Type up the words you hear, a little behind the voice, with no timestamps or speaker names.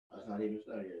not even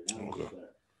started yet. Now Okay.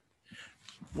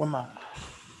 What am I?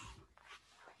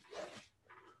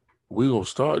 We gonna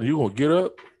start. You gonna get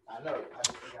up? I know.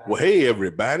 Well, hey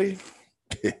everybody.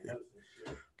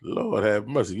 Lord have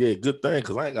mercy. Yeah, good thing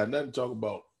because I ain't got nothing to talk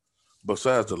about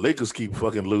besides the Lakers keep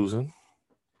fucking losing.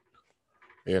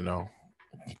 You know,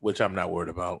 which I'm not worried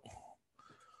about.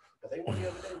 But they won the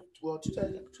other day. Well, 2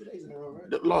 days in a row, right?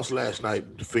 They lost last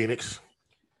night to Phoenix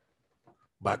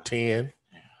by 10.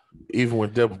 Even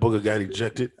when Devin Booker got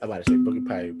ejected. I'm about to say Boogie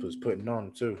Patty was putting on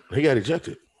him too. He got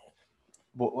ejected.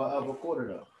 What quarter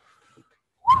though?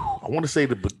 I want to say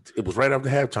it was right after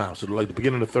halftime, so like the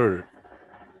beginning of the third.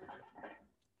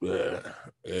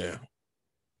 Yeah.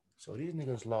 So these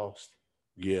niggas lost.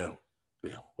 Yeah.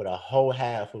 With a whole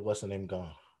half of what's the name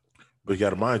gone. But you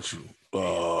got to mind you,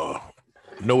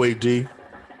 no AD,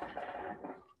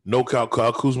 no Kyle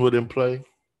Kuzma didn't play.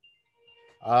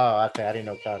 Oh, okay. I didn't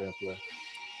know Kyle didn't play.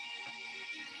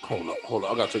 Hold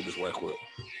on. I gotta take this right quick.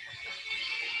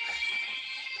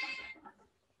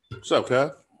 What's up,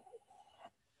 Kyle?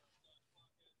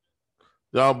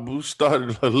 Y'all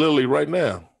started literally right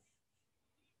now.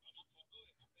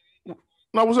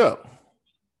 No, what's up?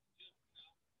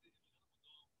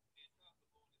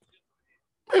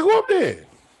 Hey, go up there.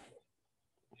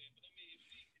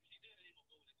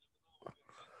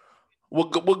 Well,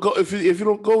 go if you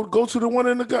don't go to the one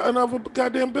in the another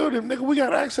goddamn building, nigga. We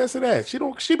got access to that.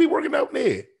 She be working out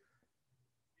there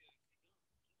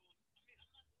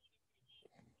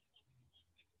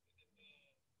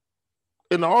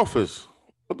in the office.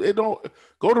 They don't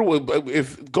go to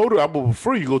I would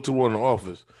prefer you go to one in the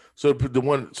office. So the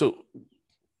one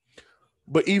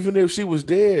but even if she was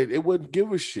dead, it wouldn't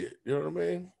give a shit. You know what I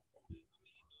mean?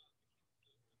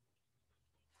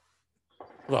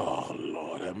 Oh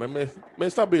Lord, man,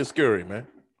 stop being scary, man.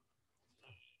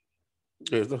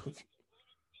 Yeah,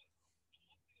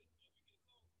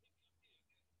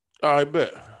 all right,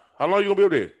 bet. How long you gonna be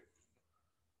up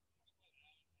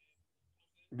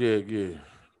there? Yeah.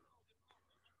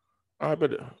 I bet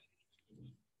that.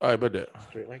 I bet that.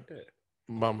 Straight like that.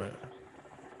 My man.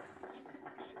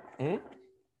 Hmm?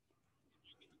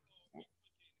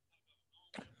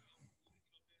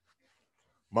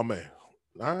 My man.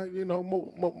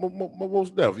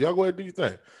 Most deaf. Y'all go ahead and do your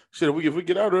thing. Shit, if we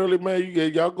get out early, man,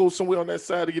 y'all go somewhere on that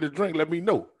side to get a drink. Let me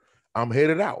know. I'm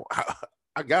headed out.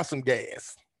 I got some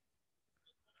gas.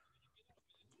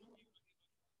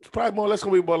 It's probably more or less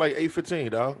gonna be about like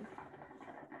 8:15, dog.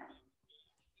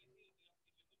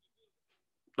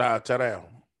 Tie down.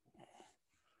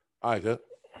 All right, good.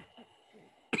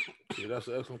 Yeah, that's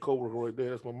an excellent coworker right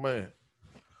there. That's my man.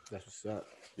 That's what's up.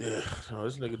 Yeah, no,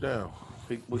 this nigga down.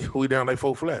 We down like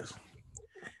 4 flats.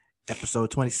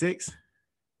 Episode 26.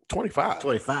 25.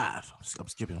 25. I'm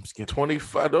skipping.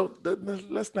 25.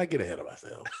 Let's not get ahead of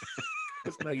ourselves.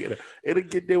 Let's not get it. It'll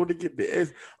get there when it get there.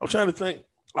 I'm trying to think.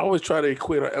 I always try to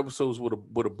equate our episodes with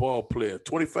a ball player.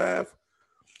 25.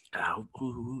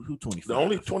 Who 25? The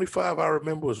only 25 I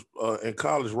remember was in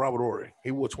college, Robert Horry.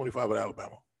 He wore 25 at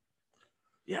Alabama.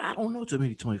 Yeah, I don't know too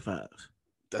many 25s.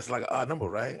 That's like an odd number,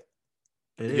 right?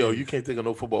 It Yo, is. you can't think of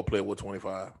no football player with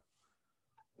 25.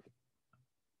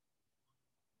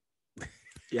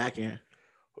 Yeah, I can.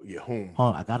 Yeah, whom?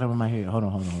 Hold on, I got it in my head. Hold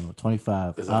on.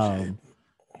 25.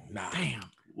 Nah. Damn.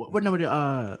 What number did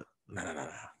Nah.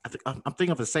 I'm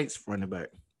thinking of a Saints running back.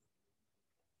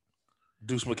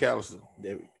 Deuce McAllister.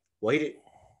 Well, he did.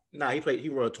 Nah, he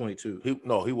wore 22. He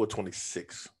wore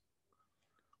 26.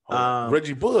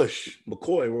 Reggie Bush.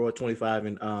 McCoy wore 25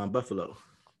 in Buffalo.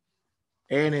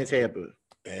 And in Tampa.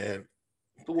 And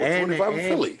he wore 25 in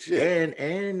Philly. Shit.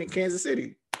 And in Kansas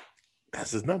City.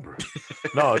 That's his number.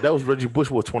 No, that was Reggie Bush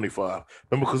wore 25.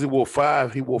 Remember, because he wore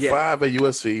 5. He wore 5 at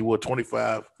USC. He wore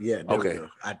 25. Yeah. Okay.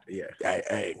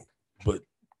 Hey, but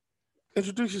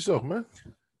introduce yourself, man.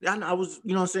 I was,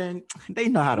 you know what I'm saying? They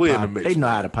know how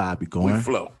the pod be going. We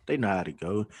flow. They know how to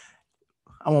go.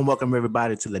 I want to welcome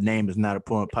everybody to the Name Is Not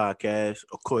Important podcast.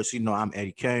 Of course, you know I'm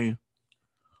Eddie Kane.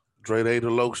 Dre the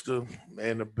Lokester, man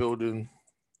in the building.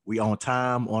 We on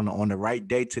time on the right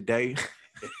day today.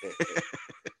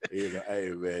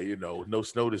 Hey man, no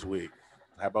snow this week.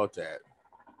 How about that?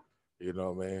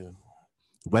 Man.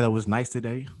 Weather was nice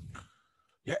today.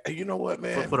 Yeah, you know what,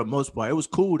 man? For the most part, it was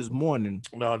cool this morning.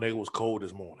 No, nigga, it was cold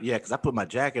this morning. Yeah, because I put my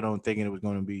jacket on thinking it was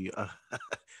going to be.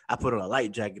 I put on a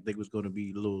light jacket thinking it was going to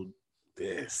be a little.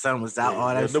 Yeah. Sun was out, all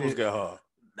that shit. Nipples got hard.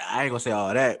 I ain't gonna say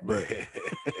all that, but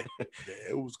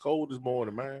it was cold this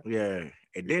morning, man. Yeah,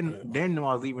 and then when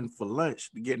I was leaving for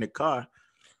lunch to get in the car,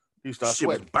 you start shit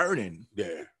sweating. was burning.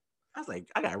 Yeah, I was like,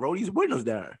 I gotta roll these windows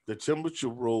down. The temperature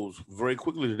rose very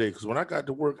quickly today because when I got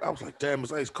to work, I was like, damn,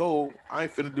 it's ice cold. I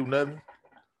ain't finna do nothing.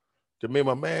 Then me and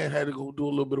my man had to go do a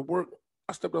little bit of work.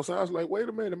 I stepped outside. I was like, wait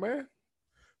a minute, man.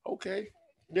 Okay.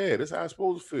 Yeah, that's how I'm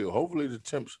supposed to feel. Hopefully the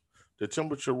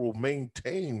temperature will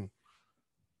maintain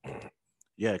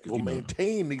Yeah, because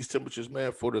maintain these temperatures,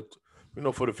 man, for the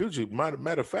future.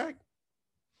 Matter of fact,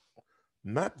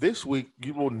 not this week,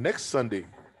 next Sunday,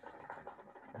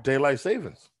 daylight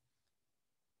savings.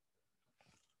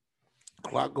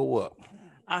 Clock go up.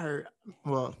 I heard.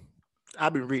 Well,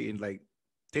 I've been reading like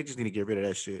they just need to get rid of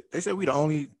that shit. They said we the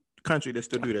only country that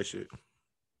still do that shit,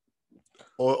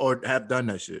 or have done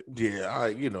that shit.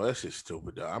 Yeah, that's just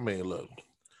stupid. Though. I mean, look,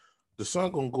 the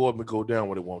sun gonna go up and go down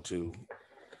when it want to.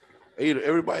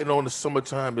 Everybody know in the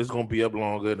summertime it's gonna be up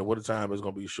longer, and the wintertime it's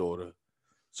gonna be shorter.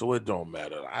 So it don't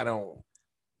matter. I don't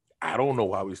know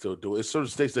why we still do it. It's certain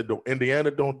states that don't. Indiana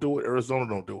don't do it. Arizona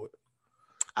don't do it.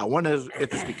 I wonder if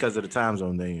it's because of the time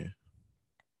zone they're in.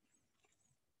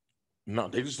 No,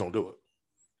 they just don't do it.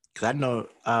 Cause I know,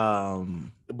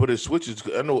 but it switches.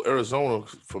 I know Arizona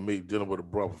for me dealing with a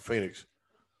brother from Phoenix.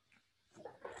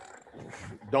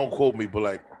 Don't quote me, but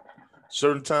like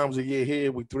certain times a year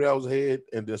here we 3 hours ahead,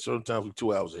 and then certain times we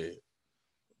 2 hours ahead.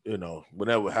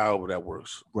 However that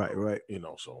works. Right.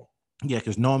 So. Yeah,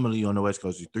 because normally on the West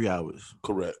Coast, you're 3 hours.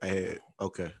 Correct. Ahead.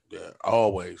 Okay. Yeah,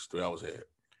 always 3 hours ahead.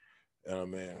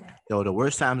 Man. Yo, the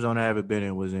worst time zone I ever been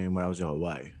in was when I was in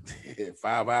Hawaii.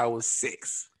 5 hours,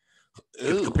 6.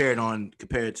 Compared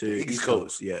to East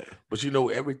Coast. Yeah. But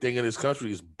everything in this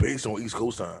country is based on East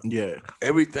Coast time. Yeah.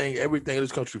 Everything in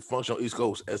this country functions on East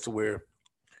Coast. As to where,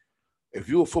 if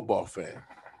you're a football fan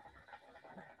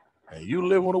and you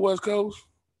live on the West Coast,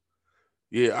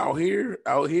 yeah, out here,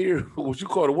 what you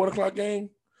call the 1 o'clock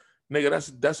game,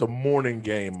 nigga, that's a morning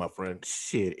game, my friend.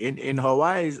 Shit, in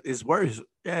Hawaii it's worse.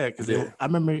 Yeah, because I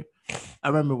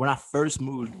remember when I first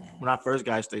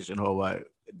got stationed in Hawaii,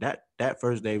 that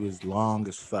first day was long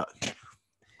as fuck.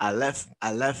 I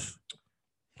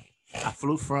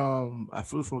flew from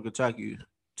Kentucky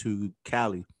to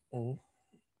Cali. Mm-hmm.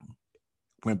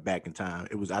 Went back in time.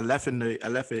 I left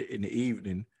it in the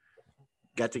evening,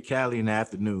 got to Cali in the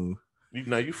afternoon.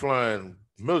 Now you flying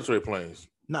military planes?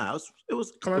 Nah, it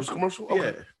was commercial.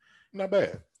 Okay. Yeah, not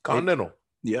bad. Continental.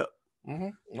 Yep.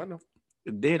 I know.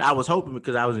 Then I was hoping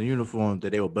because I was in uniform that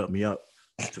they would bump me up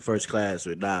to first class,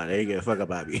 but nah, they ain't gonna fuck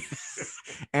about me.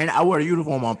 And I wore a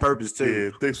uniform on purpose too. Yeah,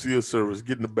 thanks for your service.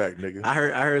 Get in the back, nigga. I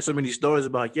heard so many stories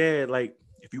about like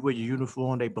if you wear your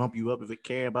uniform, they bump you up if it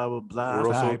can, blah blah blah.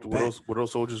 Were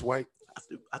those soldiers white?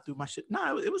 I threw my shit.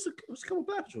 Nah, it was a couple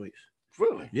black boys.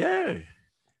 Really? Yeah,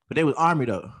 but they was Army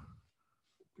though.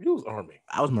 You was Army.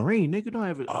 I was Marine, nigga. Don't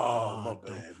ever. Oh, my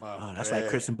bad. My bad. That's like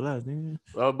Chris and Blood, nigga.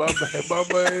 My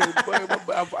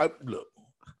bad. Look,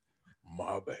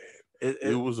 my bad.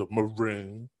 It was a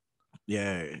Marine.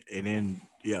 Yeah, and then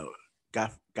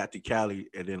got to Cali,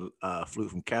 and then flew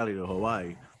from Cali to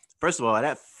Hawaii. First of all,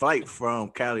 that flight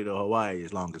from Cali to Hawaii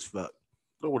is long as fuck.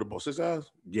 Oh, what about 6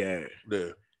 hours? Yeah.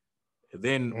 Yeah. And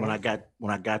then when I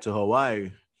got to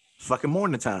Hawaii, fucking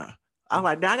morning time. I'm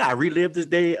like, I gotta relive this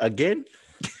day again.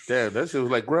 Damn, that shit was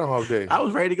like Groundhog Day. I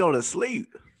was ready to go to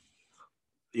sleep.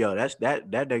 Yo, that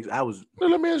day I was. Now,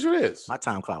 let me ask you this: my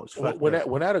time clock was fucked when up.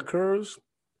 when that occurs,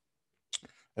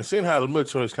 and seeing how the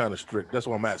military is kind of strict, that's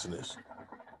why I'm asking this.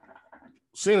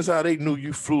 Seeing as how they knew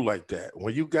you flew like that,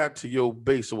 when you got to your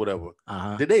base or whatever,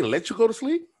 did they let you go to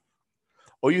sleep,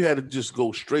 or you had to just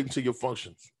go straight into your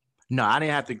functions? No, I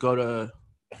didn't have to go to.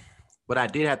 What I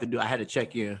did have to do, I had to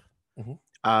check in. Mm-hmm.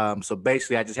 So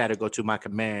basically, I just had to go to my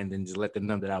command and just let them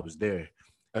know that I was there.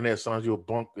 And they assigned you a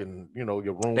bunk in, your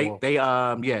room. They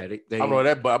I don't know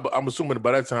that, but I'm assuming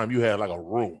by that time you had like a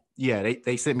room. Yeah,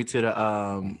 they sent me to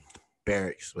the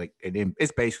barracks, like, and then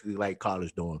it's basically like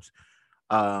college dorms.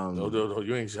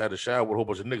 You ain't had to shower with a whole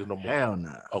bunch of niggas no more. Hell no.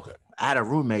 Nah. Okay. I had a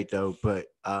roommate though, but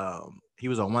he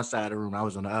was on one side of the room, I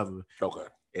was on the other. Okay.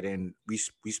 And then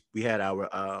we had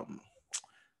our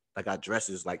like our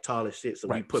dresses like tall as shit, so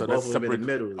we put both of them in the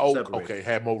middle. Oh, okay.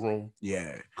 Had more room.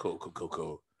 Yeah.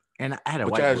 Cool. And I had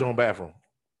but you had your own bathroom.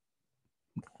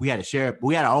 We had to share it.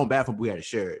 We had our own bathroom, but we had to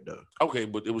share it though. Okay,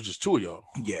 but it was just 2 of y'all.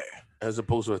 Yeah. As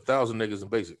opposed to 1,000 niggas in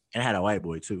basic. And I had a white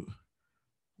boy too.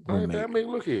 I mean,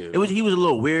 look here. He was a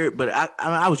little weird, but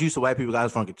I was used to white people. I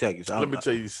was from Kentucky. So let me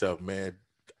tell you something, man.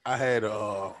 I had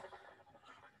a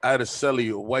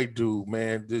celly, a white dude,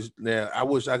 man. I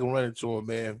wish I could run into him,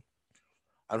 man.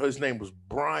 I know his name was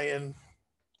Brian.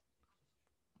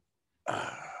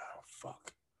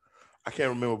 Fuck. I can't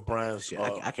remember Brian's. Shit,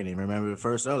 I can't even remember the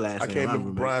first or last name. I can't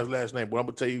remember Brian's last name, but I'm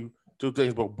gonna tell you 2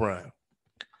 things about Brian.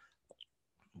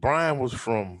 Brian was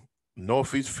from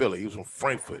Northeast Philly. He was from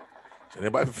Frankfurt. So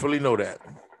anybody from Philly know that.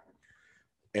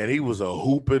 And he was a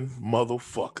hooping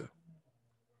motherfucker.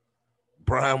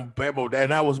 Brian Bambo,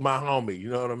 and that was my homie. You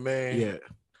know what I mean? Yeah.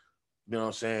 You know what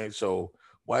I'm saying? So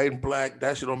white and black,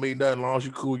 that shit don't mean nothing. As long as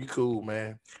you cool,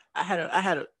 man. I had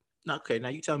a. Okay, now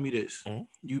you tell me this. Mhm.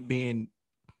 You being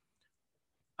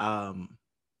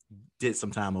did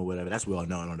some time or whatever. That's well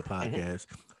known on the podcast.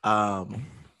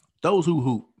 Those who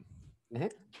hoop.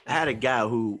 Mhm. I had a guy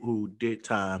who did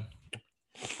time.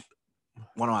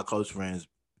 One of my close friends,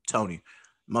 Tony,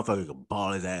 motherfucker could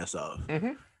ball his ass off.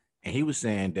 Mhm. And he was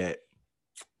saying that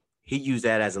he used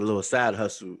that as a little side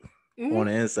hustle on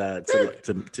the inside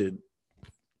to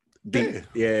beat.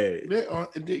 Yeah.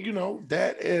 You know,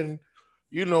 that and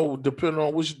you know, depending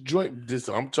on which joint this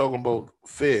I'm talking about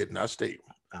Fed, not state.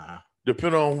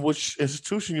 Depending on which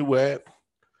institution you at,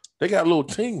 they got little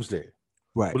teams there.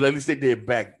 Right. But at least they did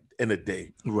back in the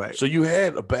day. Right. So you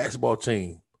had a basketball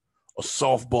team, a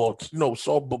softball,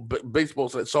 softball, baseball,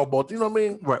 softball, you know what I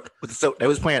mean? Right. So they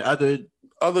was playing other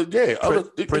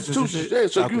institutions. Yeah.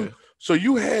 So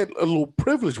you had a little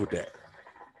privilege with that.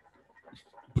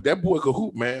 But that boy could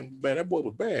hoop, man. Man, that boy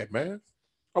was bad, man.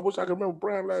 I wish I could remember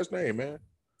Brian's last name, man.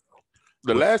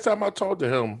 The last time I talked to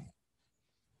him,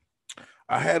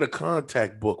 I had a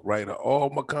contact book, right? All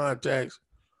my contacts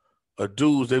of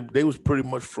dudes, they was pretty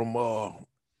much from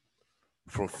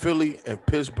Philly and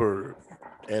Pittsburgh.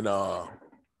 And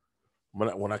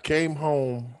when I came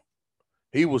home,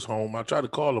 he was home. I tried to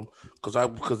call him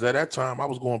because at that time I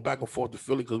was going back and forth to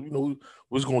Philly because we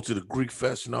was going to the Greek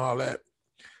Fest and all that.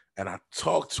 And I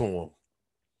talked to him,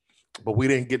 but we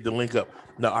didn't get the link up.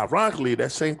 Now, ironically, at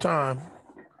that same time,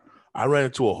 I ran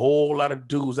into a whole lot of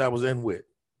dudes I was in with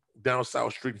down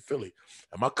South Street in Philly.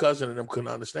 And my cousin and them couldn't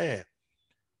understand.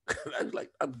 I was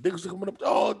like, niggas coming up,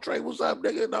 oh, Trey, what's up,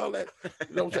 nigga, and all that.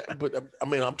 You know what I'm saying? But I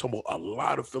mean, I'm talking about a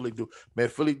lot of Philly dudes. Man,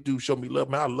 Philly dudes show me love.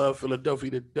 Man, I love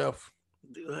Philadelphia to death.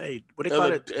 Hey, what they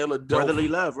call it? Brotherly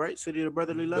love, right? City of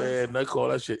brotherly love. Man, they call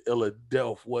that shit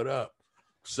Philadelphia. What up?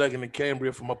 Second in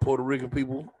Cambria for my Puerto Rican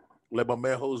people, like my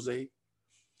man Jose.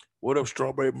 What up,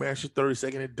 Strawberry Mansion?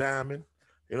 32nd and Diamond.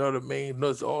 You know what I mean?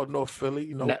 It's all North Philly.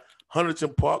 You know,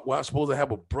 Huntington Park, where I supposed to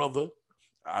have a brother.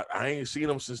 I ain't seen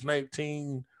him since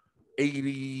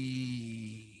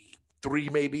 1983,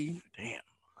 maybe. Damn,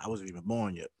 I wasn't even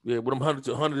born yet. Yeah, with them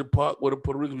Huntington Park, where the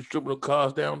Puerto Ricans was stripping the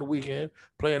cars down the weekend,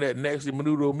 playing that nasty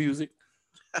Menudo music.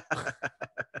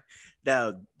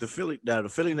 Now the Philly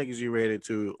niggas you read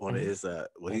into on the inside,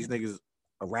 well, these niggas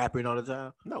are rapping all the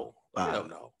time? No. Hell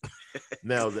no.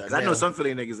 Now I know some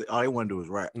Philly niggas, all they want to do is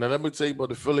rap. Now let me tell you about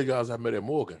the Philly guys I met at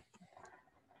Morgan.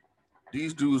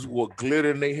 These dudes wore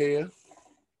glitter in their hair.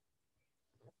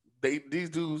 These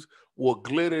dudes wore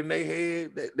glitter in their hair.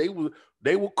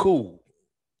 They were cool.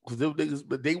 Cause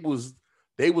they was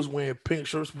wearing pink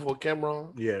shirts before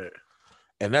Cameron. Yeah.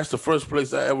 And that's the first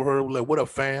place I ever heard like, what up,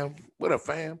 fam? What up,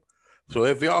 fam? So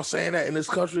if y'all saying that in this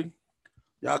country,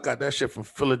 y'all got that shit from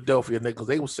Philadelphia, niggas.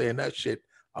 They was saying that shit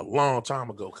a long time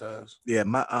ago, cuz. Yeah,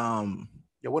 my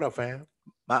what up, fam?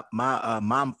 My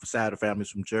mom side of the family is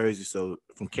from Jersey, so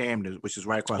from Camden, which is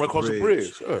right across the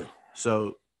bridge. Sure.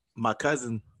 So my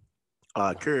cousin,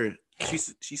 Kurt,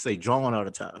 she say John all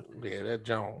the time. Yeah, that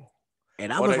John.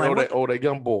 And I was like, that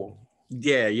young boy.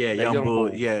 Yeah, young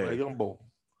boy. Yeah, that young boy.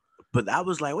 But I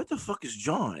was like, what the fuck is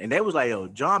John? And they was like, yo,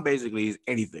 John basically is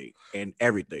anything and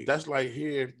everything. That's like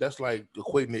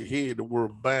equating it here, the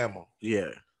word Bama. Yeah.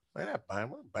 Man, that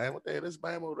Bama, this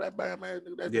Bama, that Bama,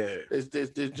 this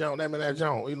John, that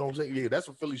John. You know what I'm saying? Yeah, that's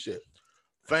some Philly shit.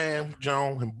 Fam,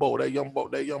 John, and Bo, that young boy.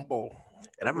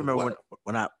 And I remember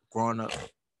when I growing up,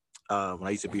 when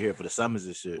I used to be here for the summers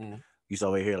and shit, used to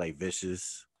always hear like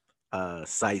Vicious,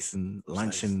 Sison,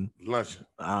 Luncheon. No,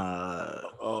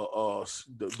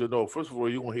 first of all,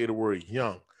 you're gonna hear the word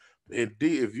young. And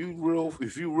if you real,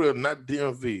 not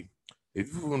DMV, if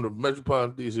you from the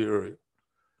metropolitan DC area,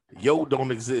 yo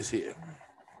don't exist here.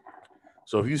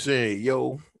 So if you saying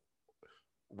yo,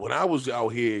 when I was out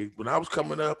here, when I was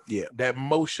coming up, that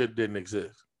Mo shit didn't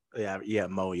exist. Yeah,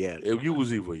 Mo, yeah. If you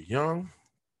was either young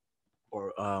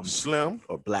or slim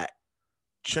or black,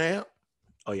 champ.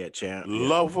 Oh yeah, champ.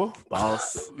 Lover,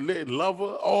 boss,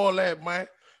 lover, all that, man.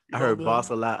 I heard boss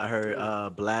a lot. I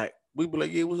heard black. We be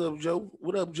like, yeah, what's up, Joe?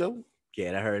 What up, Joe?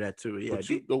 Yeah, I heard that too. Yeah,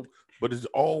 but it's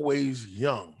always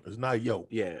young. It's not yo.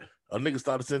 Yeah. A nigga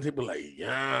started saying, he be like,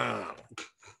 young.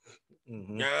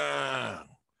 Young.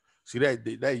 See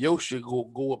that yo shit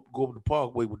go up the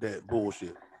parkway with that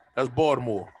bullshit. That's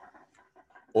Baltimore.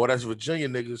 Or that's Virginia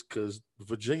niggas, because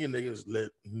Virginia niggas let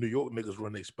New York niggas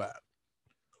run their spot.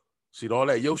 See, all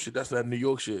that yo shit, that's that New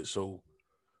York shit. So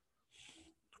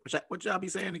What y'all be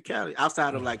saying in Cali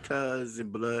outside of like Cuz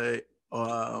and Blood,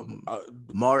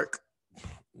 Mark?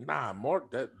 Nah,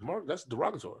 Mark. That's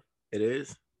derogatory. It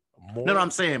is. No, Mark.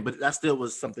 I'm saying, but that still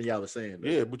was something y'all was saying. Though.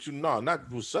 Yeah, but you know,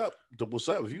 not what's up. The what's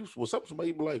up? If you what's up,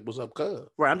 somebody be like, "What's up, cuz?"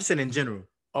 Right. I'm just saying in general.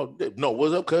 Oh no,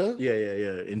 what's up, cuz?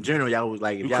 Yeah. In general, y'all was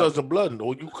like, if You y'all cousin blood,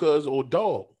 or you cuz or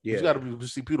dog. Yeah. You got to be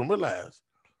see people realize,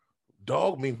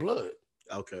 dog mean blood.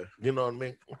 Okay. You know what I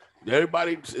mean?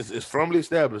 Everybody is firmly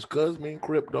established. Cuz mean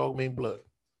crip, dog mean blood.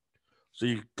 So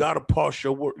you gotta parse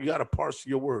your word. You gotta parse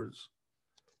your words.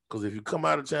 Because if you come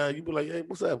out of town, you be like, "Hey,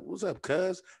 what's up? What's up,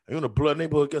 cuz?" You in a blood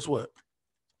neighborhood? Guess what?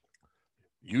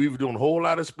 You either doing a whole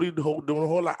lot of split, doing a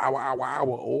whole lot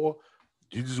hour, or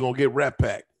you just gonna get rat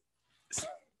packed.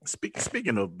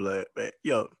 Speaking of blood, man,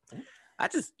 I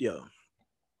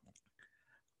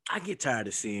get tired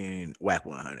of seeing Whack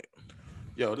 100.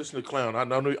 Yo, this is the clown. I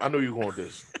know you're going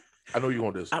this. I know you're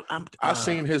going this. I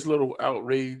seen his little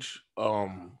outrage.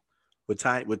 With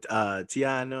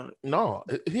T.I. No,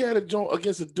 he had a joint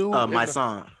against a dude. My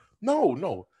son.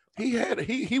 No, he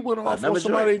went off on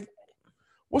somebody. Joint?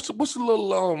 What's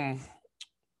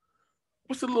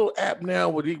the little app now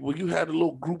where you had a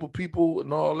little group of people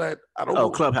and all that? I don't know.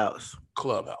 Clubhouse.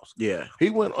 Yeah. He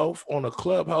went off on a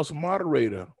Clubhouse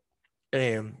moderator,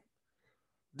 and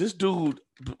this dude.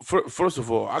 First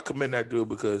of all, I commend that dude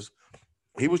because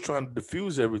he was trying to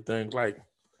diffuse everything. Like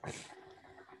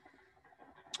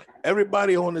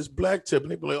everybody on this black tip,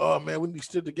 and they be like, "Oh man, we need to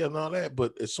stick together and all that."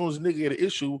 But as soon as a nigga get an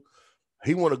issue,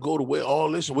 he want to go to where all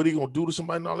this and what he gonna do to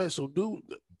somebody and all that. So, dude.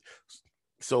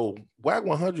 So Wack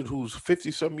 100, who's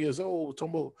 50-something years old,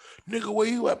 talking about, "Nigga, where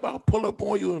you at? I'll pull up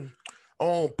on you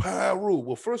on Piru."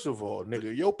 Well, first of all,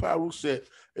 nigga, your Piru set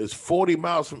is 40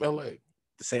 miles from LA.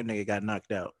 The same nigga got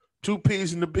knocked out. 2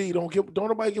 P's in the B. Don't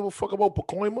nobody give a fuck about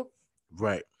Pacoima.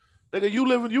 Right. Nigga,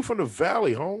 you from the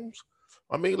Valley, Holmes.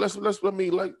 I mean,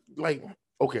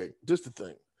 okay, just the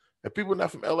thing. If people not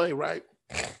from LA, right?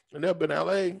 And they've been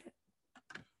LA,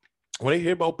 when they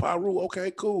hear about Piru,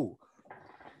 okay, cool.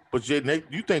 But you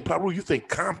think Piru, you think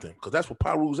Compton, because that's where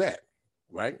Piru's at,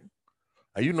 right?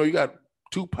 And you know you got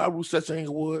 2 Piru sets in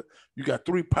Inglewood, you got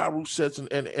 3 Piru sets in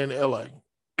LA.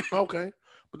 Okay.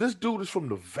 But this dude is from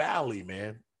the Valley,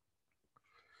 man.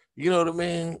 You know what I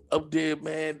mean? Up there,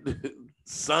 man,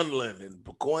 Sunland and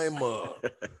Pacoima.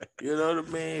 You know what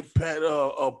I mean?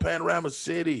 Panorama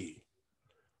City.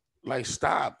 Like,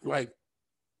 stop. Like,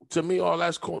 to me, all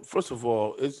that's cool. First of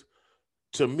all, it's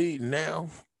to me now.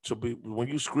 To be when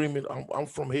you screaming, I'm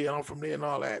from here, I'm from there, and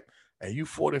all that, and you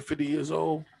 40 and 50 years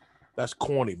old, that's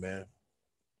corny, man.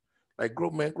 Like, grow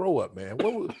up, man.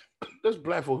 This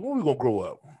black folks, when we gonna grow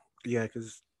up? Yeah,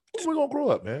 because when we gonna grow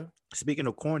up, man? Speaking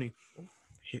of corny,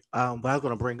 what I was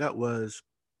gonna bring up was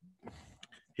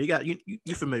he got you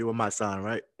familiar with my son,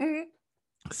 right? Mm-hmm.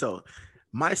 So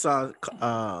my son,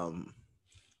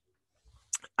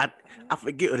 I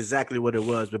forget exactly what it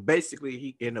was, but basically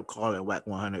he ended up calling Wack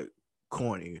 100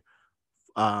 corny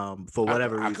for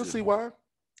whatever reason. I can see why.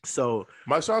 So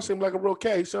my son seemed like a real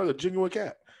cat. He sounded like a genuine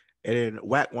cat. And then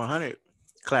Wack 100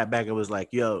 clapped back and was like,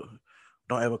 "Yo,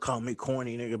 don't ever call me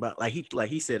corny, nigga." About like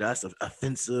he said that's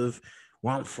offensive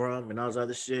where I'm from and all this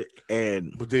other shit.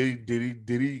 And but did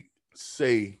he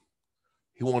say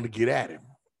he wanted to get at him?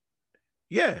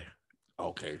 Yeah.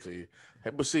 Okay,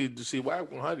 but see, Wack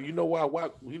 100. You know why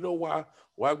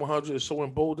Wack 100 is so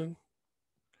emboldened?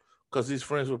 Because he's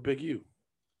friends with Big U.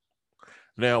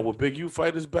 Now, will Big U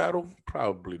fight this battle?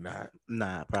 Probably not.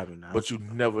 Nah, probably not. But you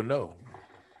never know.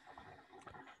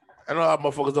 I know how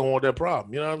motherfuckers don't want that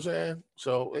problem. You know what I'm saying?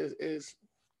 So it's.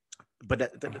 But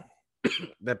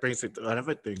that brings it to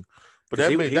another thing. But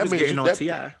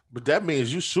that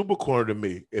means you super corner to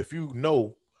me. If you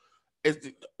know,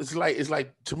 it's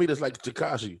like to me that's like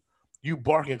Tekashi. You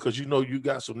barking because you know you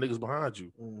got some niggas behind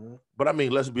you. Mm-hmm. But I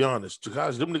mean, let's be honest,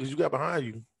 Tekashi, them niggas you got behind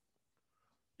you.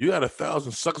 You got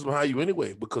 1,000 suckers behind you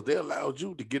anyway because they allowed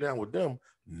you to get down with them,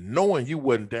 knowing you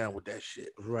wasn't down with that shit.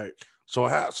 Right. So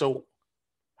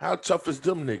how tough is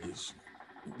them niggas?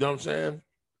 You know what I'm saying?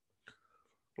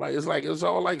 Like it's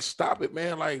all like stop it,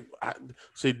 man. Like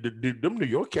them New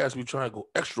York cats be trying to go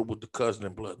extra with the cousin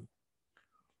and blood.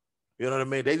 You know what I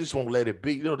mean? They just won't let it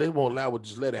be. You know, they won't allow it.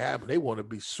 Just let it happen. They want to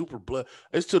be super blood.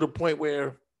 It's to the point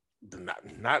where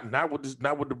not with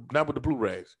the blue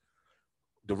rags.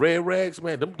 The red rags,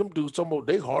 man, them dudes talking about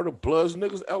they harder bloods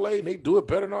niggas LA and they do it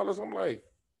better than all this. I'm like,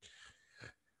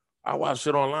 I watched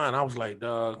shit online. I was like,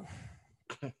 dog,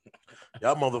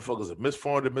 y'all motherfuckers are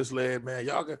misformed and misled, man.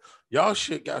 Y'all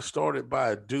shit got started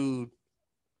by a dude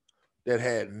that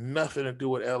had nothing to do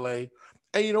with LA.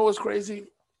 And you know what's crazy?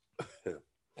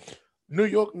 New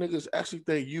York niggas actually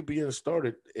think UBN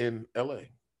started in LA.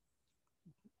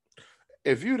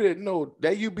 If you didn't know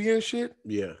that UBN shit,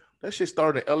 Yeah. that shit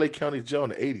started in LA County Jail in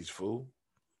the 80s, fool.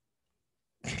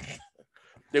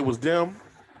 It was them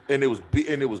and it was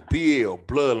BL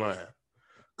bloodline.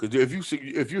 Cause if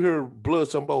you hear blood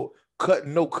something about cut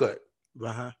and no cut,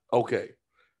 okay.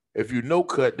 If you no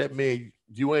cut, that means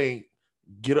you ain't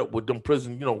get up with them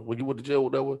prison, when you went to jail,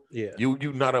 whatever. Yeah.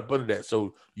 You not up under that.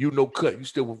 So you no cut. You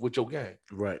still with your gang.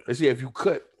 Right. They say if you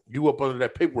cut, you up under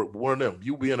that paperwork, one of them,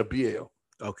 you be in a BL.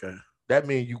 Okay. That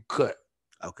means you cut.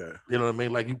 Okay. You know what I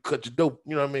mean? Like you cut your dope.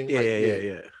 You know what I mean? Yeah, like,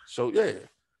 yeah. So yeah.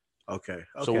 Okay.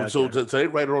 So they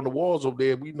write it on the walls over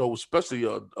there. We know, especially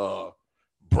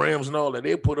Brams and all that.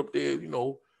 They put up there,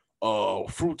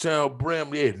 Fruit Town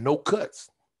Bram. Yeah, no cuts.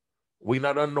 We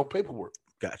not under no paperwork.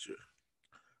 Gotcha.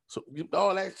 So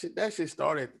all that shit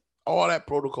started. All that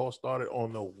protocol started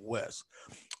on the West.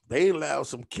 They allowed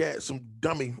some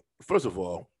dummy. First of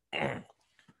all,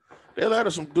 they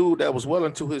allowed some dude that was well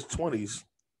into his 20s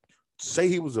say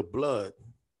he was a blood,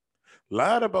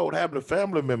 lied about having a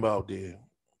family member out there,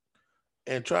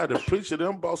 and tried to preach to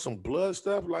them about some blood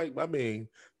stuff. Like, I mean,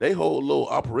 they whole little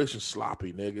operation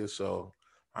sloppy, nigga. So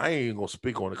I ain't even gonna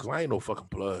speak on it because I ain't no fucking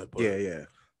blood. But yeah.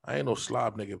 I ain't no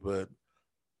slob nigga, but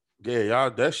yeah,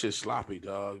 y'all, that shit sloppy,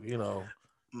 dog.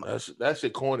 That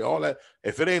shit corny. All that,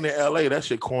 if it ain't in LA, that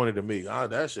shit corny to me.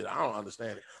 That shit, I don't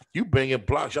understand it. You bring in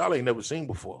blocks y'all ain't never seen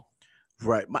before.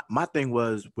 Right. My thing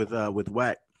was with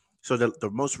Wack. So the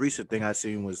most recent thing I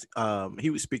seen was he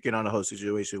was speaking on the whole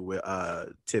situation with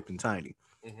Tip and Tiny,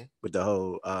 with the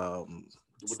whole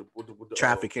with the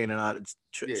trafficking and all that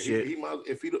shit. He might,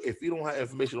 if he don't have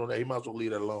information on that, he might as well leave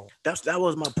that alone. That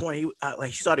was my point.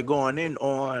 He started going in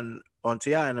on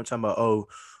T.I. and I'm talking about, oh,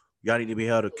 y'all need to be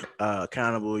held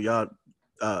accountable. Y'all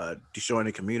destroying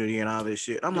the community and all this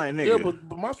shit. I'm like, nigga. Yeah,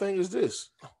 but my thing is this: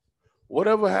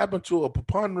 whatever happened to a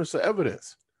preponderance of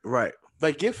evidence? Right.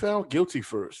 Like, get found guilty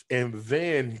first, and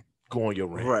then go on your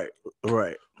rant.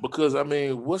 Right. Because I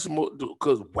mean, what's more?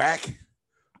 Because Wack,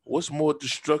 what's more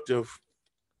destructive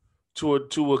to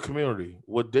a community?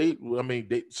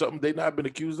 Something they not been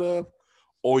accused of,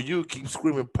 or you keep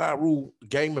screaming Pyru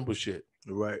gang member shit.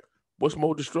 Right. What's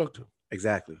more destructive?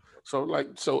 Exactly. So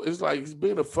it's like he's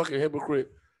being a fucking hypocrite.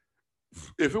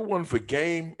 If it wasn't for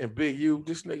Game and Big U,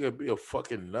 this nigga would be a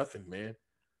fucking nothing, man.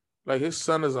 Like, his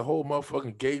son is a whole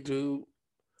motherfucking gay dude.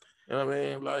 You know what I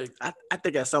mean? Like, I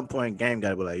think at some point Game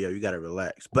gotta be like, yo, you gotta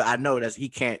relax. But I know he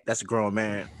can't. That's a grown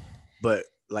man. But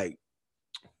like,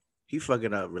 he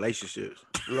fucking up relationships.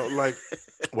 Like,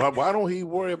 why don't he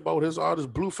worry about his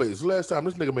artist Blueface? Last time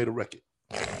this nigga made a record.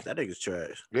 That nigga's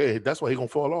trash. Yeah, that's why he gonna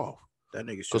fall off. That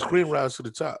nigga's trash. Because Cream rise to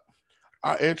the top.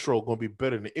 Our intro gonna be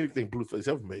better than anything Blueface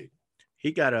ever made.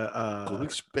 He got a we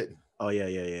spitting. Oh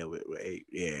yeah. We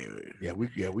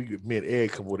me and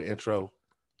Ed come with an intro.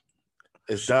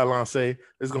 As Dylon say,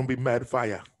 it's gonna be mad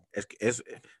fire. It's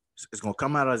gonna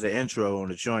come out as an intro on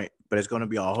the joint, but it's gonna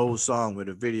be a whole song with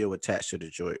a video attached to the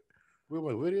joint. We'll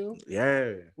make a video?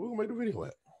 Yeah. We're gonna make the video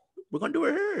at? We're gonna do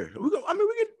it here.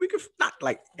 We can not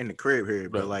like in the crib here,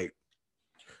 but like,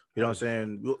 you know what I'm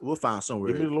saying? We'll find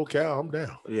somewhere. Give me the locale, I'm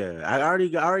down. Yeah. I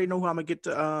already know who I'm gonna get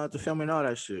to filming all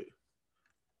that shit.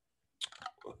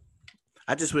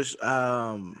 I just wish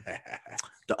the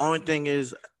only thing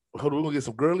is, hold on, we're gonna get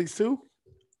some girlies too.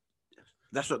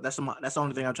 That's the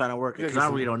only thing I'm trying to work because I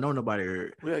really don't know nobody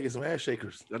here. We gotta get some ass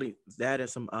shakers. I think that and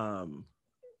some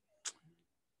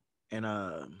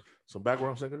some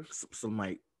background singers, some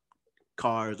like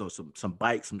cars or some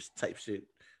bikes, some type shit.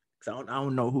 Cause I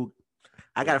don't know who.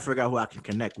 I gotta figure out who I can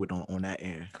connect with on that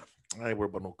end. I ain't worried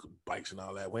about no bikes and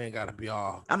all that. We ain't gotta be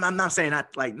all. I'm not saying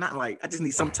not like. I just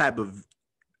need some type of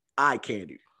eye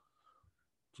candy.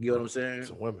 You know what I'm saying?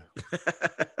 Some women.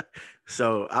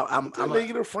 So I'm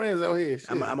making their friends out here.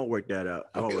 I'm gonna work that out.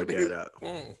 I'm gonna work that out.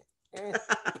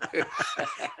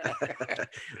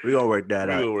 We're gonna work that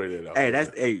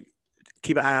out. Hey,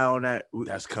 keep an eye on that.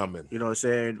 That's coming. You know what I'm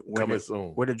saying? Coming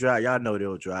soon. When the drop, y'all know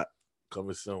they'll drop.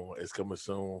 Coming soon. It's coming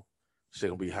soon. Shit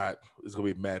gonna be hot. It's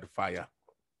gonna be mad fire.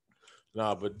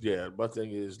 Nah, but yeah, my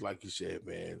thing is, like you said,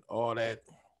 man, all that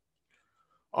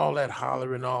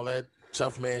hollering, all that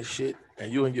tough man shit,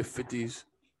 and you in your 50s.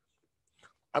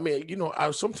 I mean,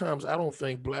 sometimes I don't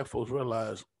think black folks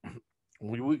realize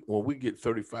when we get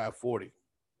 35, 40,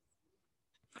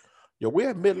 we're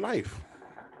at midlife.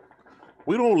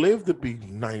 We don't live to be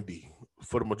 90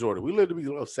 for the majority. We live to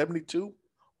be 72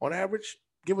 on average,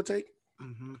 give or take.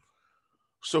 Mm-hmm.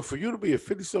 So for you to be a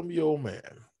 50-something-year-old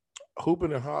man,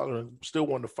 hooping and hollering, still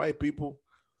wanting to fight people,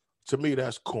 to me,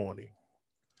 that's corny.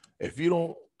 If you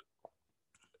don't,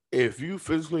 if you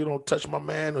physically don't touch my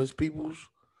man or his peoples,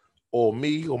 or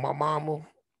me or my mama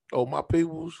or my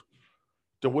peoples,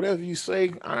 then whatever you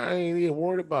say, I ain't even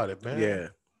worried about it, man. Yeah.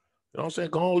 You know what I'm saying?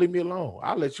 Go on, leave me alone.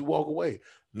 I'll let you walk away.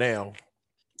 Now,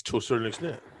 to a certain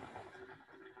extent.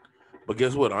 But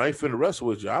guess what? I ain't finna wrestle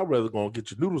with you. I'd rather go and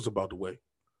get your noodles about the way.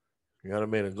 You know what I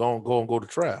mean? And go to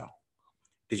trial.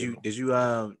 Did you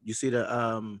see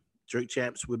the Drink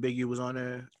Champs with Big U was on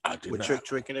there? I did with not.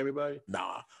 Trick and everybody?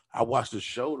 Nah. I watched the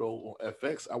show though on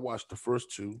FX. I watched the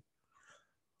first two.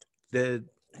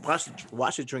 Watch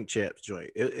the Drink Champs joint.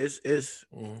 It's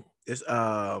them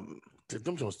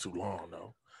joints too long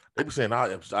though. They be saying our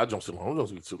joints too long. Them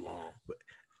joints be too long.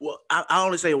 Well, I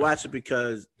only say watch it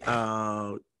because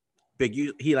Big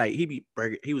U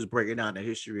he was breaking down the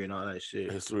history and all that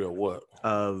shit. History of what?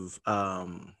 Of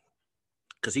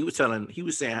because he was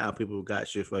saying how people got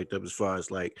shit fucked up as far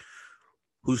as like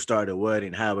who started what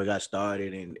and how it got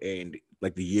started and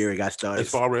like the year it got started. As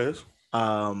far as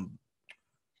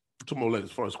as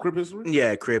far as Crip history?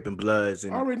 Yeah, Crip and Bloods.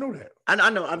 And I already know that.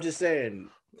 I know. I'm just saying.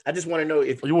 I just want to know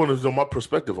if you want to know my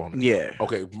perspective on it. Yeah.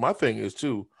 Okay. My thing is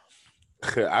too.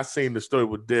 I seen the story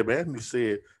with Deb Anthony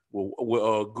said.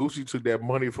 Well, Gucci took that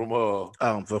money from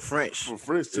for French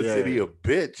to say he a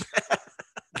bitch,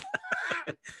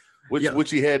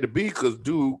 which he had to be because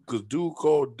dude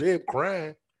called Deb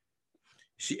crying.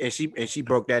 She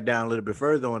broke that down a little bit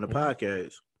further on the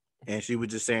podcast, and she was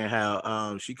just saying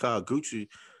how she called Gucci.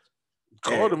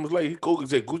 Called him, was like he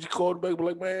said Gucci called him back,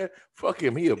 like, man, fuck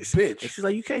him, he a bitch. And she's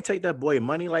like, you can't take that boy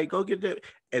money, like go get that.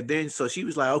 And then so she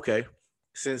was like, okay,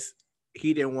 since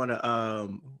he didn't want to,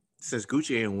 since Gucci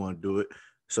didn't want to do it,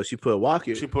 so she put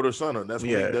Walker. She put her son on. That's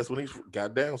when he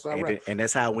got down. And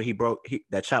that's how when he broke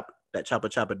that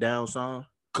chopper down song.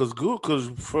 Cause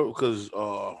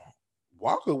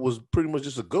Walker was pretty much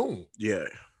just a goon. Yeah,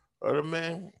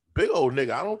 man, big old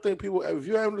nigga. I don't think people, if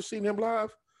you haven't seen him live.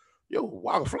 Yo,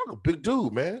 Walker Flock, a big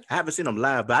dude, man. I haven't seen him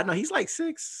live, but I know he's like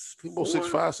 6'5",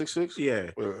 6'6".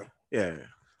 Yeah.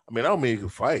 I mean, I don't mean he can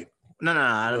fight. No,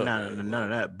 none of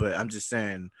that. But I'm just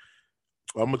saying.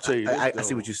 I'm gonna tell you. I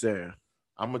see what you're saying.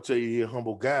 I'm gonna tell you, he's a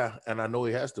humble guy, and I know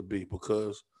he has to be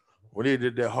because when he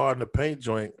did that Hard in the Paint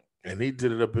joint, and he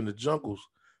did it up in the jungles,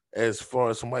 as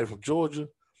far as somebody from Georgia,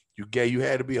 you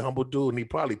had to be a humble dude, and he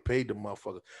probably paid the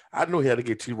motherfucker. I know he had to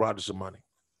get T. Rogers some money.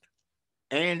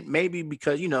 And maybe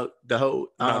because the whole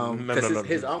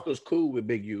his uncle's cool with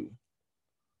Big U.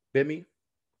 Feel me?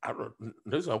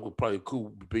 His uncle probably cool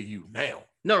with Big U now.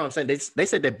 No, I'm saying they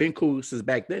said they've been cool since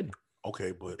back then.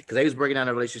 Okay, but because they was breaking down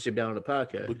the relationship down on the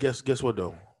podcast. But guess what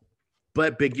though?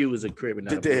 But Big U was a crib and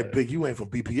Big U ain't from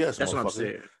BPS. That's what I'm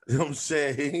saying. You know what I'm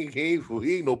saying? He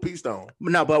ain't no peace stone.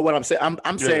 No, but what I'm saying,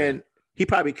 I'm saying. He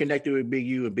probably connected with Big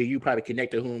U, and Big U probably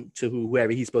connected him to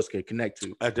whoever he's supposed to connect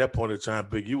to. At that point in time,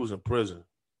 Big U was in prison.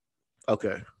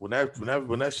 Okay. When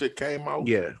that shit came out,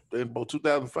 in about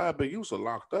 2005, Big U was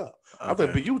locked up. Okay. I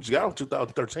think Big U just got out in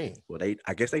 2013. Well,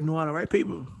 I guess they knew how to write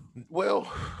people. Well,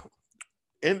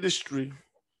 industry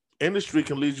can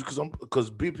lead you because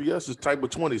BPS is type of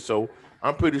 20, so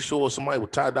I'm pretty sure somebody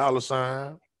with Ty Dolla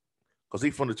 $ign, because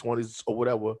he from the 20s or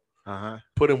whatever,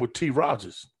 put him with T.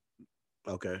 Rogers.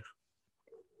 Okay.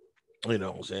 You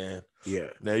know what I'm saying? Yeah.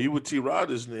 Now you with T.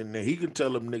 Rogers, and he can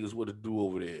tell them niggas what to do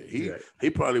over there. He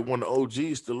probably one of the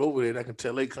OGs still over there that can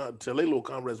tell they little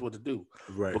comrades what to do.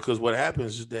 Right. Because what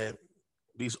happens is that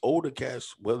these older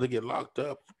cats, whether they get locked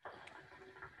up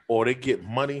or they get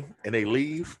money and they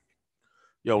leave,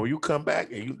 when you come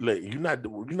back and you're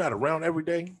not around every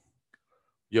day,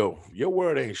 your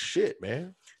word ain't shit,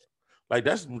 man. Like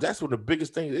that's what the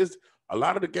biggest thing is. A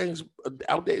lot of the gangs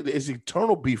out there is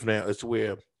eternal beef now. It's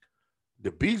where the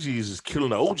BGs is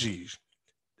killing the OGs.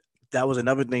 That was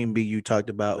another thing BU talked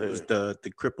about was the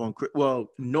Crip on Crip. Well,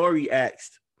 Nori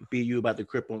asked BU about the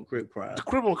Crip on Crip crime. The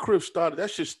Crip on Crip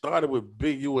started with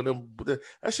Big U and them.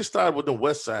 That shit started with them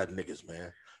West Side niggas,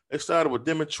 man. It started with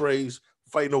them and Trey's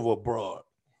fighting over a broad.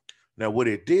 Now, what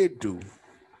it did do,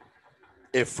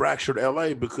 it fractured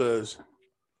LA because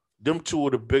them two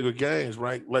of the bigger gangs,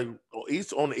 right? Like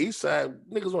on the east side,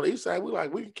 niggas on the east side,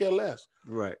 we can care less.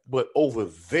 Right. But over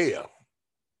there,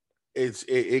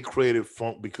 it created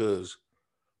funk because,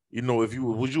 was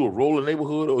you a rolling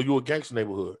neighborhood or you a gangster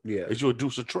neighborhood? Yeah. Is you a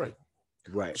Deuce or Trey?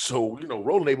 Right. So,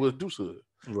 rolling neighborhood, Deuce hood.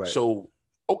 Right. So,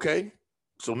 okay.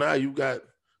 So now you got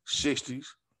 60s,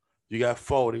 you got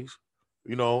 40s,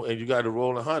 and you got the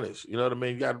rolling hundreds. You know what I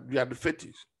mean? You got the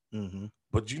 50s. Mm-hmm.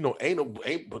 But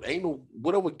ain't no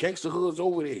whatever gangster hoods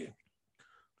over there.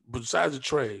 Besides the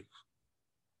Treys,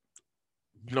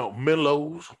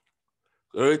 Menlos,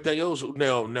 everything else.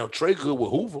 Now Trey good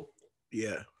with Hoover.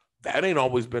 Yeah. That ain't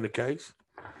always been the case.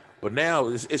 But now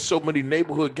it's so many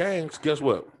neighborhood gangs. Guess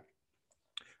what?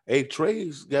 A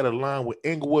Trey's got a line with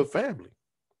Inglewood family.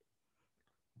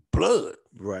 Blood.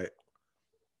 Right.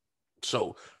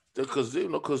 So because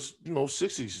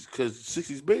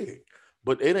 60's big.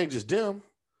 But it ain't just them.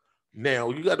 Now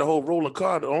you got the whole rolling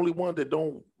card. The only one that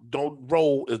don't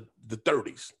roll is the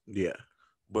 30s. Yeah.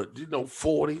 But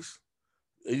 40s.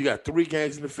 You got 3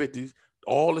 gangs in the 50s,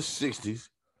 all the 60s.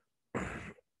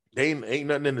 Ain't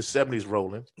nothing in the 70s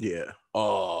rolling. Yeah.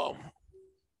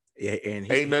 Yeah, and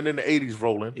ain't nothing in the 80s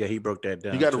rolling. Yeah, he broke that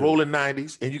down. You got the rolling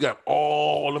 90s, and you got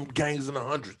all them gangs in the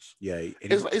hundreds. Yeah,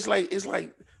 it's like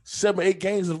 7, 8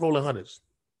 gangs in rolling hundreds.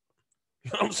 You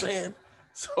know what I'm saying?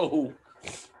 So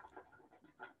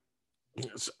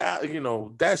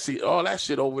that's all that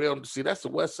shit over there. See, that's the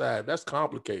West Side. That's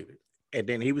complicated. And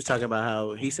then he was talking about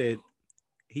how he said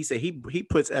he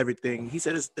puts everything. He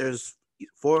said there's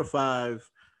 4 or 5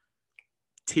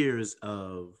 tiers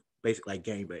of basically like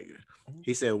gangbanger.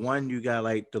 He said one, you got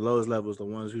like the lowest levels, the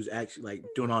ones who's actually like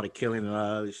doing all the killing and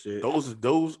all this shit. Those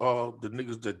are the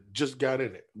niggas that just got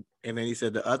in it. And then he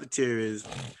said the other tier is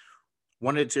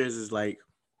one of the tiers is like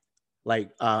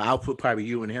I'll put probably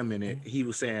you and him in it. He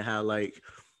was saying how like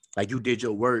you did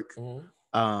your work. You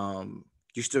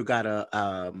still got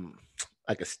a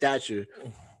like a stature,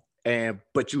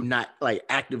 but you're not like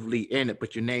actively in it,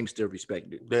 but your name's still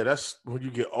respected. Yeah, that's when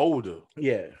you get older.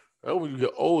 Yeah. That's when you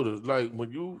get older. Like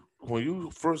when you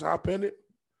first hop in it,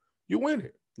 you win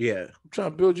it. Yeah. I'm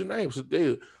trying to build your name. So they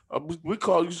used to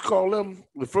call them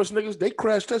the first niggas, they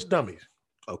crash test dummies.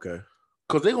 Okay.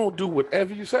 Because they gonna do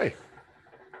whatever you say.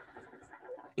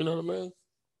 You know what I mean?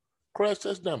 Crash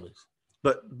test dummies.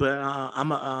 But I'm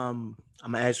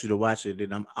gonna ask you to watch it,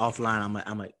 and I'm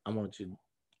offline. I want you to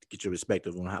get your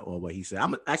perspective on what he said.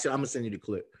 I'm gonna send you the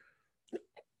clip.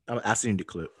 I'll send you the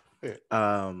clip. Yeah.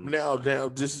 Now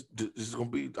this is gonna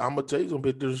be. I'm gonna tell you, it's gonna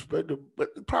be disrespectful,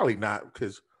 but probably not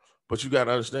but you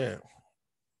gotta understand.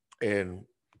 And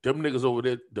them niggas over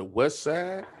there, the West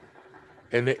Side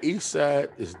and the East Side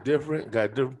is different.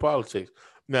 Got different politics.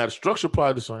 Now the structure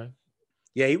probably the same.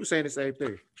 Yeah, he was saying the same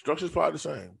thing. Structure's probably the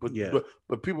same, but yeah.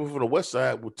 But people from the West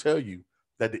Side will tell you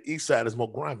that the East Side is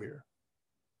more grimier.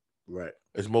 Right.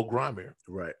 It's more grimier.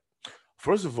 Right.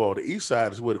 First of all, the East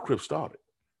Side is where the Crips started.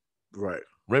 Right.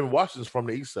 Raymond Washington's from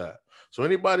the East Side. So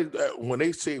anybody when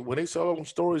they tell them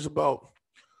stories about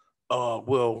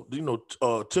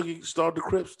Tookie started the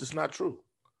Crips, that's not true.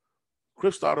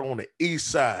 Crips started on the East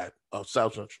Side of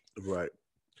South Central. Right.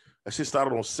 That shit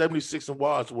started on 76 and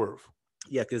Wadsworth.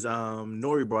 Yeah, because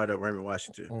Nori brought up Raymond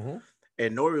Washington. Mm-hmm.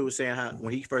 And Nori was saying how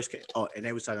when he first came, and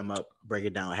they was talking about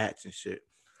breaking down hats and shit.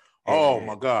 And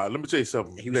my God, let me tell you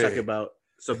something. He was talking about,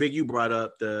 so Big U brought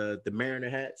up the Mariner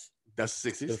hats. That's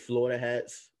 60s. The Florida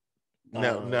hats.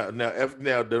 Now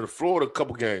the Florida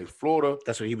couple games. Florida.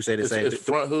 That's what he was saying. It's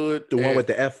front hood. The one with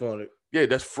the F on it. Yeah,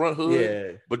 that's front hood.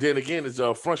 Yeah. But then again, it's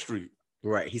Front Street.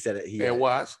 Right. He said it. And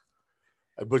watch.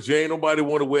 But you ain't nobody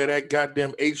want to wear that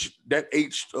goddamn H. That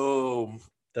Houston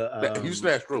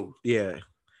Astros. Yeah.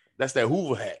 That's that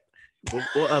Hoover hat.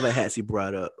 What other hats he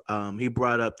brought up? He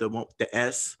brought up the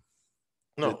S.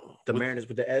 No, the Mariners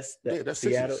with the S. That's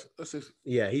Seattle. 60s. That's 60s.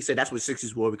 Yeah, he said that's what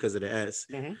 60s wore because of the S.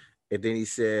 Mm-hmm. And then he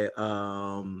said,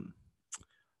 you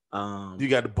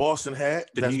got the Boston hat,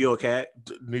 the New York hat.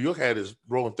 The New York hat is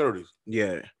rolling 30s.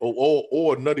 Yeah.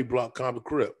 Or Nutty Block Comic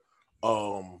Crib.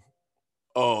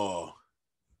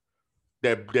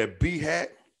 That B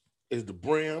hat is the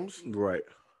Brims. Right.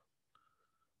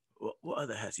 What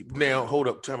other hats he brought? Now hold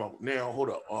up, time out. Now hold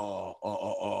up.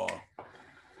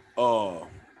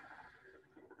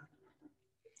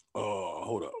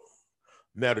 Hold up.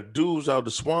 Now the dudes out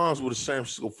the Swans with the San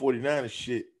Francisco 49ers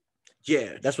shit.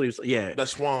 Yeah, that's what he was. Yeah,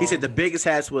 that's Swans. He said the biggest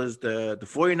hats was the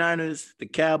 49ers, the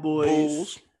Cowboys,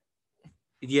 Bulls.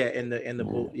 Yeah, and the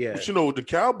Bulls. Yeah, but the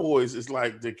Cowboys is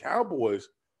like the Cowboys.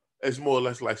 It's more or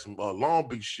less like some Long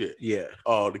Beach shit. Yeah.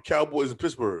 The Cowboys in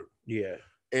Pittsburgh. Yeah.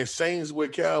 And Saints wear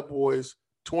Cowboys,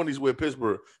 20s wear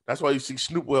Pittsburgh. That's why you see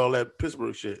Snoop wear all that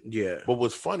Pittsburgh shit. Yeah. But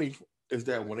what's funny is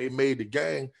that when they made the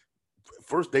gang,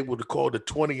 first they would call the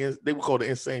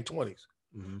Insane 20s.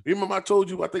 Mm-hmm. You remember I told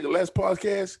you, I think the last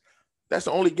podcast, that's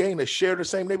the only gang that shared the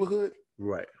same neighborhood?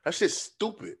 Right. That shit's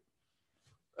stupid.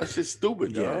 That shit's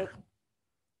stupid, dog.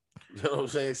 You know what I'm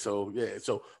saying? So yeah.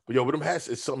 But them hats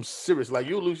is something serious. Like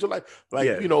you lose your life. Like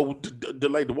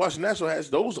the Washington National hats.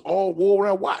 Those all wore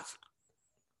around Watts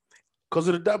because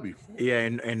of the W. Yeah,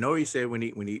 and Nori said when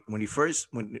he first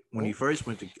went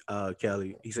to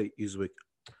Cali, he said he was with.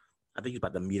 I think he's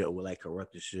about to meet up with like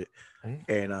Corrupt and shit.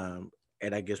 Mm-hmm.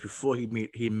 And I guess before he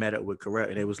met up with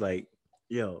Corrupt, and it was like,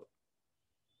 yo,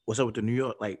 what's up with the New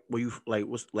York? Like, where you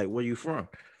from?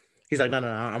 He's like, no,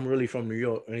 I'm really from New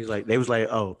York. And he's like, they was like,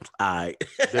 oh, all right.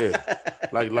 Yeah.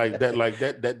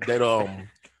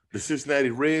 The Cincinnati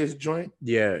Reds joint.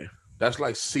 Yeah. That's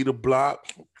like Cedar Block,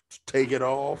 Take It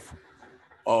Off.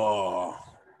 The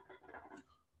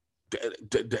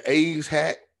A's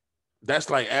hat. That's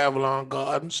like Avalon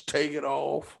Gardens, Take It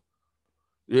Off.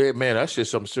 Yeah, man, that's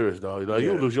just something serious, dog.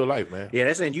 You'll lose your life, man. Yeah,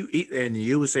 that's saying and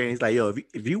you were saying he's like, yo,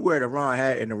 if you wear the wrong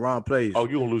hat in the wrong place, you're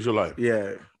gonna lose your life.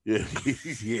 Yeah. Yeah.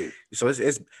 Yeah. So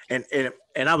it's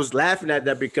and I was laughing at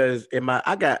that because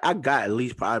I got at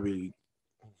least probably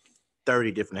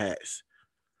 30 different hats.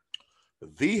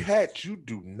 The hat you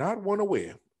do not want to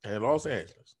wear in Los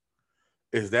Angeles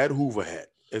is that Hoover hat.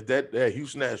 Is that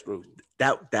Houston Astros?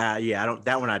 That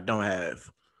one I don't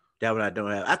have.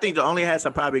 I think the only hats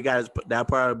I probably got that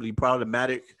probably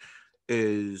problematic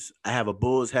is I have a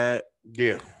Bulls hat.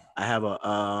 Yeah. I have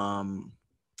I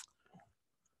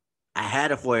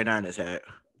had a 49ers hat.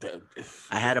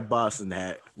 I had a Boston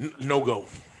hat. No go.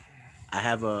 I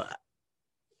have a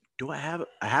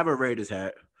Raiders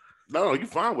hat. No, you're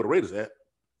fine with a Raiders hat.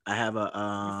 I have a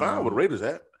you're fine with a Raiders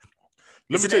hat.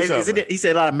 Let me tell you something. He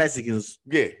said a lot of Mexicans.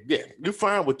 Yeah. You're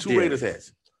fine with two Raiders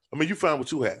hats. I mean, you're fine with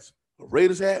two hats. A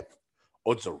Raiders hat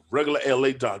or it's a regular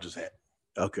LA Dodgers hat.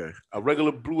 Okay. A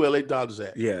regular blue LA Dodgers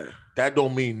hat. Yeah. That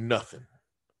don't mean nothing.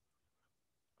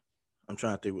 I'm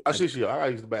trying to think. I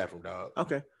gotta use the bathroom, dog.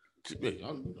 Okay. I mean,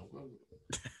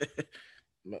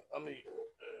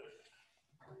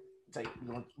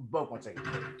 both want to take it.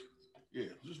 Yeah,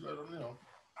 just let them know.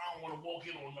 I don't want to walk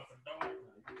in on nothing, dog.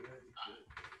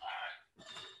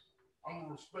 I'm a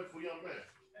respectful young man.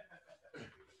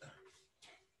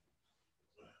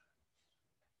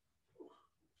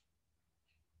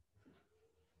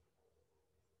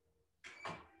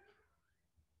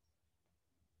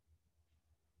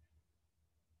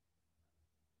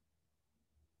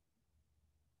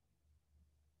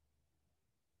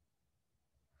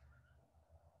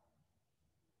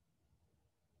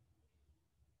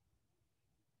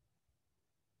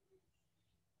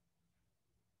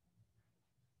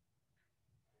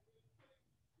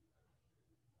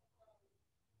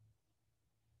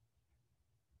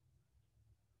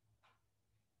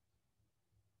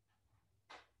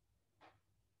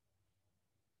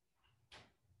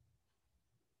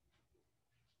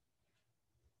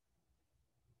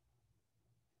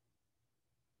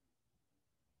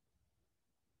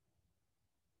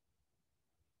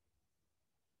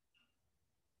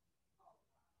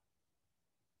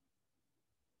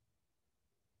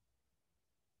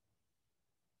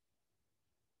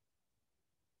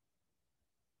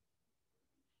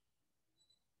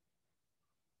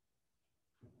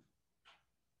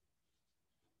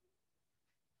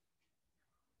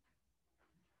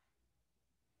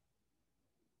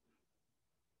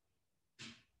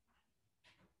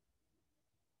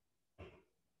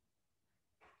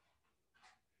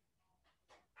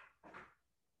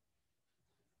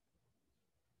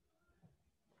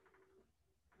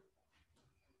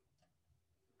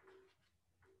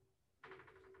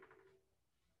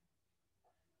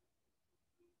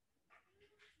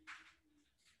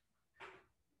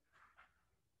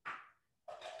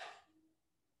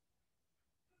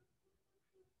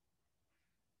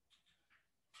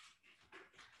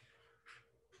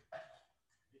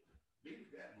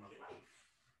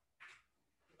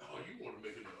 Oh, you want to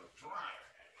make it a dry.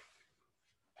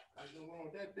 There's no wrong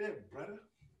with that there, brother.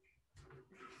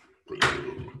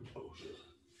 Oh, shit.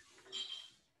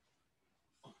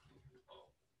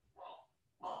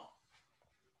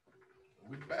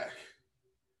 We back.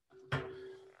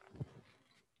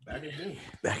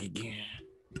 Back again.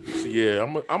 So yeah,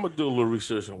 I'm gonna do a little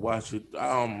research and watch it.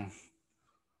 I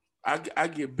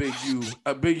get Big U.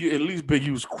 At least Big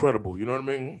U's credible. You know what I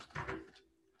mean?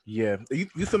 Yeah.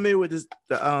 You familiar with this?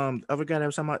 The other guy that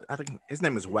was talking about? I think his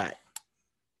name is Wack.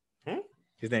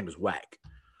 His name is Wack.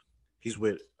 He's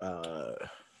with I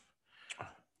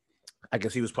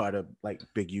guess he was part of like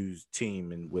Big U's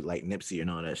team and with like Nipsey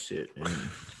and all that shit.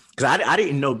 Because I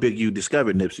didn't know Big U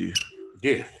discovered Nipsey.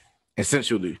 Yeah.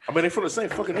 Essentially. I mean, they're from the same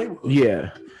fucking neighborhood.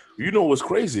 Yeah. You know what's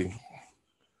crazy?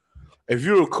 If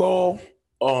you recall,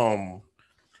 I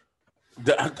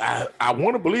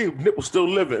want to believe Nip was still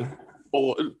living,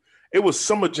 or it was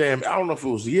Summer Jam. I don't know if it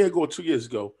was a year ago or 2 years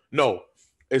ago. No,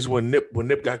 it's when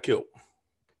Nip got killed.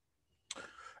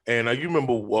 And you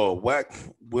remember Wack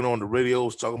went on the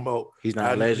radios talking about he's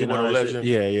not a legend.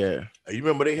 Yeah. You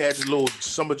remember they had this little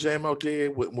Summer Jam out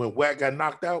there when Wack got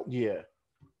knocked out? Yeah.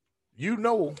 You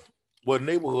know what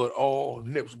neighborhood all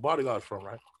Nip's bodyguards from,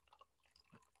 right?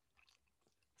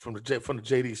 From the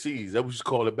JDCs. That we used to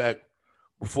call it back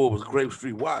before it was Grape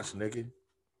Street Watch, nigga.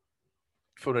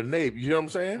 For the Navy, you hear what I'm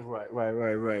saying?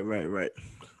 Right.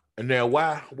 And now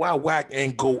why Wack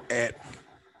ain't go at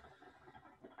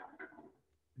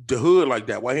the hood like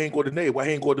that? Why he ain't go to Navy? Why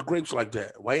he ain't go to Grapes like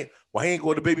that? Why he ain't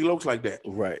go to Baby Lokes like that?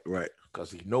 Right.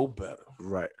 Because he know better.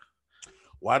 Right.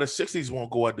 Why the 60s won't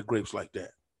go at the Grapes like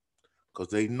that?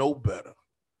 Because they know better.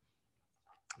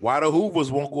 Why the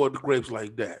Hoovers won't go at the Grapes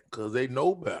like that? Because they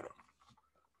know better.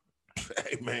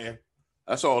 Hey, man,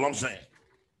 that's all I'm saying.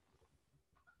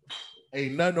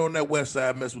 Ain't nothing on that west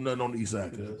side mess with nothing on the east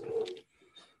side, cuz.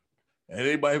 And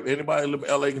anybody in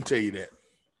LA can tell you that.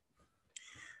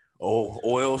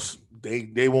 Or else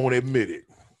they won't admit it.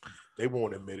 They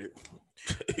won't admit it.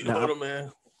 You know what I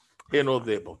mean? Ain't no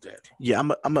there about that. Yeah,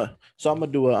 I'm gonna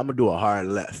do a hard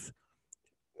left.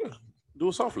 Yeah, do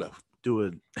a soft left.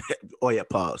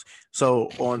 Pause. So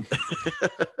on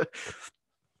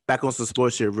back on some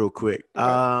sports here real quick.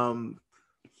 Okay.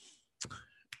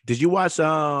 Did you watch what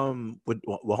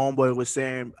Homeboy was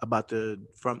saying about the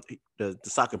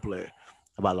soccer player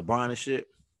about LeBron and shit?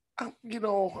 I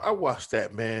watched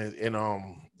that, man, and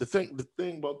the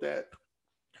thing about that,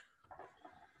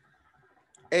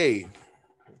 I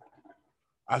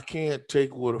can't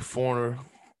take what a foreigner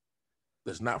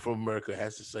that's not from America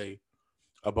has to say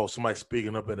about somebody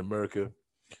speaking up in America,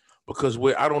 because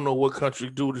I don't know what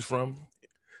country dude is from.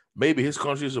 Maybe his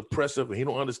country is oppressive and he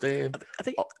don't understand. I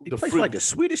think he plays for like the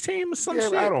Swedish team or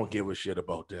something. Yeah, I don't give a shit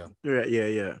about them. Yeah.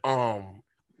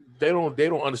 They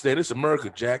don't understand. It's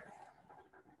America, Jack.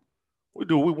 We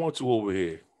do what we want to over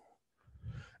here.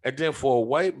 And then for a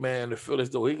white man to feel as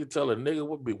though he can tell a nigga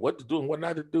what to do and what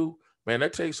not to do, man,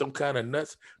 that takes some kind of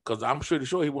nuts. Because I'm pretty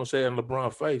sure he won't say it in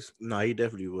LeBron's face. No, he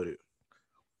definitely wouldn't.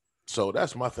 So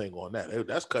that's my thing on that.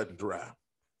 That's cut and dry.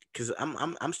 Because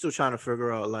I'm still trying to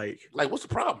figure out like what's the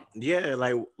problem? Yeah,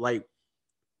 like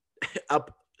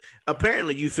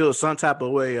apparently you feel some type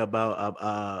of way about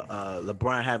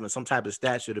LeBron having some type of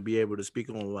stature to be able to speak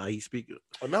on while he's speaking.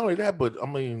 Well, not only that, but I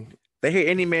mean, they hate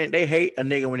any man. They hate a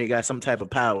nigga when he got some type of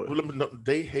power.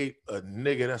 They hate a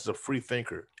nigga that's a free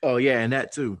thinker. Oh yeah, and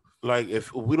that too. Like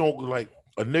if we don't like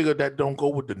a nigga that don't go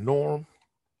with the norm,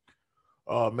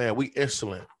 oh man, we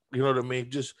insolent. You know what I mean?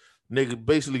 Just nigga,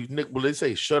 basically, well, they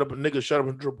say shut up and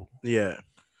dribble. Yeah.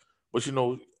 But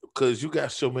because you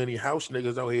got so many house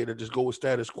niggas out here that just go with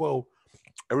status quo,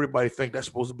 everybody think that's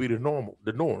supposed to be the norm.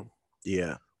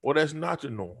 Yeah. Well, that's not the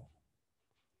norm.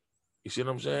 You see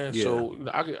what I'm saying? Yeah. So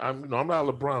I'm not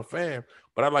a LeBron fan,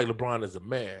 but I like LeBron as a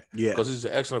man. Yeah. Because he's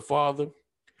an excellent father.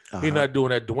 Uh-huh. He's not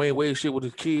doing that Dwayne Wade shit with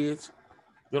his kids.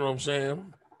 You know what I'm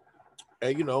saying?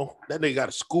 And that nigga got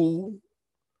a school.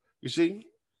 You see?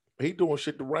 He doing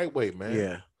shit the right way, man.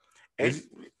 Yeah.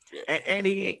 And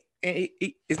he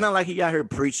it's not like he out here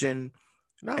preaching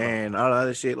and all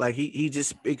other shit. Like he just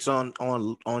speaks on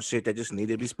shit that just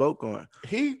needed to be spoke on.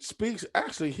 He speaks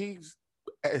he's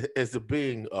as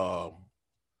being a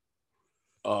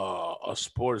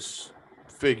sports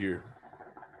figure.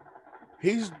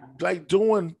 He's like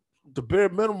doing the bare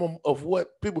minimum of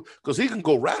what people, because he can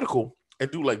go radical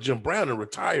and do like Jim Brown and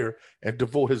retire and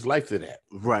devote his life to that.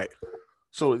 Right.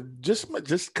 So just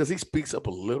because he speaks up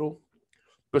a little,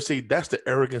 but see, that's the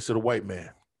arrogance of the white man.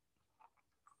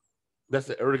 That's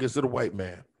the arrogance of the white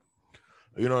man.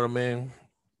 You know what I mean?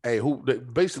 Hey,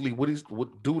 basically what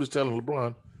dude is telling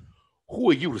LeBron, who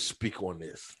are you to speak on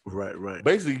this? Right.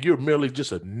 Basically, you're merely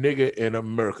just a nigga in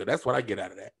America. That's what I get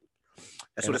out of that.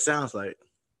 That's what it sounds like.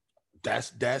 That's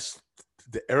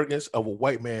the arrogance of a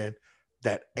white man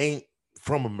that ain't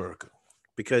from America.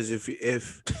 Because if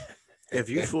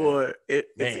you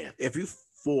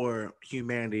for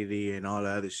humanity and all the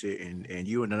other shit, and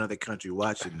you in another country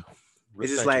watching,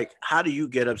 it's just like, how do you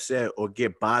get upset or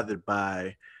get bothered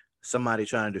by somebody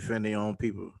trying to defend their own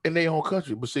people in their own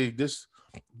country? But see,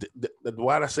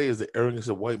 what I say is the arrogance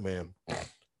of white man.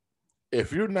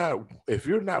 If you're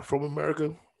not from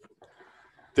America,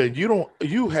 then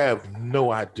you have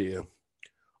no idea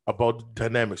about the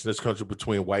dynamics in this country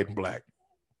between white and black.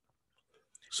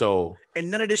 So, and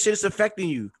none of this shit is affecting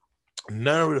you.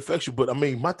 None of it affects you, but I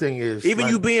mean, my thing is, even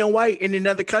like, you being white in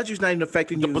another country is not even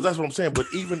affecting you. But that's what I'm saying. But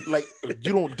even like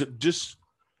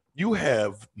you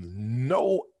have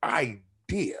no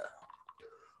idea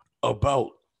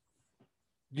about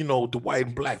the white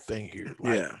and black thing here.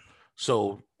 Like, yeah.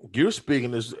 So you're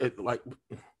speaking as like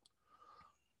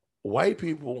white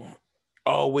people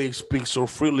always speak so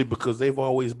freely because they've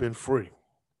always been free.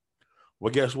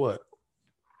 Well, guess what?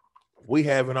 We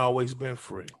haven't always been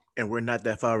free. And we're not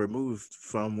that far removed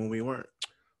from when we weren't.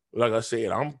 Like I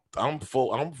said, I'm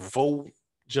full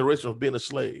generation of being a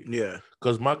slave. Yeah.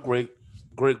 Because my great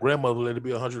great grandmother lived to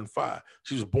be 105.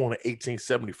 She was born in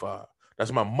 1875.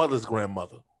 That's my mother's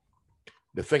grandmother.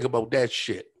 To think about that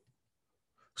shit.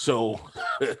 So,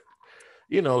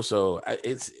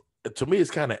 it's to me,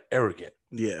 it's kind of arrogant.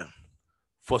 Yeah.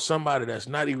 For somebody that's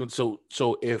not even so.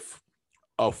 So if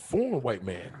a foreign white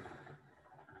man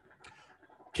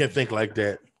can think like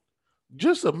that,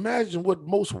 just imagine what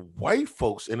most white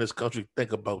folks in this country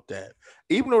think about that.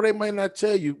 Even though they might not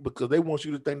tell you because they want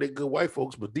you to think they're good white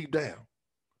folks, but deep down,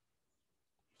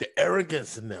 the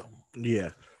arrogance in them. Yeah.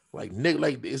 Like nigga,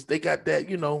 like this, they got that,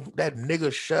 that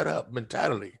nigga shut up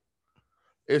mentality.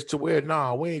 It's to where,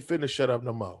 we ain't finna shut up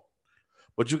no more.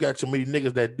 But you got too many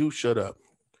niggas that do shut up.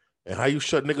 And how you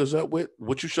shut niggas up with?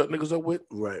 What you shut niggas up with?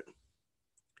 Right.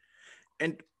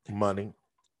 And money.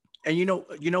 And you know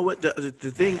what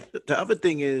the other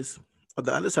thing is, or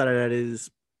the other side of that is,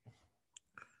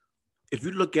 if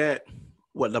you look at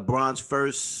what LeBron's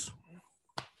first,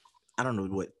 I don't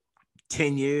know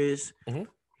 10 years,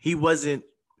 he wasn't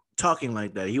talking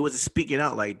like that. He wasn't speaking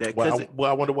out like that. Well,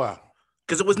 I wonder why.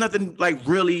 Because it was nothing like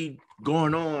really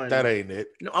going on. That ain't it.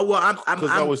 No, well,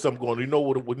 because there was something going on. You know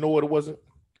what it wasn't?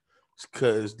 It's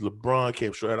because LeBron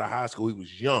came straight out of high school. He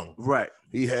was young. Right.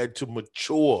 He had to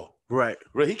mature. Right.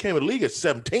 He came in the league at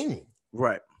 17.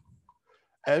 Right.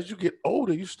 As you get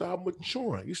older, you start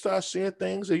maturing. You start seeing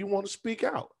things and you want to speak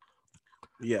out.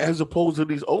 Yeah. As opposed to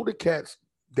these older cats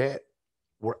that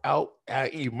were out,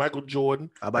 i.e. Michael Jordan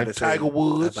and Tiger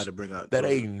Woods, that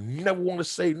ain't never want to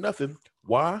say nothing.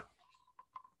 Why?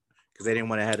 Because they didn't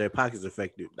want to have their pockets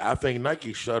affected. I think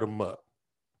Nike shut them up.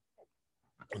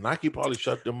 Nike probably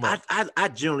shut them up. I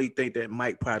generally think that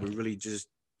Mike probably really just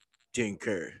didn't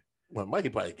care. Well, Mikey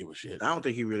probably give a shit. I don't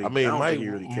think he really.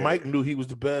 Mike knew he was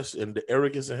the best, and the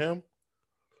arrogance of him.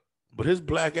 But his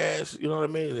black ass, you know what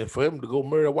I mean? And for him to go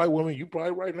murder a white woman, you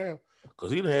probably right now,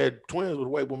 because he done had twins with a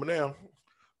white woman now.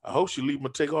 I hope she leave him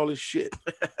and take all his shit.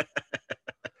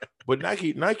 But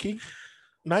Nike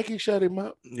shut him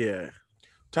up. Yeah.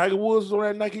 Tiger Woods was on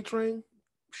that Nike train.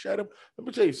 Shut him. Let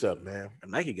me tell you something, man.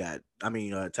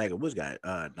 Tiger Woods got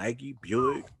Nike,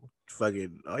 Buick,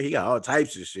 he got all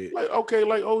types of shit. Like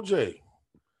OJ. As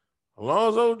long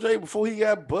as OJ, before he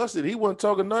got busted, he wasn't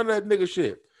talking none of that nigga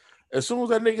shit. As soon as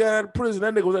that nigga got out of prison,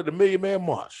 that nigga was at the Million Man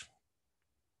March.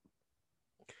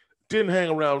 Didn't hang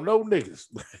around no niggas.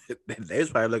 They was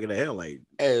probably looking at him like.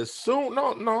 As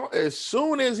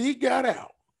soon as he got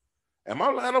out, am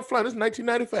I lying on fly? This is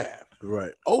 1995.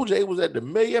 Right. OJ was at the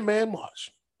Million Man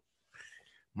March.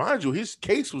 Mind you, his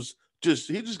case was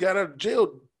he just got out of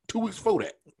jail 2 weeks before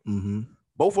that. Mm-hmm.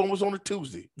 Both of them was on a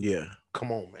Tuesday. Yeah.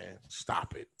 Come on, man.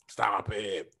 Stop it.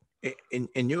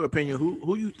 In your opinion,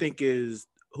 who you think is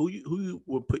who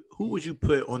would you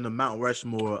put on the Mount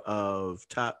Rushmore of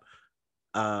top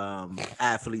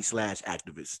athletes /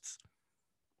 activists?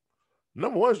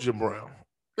 Number one is Jim Brown.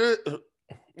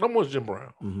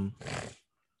 Mm-hmm.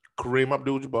 Kareem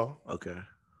Abdul-Jabbar. Okay.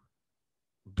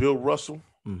 Bill Russell.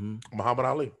 Mm-hmm. Muhammad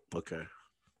Ali. Okay.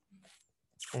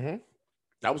 Mm-hmm.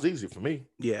 That was easy for me.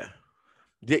 Yeah.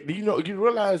 You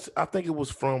realize, I think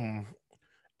it's from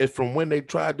when they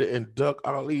tried to induct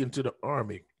Ali into the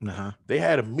army. Uh-huh. They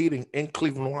had a meeting in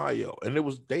Cleveland, Ohio, and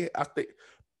I think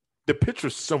the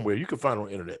picture's somewhere. You can find it on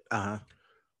the internet. Uh-huh.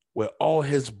 Where all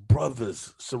his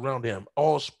brothers surround him,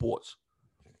 all sports.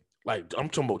 Like, I'm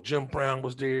talking about Jim Brown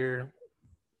was there.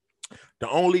 The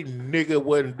only nigga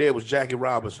wasn't there was Jackie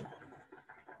Robinson.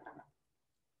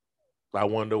 I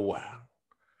wonder why.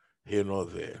 Here nor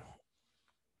there.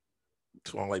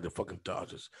 Sound like the fucking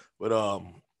Dodgers. But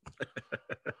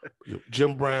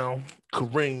Jim Brown,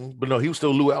 Kareem, but no, he was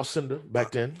still Lou Alcindor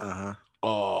back then.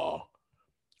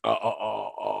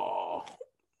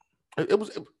 It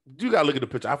was. You gotta look at the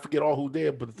picture. I forget all who's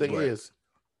there, but the thing is,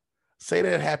 say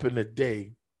that happened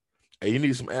today, and you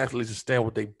need some athletes to stand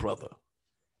with their brother.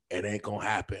 It ain't gonna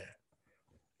happen.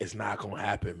 It's not gonna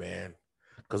happen, man.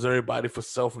 Because everybody for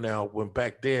self now. When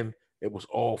back then it was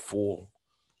all for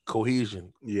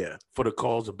cohesion. Yeah. For the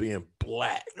cause of being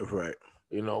black. Right.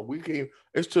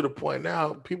 It's to the point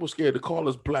now, people scared to call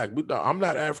us black. I'm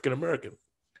not African American.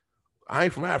 I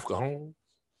ain't from Africa, home.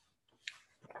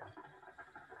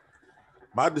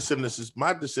 My descendants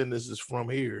is from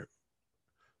here.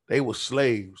 They were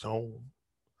slaves, home.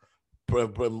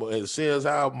 Seeing as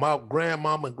how my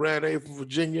grandmama and granddad from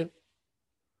Virginia,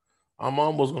 I'm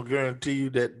almost gonna guarantee you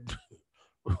that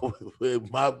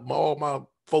all my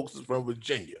folks is from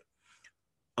Virginia.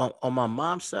 On my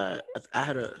mom's side, I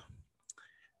had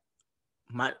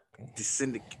my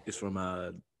descendant is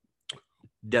from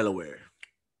Delaware.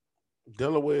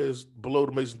 Delaware is below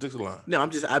the Mason-Dixon line. No,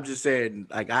 I'm just saying,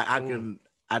 like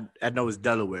I I know it's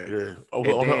Delaware. Yeah. Oh,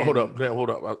 hold up.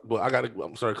 Well,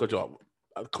 I'm sorry to cut you off.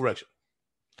 Correction.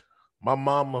 My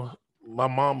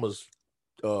mama's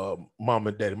mom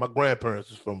and daddy. My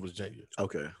grandparents is from Virginia.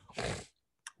 Okay.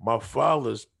 My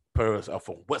father's parents are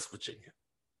from West Virginia.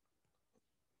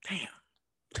 Damn.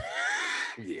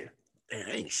 Yeah. Damn,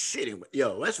 ain't shit.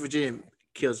 Yo, West Virginia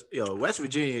kills. Yo, West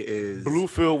Virginia is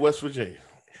Bluefield, West Virginia.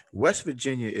 West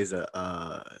Virginia is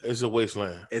it's a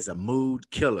wasteland. It's a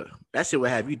mood killer. That shit would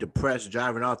have you depressed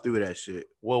driving all through that shit.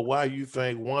 Well, why you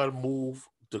think one moved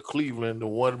to Cleveland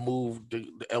and one moved to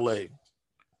LA?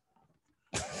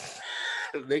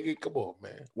 Nigga, come on,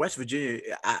 man. West Virginia,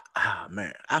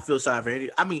 man, I feel sorry for Randy.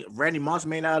 I mean, Randy Moss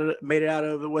made it out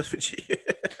of West Virginia.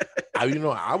 I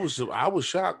was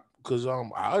shocked because I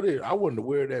wasn't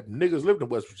aware that niggas lived in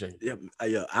West Virginia. Yeah,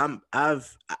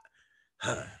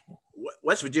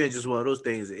 West Virginia is just one of those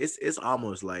things. It's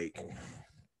almost like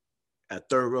a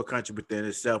third world country within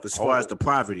itself as far as the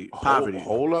poverty.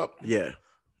 Hold up, yeah,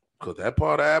 because that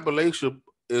part of Appalachia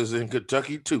is in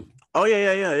Kentucky too. Oh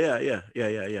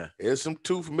yeah. There's some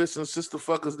tooth missing sister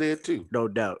fuckers there too. No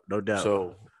doubt.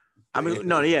 So I mean,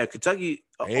 Kentucky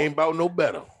ain't about no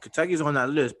better. Kentucky's on that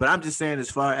list, but I'm just saying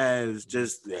as far as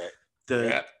just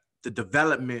the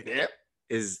development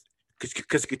is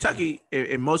because Kentucky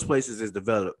in most places is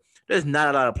developed. There's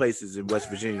not a lot of places in West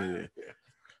Virginia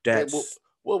that's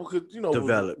because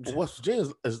developed. West Virginia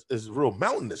is real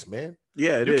mountainous, man.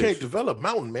 Yeah, you can't develop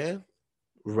mountain, man.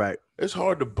 Right. It's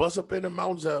hard to bust up in the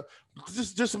mountains.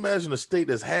 Just imagine a state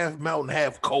that's half mountain,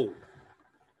 half coal.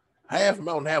 Half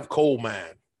mountain, half coal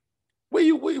mine. Where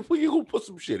you gonna put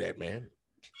some shit at, man?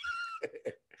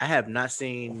 I have not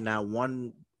seen not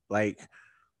one like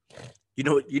you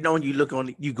know when you look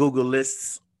on you Google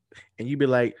lists and you be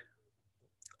like,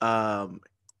 where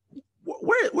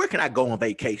can I go on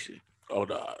vacation? Oh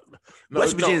no,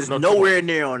 West Virginia is nowhere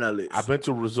near on that list. I've been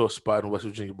to a resort spot in West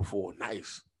Virginia before.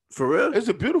 Nice. For real? It's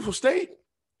a beautiful state.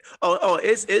 Oh,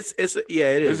 it's it is.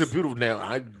 It's a beautiful. Now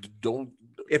I don't.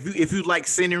 If you like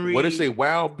scenery, what they say,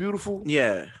 wild, beautiful.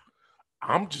 Yeah.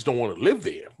 I'm just don't want to live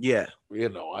there. Yeah.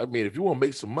 I mean, if you want to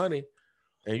make some money,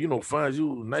 and find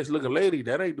you a nice looking lady,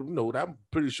 that ain't. I'm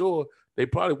pretty sure they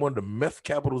probably one of the meth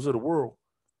capitals of the world.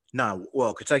 Nah,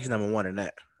 well, Kentucky's number one in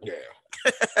that. Yeah.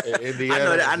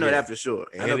 Indiana, I know that for sure.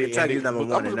 I know Kentucky's number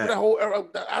one in that. That whole area,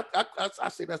 I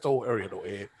say that's the whole area though,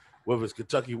 Ed. Whether it's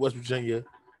Kentucky, West Virginia,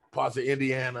 parts of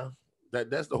Indiana,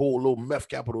 that's the whole little meth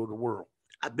capital of the world.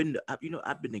 I've been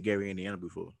to Gary, Indiana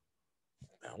before.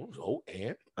 That was old,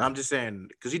 and I'm just saying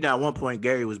because at one point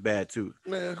Gary was bad too.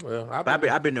 Yeah, well,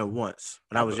 I've been there once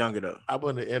when I was younger though. I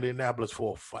went to Indianapolis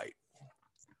for a fight,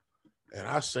 and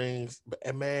I seen,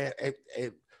 and man,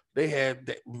 they had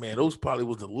that, man. Those probably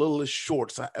was the littlest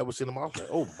shorts I ever seen them. I was like,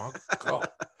 oh my god,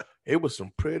 it was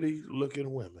some pretty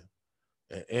looking women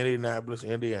in Indianapolis,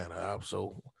 Indiana.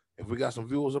 So if we got some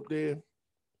viewers up there,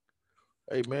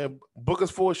 hey man, book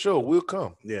us for a show. We'll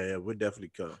come. Yeah, we'll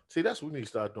definitely come. See, that's what we need to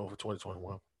start doing for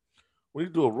 2021. We need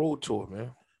to do a road tour,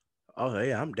 man. Oh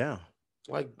yeah, I'm down.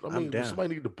 Like, I'm down.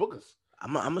 Somebody need to book us.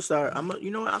 I'm gonna start.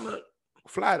 You know what? I'm gonna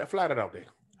fly that out there.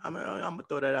 I'm gonna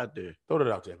throw that out there. Throw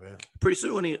that out there, man. Pretty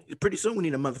soon we need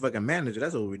a motherfucking manager.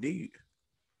 That's what we need.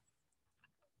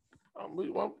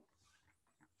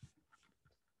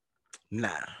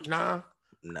 Nah.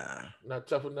 Not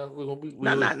tough enough. We're gonna be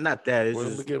not that. It's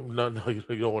just... No, you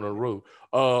don't want to road.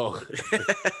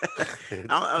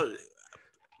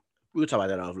 We'll talk about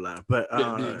that offline. But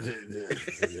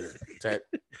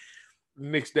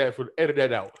nix that for edit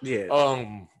that out. Yeah.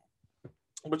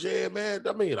 But yeah, man.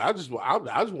 I mean, I just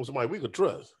want somebody we can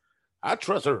trust. I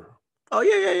trust her. Oh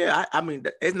yeah. I mean,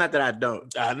 it's not that I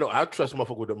don't. I know. I trust a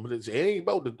motherfucker with the money. It ain't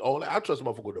about all that. I trust a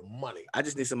motherfucker with the money. I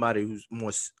just need somebody who's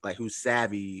more like who's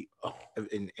savvy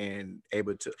and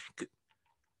able to.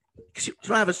 She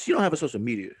don't have a social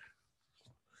media.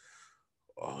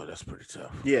 Oh, that's pretty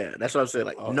tough. Yeah, that's what I'm saying.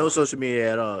 Like no social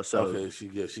media at all. So okay,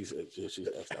 she's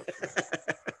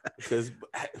because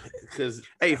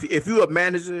hey, if you're a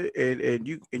manager and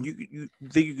you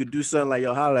think you could do something like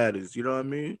your holler at us, you know what I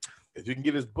mean? If you can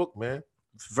get his book, man.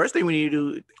 First thing we need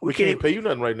to do, we can't pay you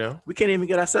nothing right now. We can't even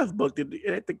get ourselves booked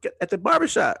at the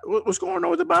barbershop. What's going on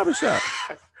with the barbershop?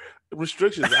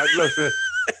 Restrictions. I love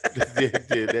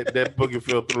that booking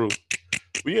fell through.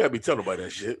 We gotta be telling about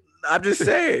that shit. I'm just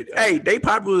saying. Hey, they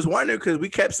probably was wondering because we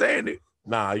kept saying it.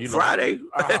 Nah, Friday.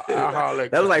 I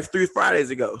that was like 3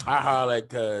 Fridays ago. I holler at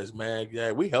cuz, man.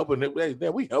 Yeah, we helping him.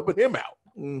 We helping him out.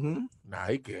 Mm-hmm. Nah,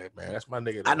 he good, man. That's my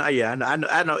nigga. I know. Yeah,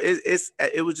 I know.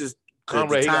 It was just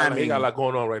Conrad. He got a lot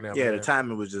going on right now. Yeah, man. the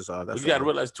timing was just all. You got to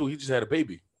realize too. He just had a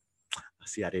baby.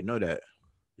 See, I didn't know that.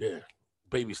 Yeah,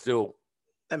 baby still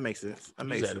That makes sense. That He's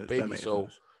makes had a sense. baby, so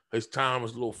sense. his time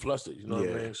was a little flustered. You know what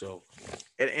I mean? So,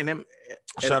 and them,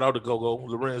 shout out to Gogo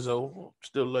Lorenzo.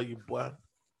 Still love you, boy.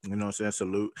 You know what I'm saying?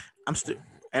 Salute. I'm still,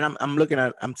 and I'm looking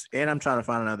at, I'm trying to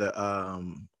find another.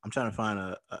 I'm trying to find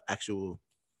a actual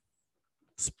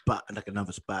spot, like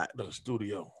another spot, the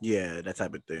studio. Yeah, that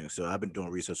type of thing. So I've been doing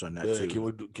research on that too.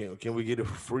 Can we get it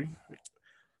for free?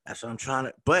 That's what I'm trying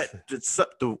to. But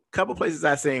the couple places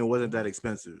I seen wasn't that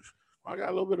expensive. I got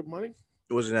a little bit of money.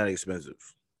 It wasn't that expensive,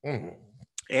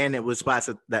 and it was spots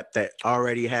that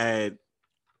already had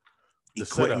the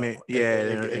equipment.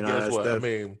 And guess what? Stuff. I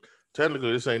mean,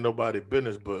 technically, this ain't nobody's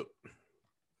business, but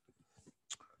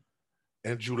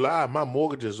in July, my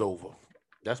mortgage is over.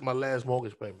 That's my last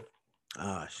mortgage payment.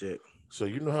 Ah, shit. So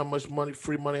you know how much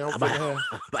free money I'm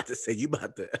about to say you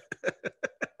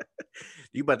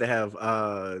about to have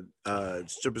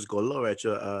strippers galore at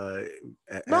your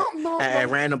at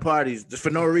random parties just for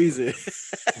no reason.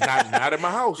 not in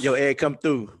my house. Yo, Ed, come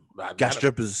through. Got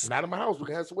strippers. Not in my house. We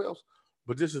can have somewhere else.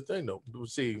 But this is the thing though.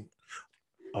 See.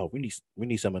 Oh, we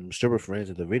need some of them stripper friends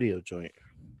at the video joint.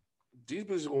 These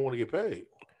bitches gonna want to get paid.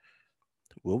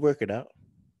 We'll work it out.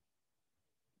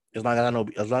 As long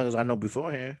as I know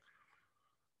beforehand.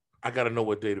 I gotta know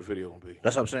what day the video gonna be.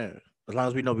 That's what I'm saying. As long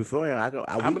as we know beforehand,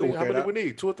 how many we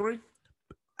need? 2 or 3?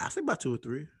 I say about 2 or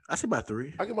 3. I say about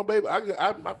 3. I get my baby.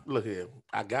 I look here.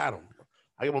 I got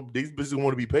them. These bitches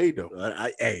want to be paid though.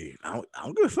 I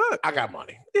don't give a fuck. I got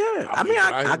money. Yeah,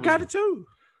 I got it too.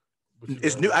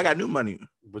 It's new. I got new money.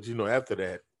 But after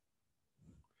that,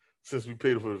 since we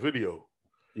paid for the video,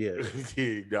 yeah,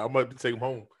 I'm about to take them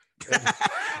home.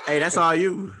 Hey, that's all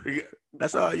you.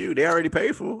 That's all you. They already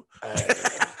paid for.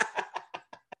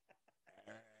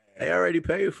 They already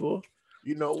paid for.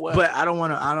 You know what? But I don't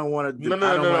want to.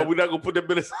 No. We're not gonna put that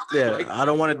business. Yeah, I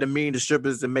don't want to demean the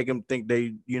strippers and make them think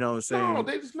they. You know what I'm saying? No,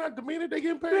 they just not demeaning. They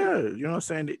getting paid. Yeah, you know what I'm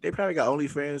saying. They probably got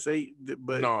OnlyFans.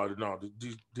 But no.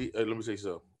 Let me say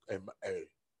something. Hey,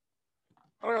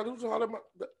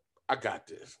 I got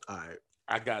this. All right.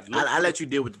 I let you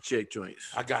deal with the chick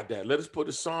joints. I got that. Let us put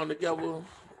the song together.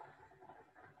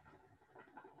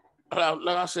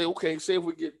 Like I say, okay, say if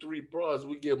we get 3 bras,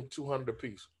 we give them 200 a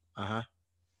piece.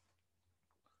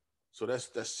 So that's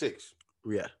 6.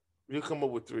 Yeah. You come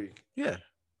up with 3. Yeah.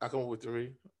 I come up with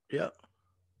 3. Yeah.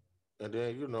 And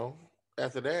then,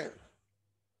 after that,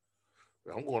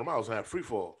 I'm going to my house and have free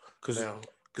fall. Because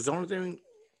the only thing,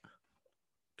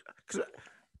 because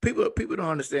people don't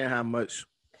understand how much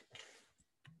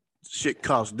shit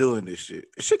costs doing this shit.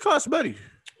 Shit costs money.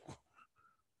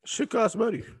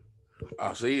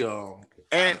 I see.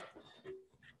 And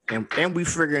we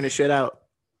figuring this shit out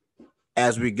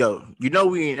as we go.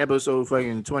 We in episode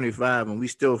fucking 25 and we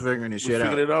still figuring this shit out.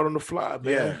 Figuring it out on the fly,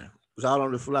 man. Yeah, it's all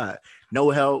on the fly.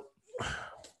 No help.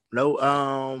 No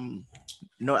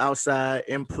outside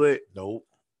input. Nope.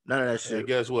 None of that shit. And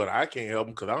guess what? I can't help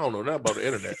them because I don't know nothing about the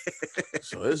internet.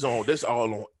 So it's on. This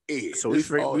all on edge. So this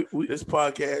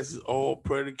podcast is all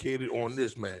predicated on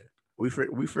this, man. We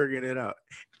figuring it out,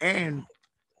 and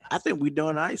I think we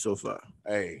doing all right so far.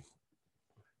 Hey,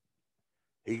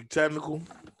 he technical.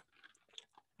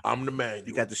 I'm the man.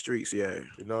 You got the streets, yeah.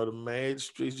 The man,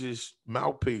 streets just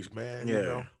mouthpiece, man.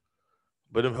 Yeah.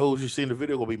 But them hoes you see in the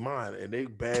video gonna be mine, and they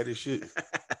bad as shit.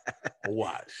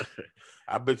 Watch.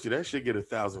 I bet you that shit get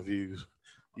 1,000 views.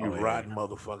 You rotten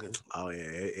motherfuckers. Oh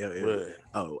yeah.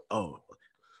 Oh.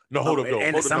 No, hold up though.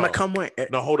 And the summer come when?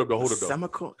 No, hold up though. Summer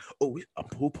come. Oh, a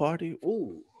pool party.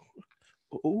 Ooh.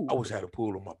 I wish I had a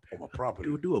pool on my property.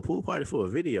 We do a pool party for a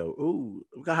video. Ooh,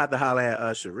 we gonna have to holler at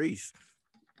Sharice.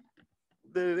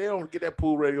 They don't get that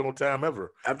pool ready on time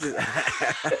ever. I'm just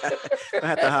I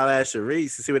have to holler at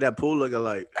Sharice to see what that pool looking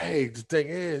like. Hey, the thing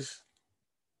is,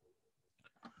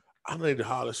 I need to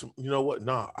holler some. You know what?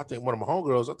 Nah, I think one of my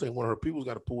homegirls, one of her people's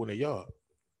got a pool in their yard.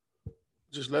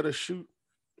 Just let her shoot.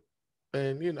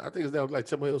 And I think it's down like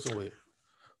Temple Hill somewhere.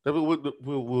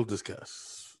 We'll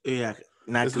discuss. Yeah.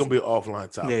 It's gonna be an offline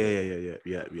topic.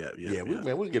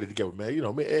 Yeah. We get it together,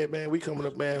 man. Man, we coming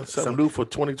up, man. Something new for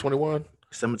 2021.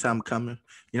 Summertime coming.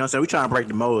 You know what I'm saying? We trying to break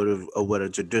the mold of what a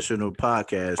traditional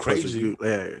podcast. Crazy.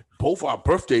 Both our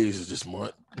birthdays is this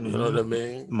month. You know what I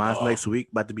mean? Mine's next week,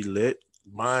 about to be lit.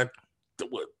 Mine,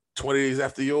 20 days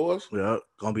after yours? Yeah,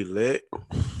 gonna be lit.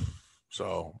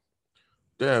 So,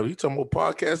 damn, you talking about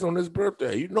podcast on this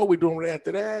birthday? We doing right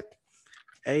after that.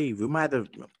 Hey, we might have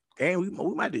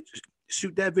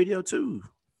shoot that video too.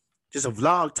 Just a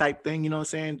vlog type thing, you know what I'm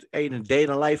saying? Hey, the day in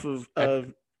the life of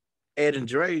Ed and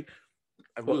Dre.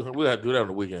 We'll have to do that on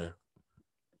the weekend.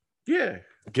 Yeah.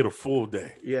 Get a full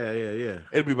day. Yeah.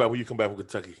 It'll be about when you come back from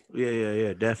Kentucky.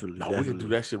 Yeah, definitely. We can do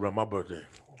that shit around my birthday.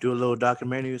 do a little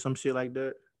documentary or some shit like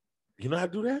that. You know how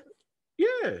to do that?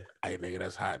 Yeah. Hey, nigga,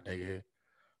 that's hot, nigga.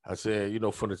 I said,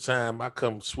 from the time I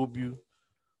come swoop you,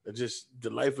 and just the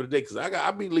life of the day, because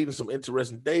I be leading some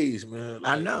interesting days, man.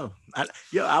 I know. I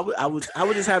was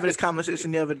just having this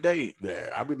conversation the other day. Yeah,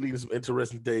 I be leading some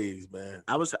interesting days, man.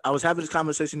 I was having this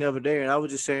conversation the other day, and I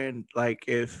was just saying, like,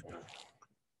 if,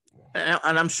 and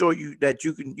I'm sure you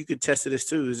can test to this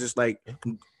too. It's just like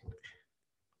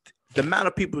the amount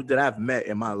of people that I've met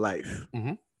in my life.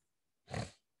 Mm-hmm.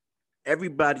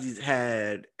 Everybody's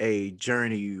had a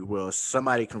journey where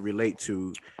somebody can relate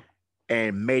to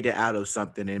and made it out of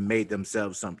something and made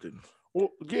themselves something.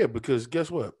 Well, yeah, because guess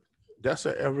what? That's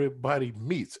how everybody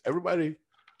meets. Everybody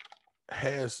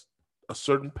has a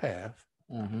certain path,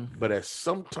 but at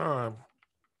some time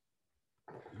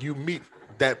you meet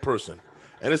that person.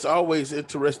 And it's always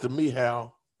interesting to me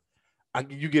how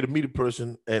you get to meet a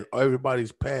person and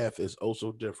everybody's path is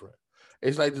also different.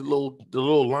 It's like the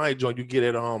little line joint you get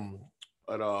at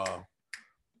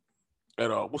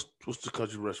what's the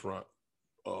country restaurant?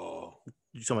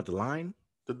 You talking about the line?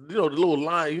 The little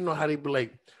line. You know how they be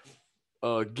like,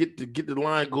 get the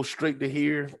line, go straight to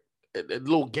here. That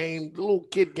little game, the little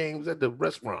kid games at the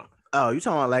restaurant. Oh, you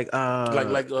talking about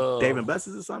like Dave and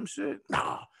Buster's or some shit?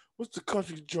 Nah, what's the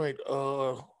country joint?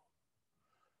 I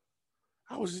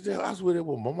was there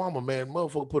with my mama, man.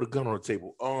 Motherfucker put a gun on the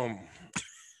table. Hold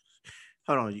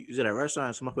on, you was at a restaurant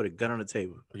and somebody put a gun on the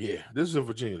table. Yeah, this is in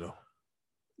Virginia though.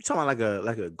 You talking about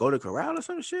like a Golden Corral or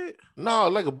some shit? No,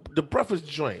 like the breakfast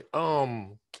joint.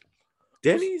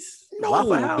 Denny's? No,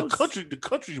 Waffle House? the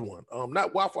country one.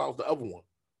 Not Waffle House, the other one.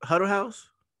 Huddle House?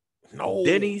 No.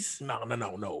 Denny's?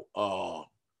 No.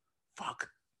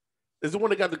 Fuck. It's the one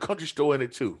that got the country store in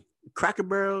it too. Cracker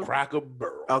Barrel? Cracker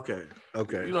Barrel. Okay.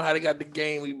 You know how they got the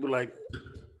game? We be like,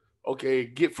 okay,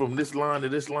 get from this line to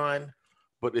this line,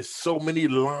 but there's so many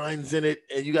lines in it,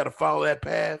 and you got to follow that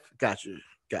path. Gotcha.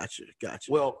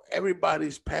 Well,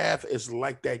 everybody's path is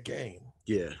like that game.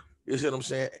 Yeah. You see what I'm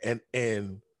saying?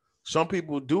 And some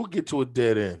people do get to a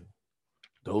dead end.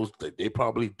 Those they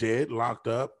probably dead, locked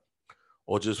up,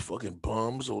 or just fucking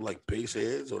bums, or like base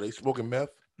heads, or they smoking meth.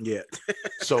 Yeah.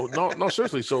 So no,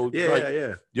 seriously. So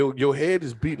yeah. Your head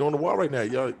is beating on the wall right now.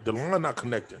 The line not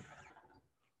connecting.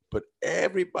 But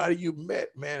everybody you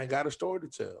met, man, got a story to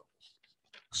tell.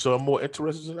 Some more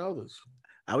interested than others.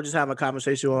 I was just having a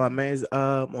conversation with my man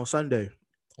on Sunday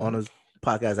on a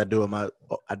podcast I do on my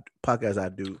podcast I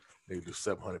do. They do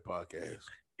 700 podcasts.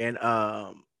 And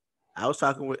I was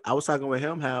talking with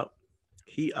him how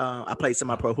he I played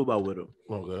semi-pro football with him.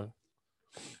 Okay.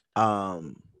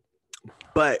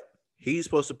 But he's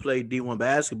supposed to play D1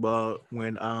 basketball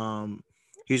when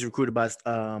he's recruited by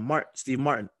Steve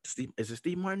Martin. Is it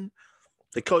Steve Martin?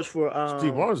 The coach for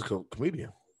Steve Martin's a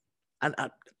comedian.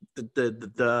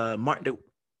 The Martin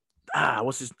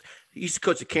what's his? He used to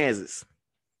coach at Kansas.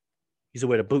 He used to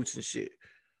wear the boots and shit.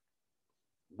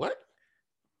 What?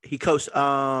 He coached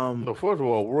No, first of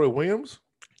all, Roy Williams?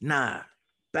 Nah.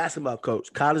 Basketball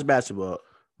coach, college basketball.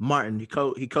 Martin. He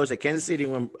coached at Kansas City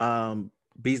when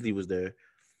Beasley was there.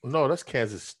 No, that's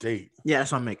Kansas State. Yeah,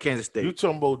 that's what I meant. Kansas State. You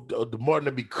talking about the Martin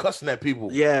that be cussing at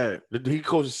people? Yeah. He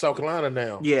coaches South Carolina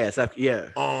now. Yeah, yeah.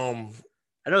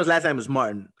 I know his last name was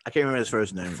Martin. I can't remember his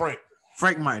first name. Frank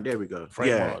Martin. There we go.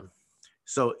 Frank Martin.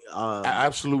 So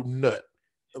absolute nut.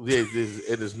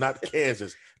 It is not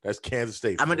Kansas. That's Kansas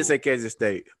State. I meant to say Kansas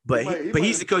State, but he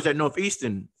used to coach at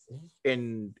Northeastern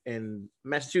in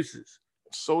Massachusetts.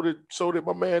 So did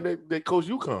my man that coached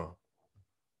UConn.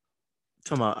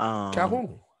 Talking about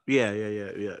Calhoun. Yeah.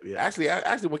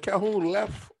 Actually, when Calhoun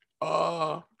left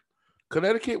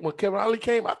Connecticut, when Kevin Ollie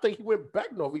came, I think he went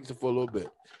back Northeastern for a little bit,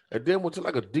 and then went to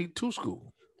like a D2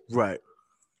 school. Right.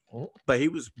 But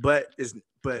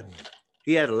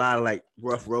he had a lot of like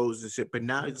rough roads and shit. But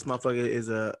now this motherfucker is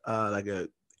like a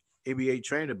NBA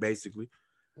trainer basically.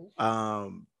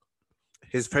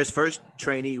 His first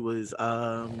trainee was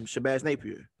Shabazz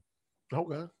Napier.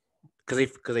 Okay.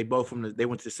 Because they both from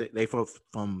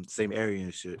the same area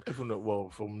and shit. From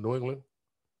New England.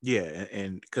 Yeah,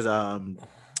 and because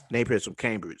Napier's from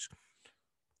Cambridge.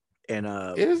 And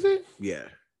is it? Yeah.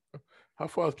 How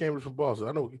far is Cambridge from Boston?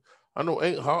 I know.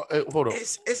 Hold on.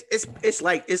 It's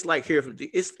like here from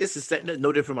it's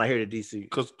no different from here to DC.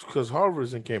 Because Harvard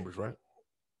is in Cambridge, right?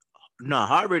 No,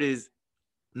 Harvard is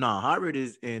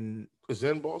in. Is it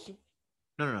in Boston?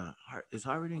 No. Is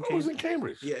Harvard in Cambridge? It's in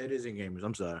Cambridge. Yeah, it is in Cambridge.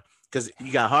 I'm sorry. Because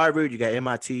you got Harvard, you got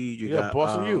MIT, you got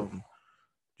Boston U.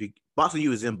 Boston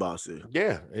U is in Boston.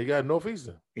 Yeah, you got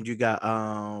Northeastern. And you got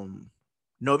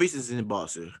Northeastern's in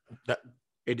Boston.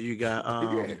 And you got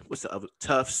what's the other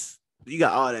Tufts? You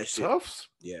got all that shit. Tufts?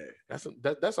 Yeah.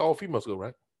 That's all female school,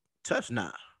 right? Tufts,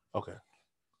 nah. Okay.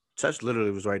 Tufts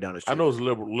literally was right down the street. I know it's a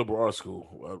liberal arts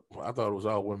school. I thought it was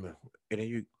all women. And then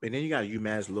you got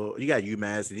UMass law. You got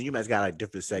UMass, and then UMass got like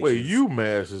different sections. Wait,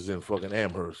 UMass is in fucking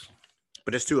Amherst.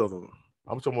 But there's two of them.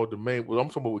 I'm talking about the main. I'm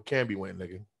talking about where Canby went,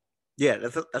 nigga. Yeah,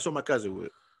 that's what my cousin would.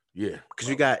 Yeah, because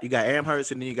you got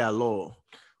Amherst and then you got Lowell.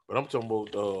 But I'm talking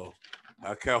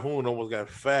about Calhoun almost got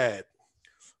fired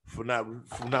for not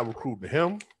recruiting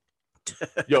him.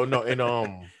 Yo, no,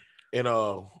 and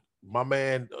my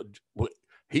man,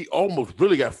 he almost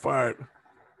really got fired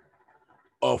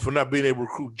for not being able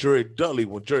to recruit Jerry Dudley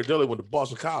when Jerry Dudley went to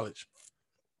Boston College.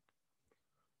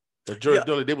 Jerry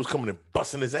Dudley, they was coming and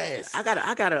busting his ass. I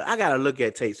gotta look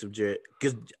at tapes of Jared,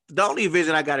 because the only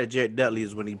vision I got of Jared Dudley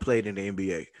is when he played in the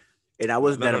NBA, and I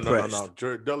wasn't that impressed. No.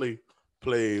 Jared Dudley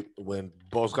played when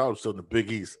Boston College was still in the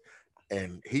Big East,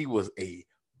 and he was a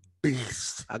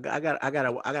beast. I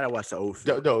gotta watch the old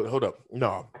film. No, hold up.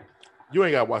 No, you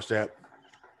ain't gotta watch that.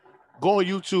 Go on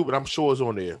YouTube, and I'm sure it's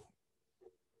on there,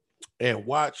 and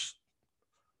watch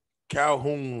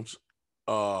Calhoun's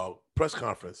press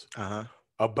conference.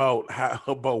 About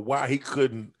why he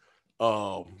couldn't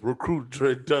recruit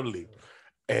Jared Dudley,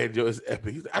 and it's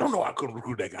epic. I don't know why I couldn't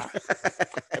recruit that guy.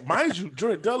 Mind you,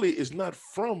 Jared Dudley is not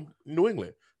from New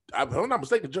England. If I'm not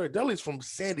mistaken, Jared Dudley is from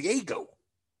San Diego.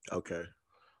 Okay,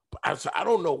 but I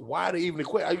don't know why they even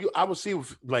equate. I would see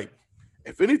if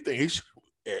anything, he should,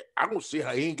 I don't see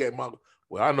how he ain't got Miles.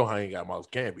 Well, I know how he ain't got Miles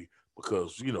Canby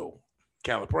because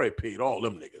Calipari paid all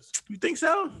them niggas. You think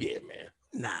so? Yeah, man.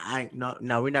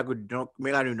 Nah, we're not gonna do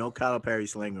no Calipari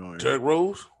slinger on him. Derrick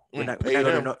Rose? We're not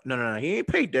gonna do no. He ain't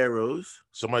paid Derrick Rose.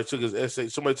 Somebody took his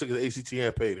ACT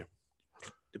and paid him.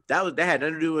 That had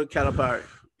nothing to do with Calipari.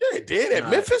 Yeah, it did at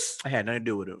Memphis. I had nothing to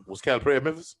do with him. Was Calipari at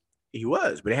Memphis? He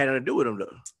was, but it had nothing to do with him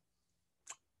though.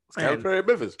 Calipari at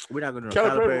Memphis. We're not gonna do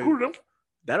Calipari recruited him.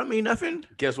 That don't mean nothing.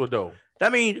 Guess what though?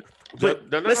 That mean,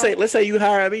 let's say you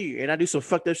hire me and I do some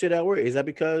fucked up shit at work. Is that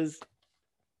because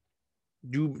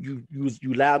you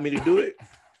allowed me to do it?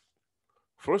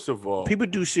 First of all, people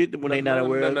do shit when they not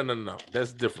aware. No.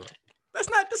 That's different. That's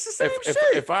the same shit.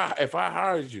 If I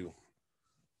hired you,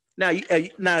 now you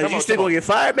still gonna get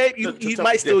fired, maybe you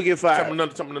might still get fired.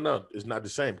 Something another. It's not the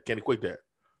same. Can't equate that.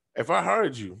 If I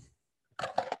hired you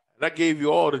and I gave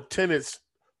you all the tenants,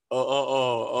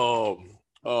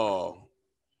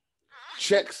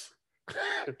 checks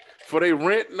for their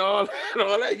rent and all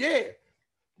that, yeah,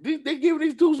 they giving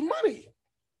these dudes money.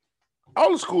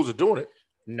 All the schools are doing it.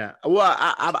 Nah, well,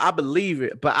 I believe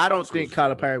it, but I don't think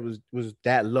Calipari was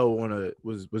that low on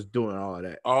was doing all of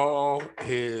that. All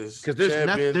his because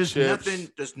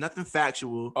there's nothing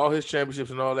factual. All his championships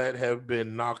and all that have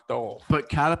been knocked off. But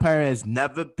Calipari has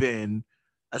never been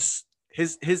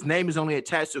his name is only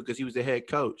attached to it because he was the head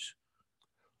coach.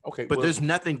 Okay, but there's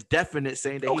nothing definite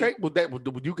saying that. Okay,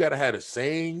 you gotta have the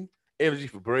same energy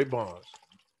for Barry Bonds.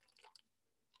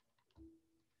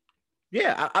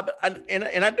 Yeah,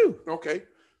 I do. Okay,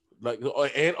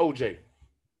 and OJ.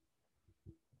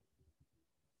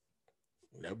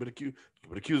 Never been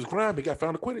accused of crime. He got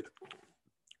found acquitted.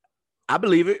 I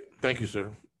believe it. Thank you, sir.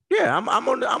 Yeah, I'm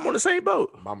on the same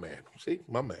boat. My man. See,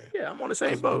 my man. Yeah, I'm on the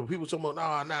same boat. People talking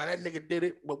about, nah, that nigga did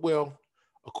it. But well,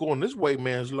 according to this white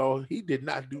man's law, he did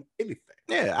not do anything.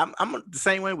 Yeah, I'm the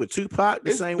same way with Tupac.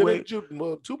 Same way.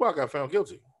 Well, Tupac got found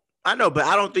guilty. I know, but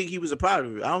I don't think he was a part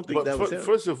of it. I don't think that was him.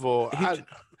 First of all,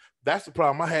 that's the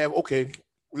problem I have. Okay,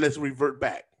 let's revert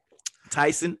back.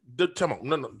 Tyson? No.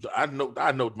 I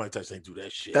know Mike Tyson ain't do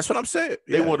that shit. That's what I'm saying.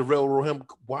 They wanted to railroad him.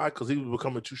 Why? Because he was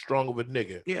becoming too strong of a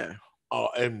nigga. Yeah.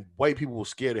 And white people were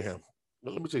scared of him.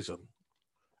 Now, let me tell you something.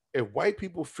 If white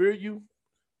people fear you,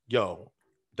 yo,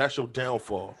 that's your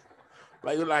downfall.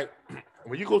 Like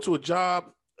when you go to a job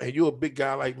and you're a big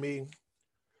guy like me,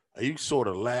 and you sort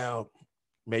of loud,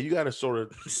 man, you gotta sort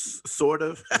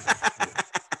of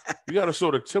you gotta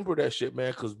sort of temper that shit,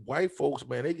 man, because white folks,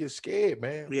 man, they get scared,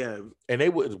 man. Yeah. And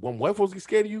when white folks get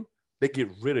scared of you, they get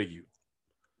rid of you.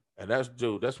 And that's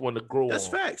when to grow on. That's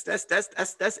facts.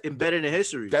 That's embedded in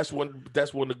history. That's when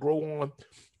to grow on.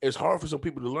 It's hard for some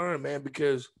people to learn, man,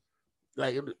 because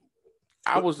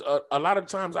I was a lot of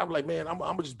times I'm like, man, I'm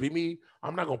gonna just be me.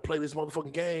 I'm not gonna play this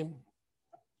motherfucking game.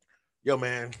 Yo,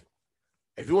 man,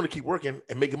 if you want to keep working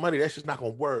and making money, that's just not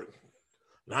gonna work.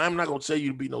 Now, I'm not gonna tell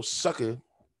you to be no sucker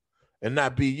and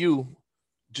not be you.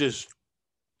 Just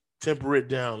temper it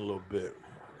down a little bit.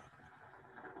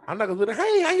 I'm not gonna be like,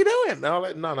 hey, how you doing? No.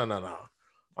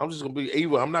 I'm just gonna be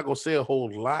either I'm not gonna say a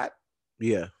whole lot,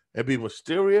 yeah, and be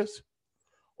mysterious,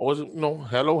 or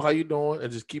hello, how you doing,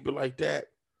 and just keep it like that.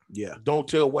 Yeah. Don't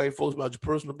tell white folks about your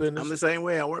personal business. I'm the same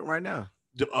way. I work right now.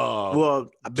 Uh, Well,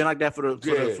 I've been like that for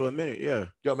a minute. Yeah.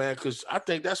 Yo, man, because I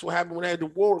think that's what happened when I had to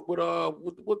war with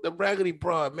the raggedy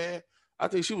broad, man. I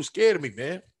think she was scared of me,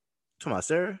 man. Talking about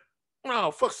Sarah?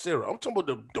 No, fuck Sarah. I'm talking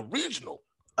about the regional.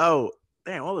 Oh,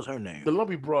 damn, what was her name? The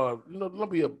lumpy broad. You know, the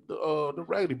lumpy the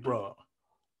raggedy broad.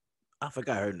 I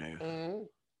forgot her name. Mm-hmm.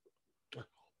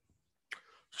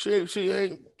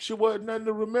 She wasn't nothing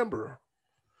to remember.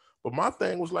 But my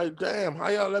thing was like, damn, how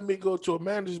y'all let me go to a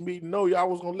manager's meeting? No, y'all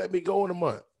was gonna let me go in a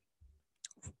month.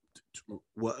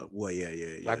 Well,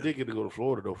 yeah. I did get to go to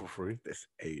Florida though for free.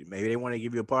 Hey, maybe they want to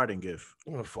give you a parting gift.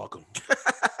 I'm gonna fuck them.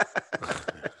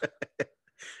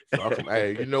 Fuck them.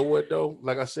 Hey, you know what though?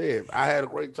 Like I said, I had a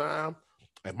great time,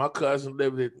 and my cousin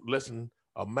lived less than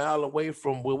a mile away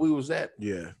from where we was at.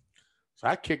 Yeah. So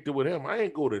I kicked it with him. I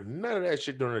ain't go to none of that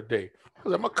shit during the day. I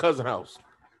was at my cousin's house.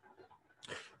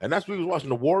 And that's when we was watching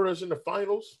the Warriors in the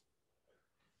finals.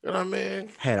 You know what I mean?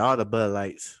 Had all the Bud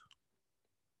Lights.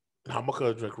 Nah, my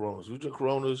cousin drank Coronas. We drank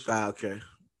Coronas. Ah, okay.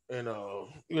 And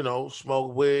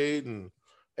smoke weed and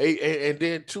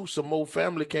then too, some old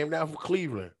family came down from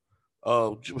Cleveland.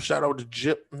 Shout out to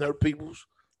Jip and their peoples.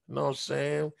 You know what I'm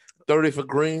saying? 30 for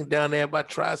Green down there by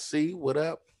Tri-C. What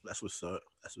up? That's what's up.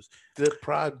 The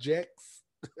projects.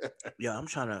 Yeah, I'm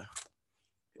trying to.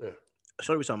 Yeah.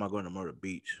 So we talking about going to Myrtle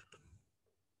Beach.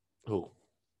 Who?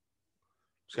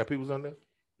 She got people on there?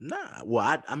 Nah.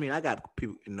 Well, I mean, I got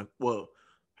people in the. Well,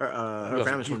 her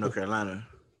family's from North Carolina.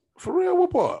 For real? What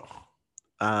part?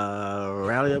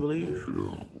 Raleigh, I believe.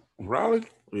 Raleigh?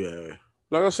 Yeah.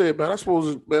 Like I said, man, I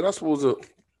suppose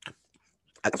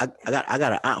I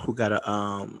got an aunt who got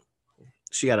a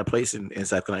she got a place in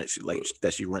South Carolina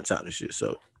that she rents out and shit.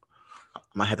 So I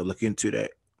might have to look into that.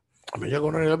 I mean, y'all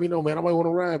gonna let me know, man. I might want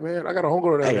to ride, man. I got a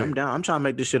homegirl. Hey, I'm down. I'm trying to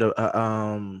make this shit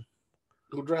Who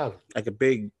driving? Like a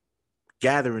big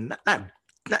gathering, not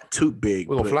too big.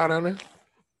 We're gonna fly down there.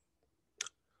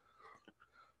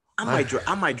 I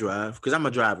might drive because I'm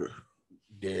a driver.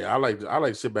 Yeah, I like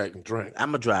to sit back and drink.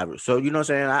 I'm a driver, so you know what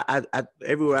I'm saying. I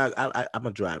everywhere I'm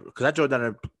a driver because I drove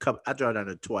down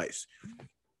there twice.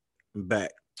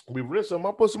 Back. We risk some.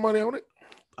 I put some money on it.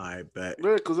 All right, back.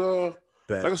 Yeah, because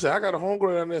like I said, I got a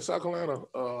homegirl down there in South Carolina.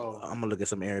 I'm gonna look at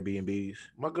some Airbnbs.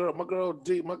 My girl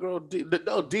D.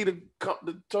 D to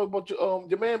talk about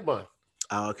your man bun.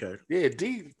 Oh, okay. Yeah,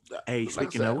 D. Hey,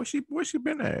 speaking of, where she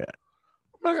been at?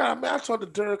 Man, I talked to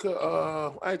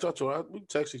Derica. I ain't talked to her. We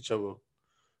text each other.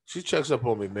 She checks up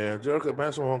on me, man. Derica,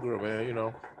 man, some homegirl, man. You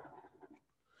know.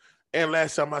 And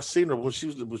last time I seen her was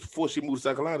before she moved to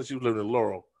South Carolina. She was living in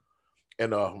Laurel.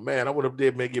 And man, I went up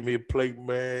there, man, give me a plate,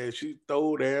 man. She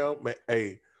threw down, man.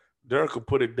 Hey, Derica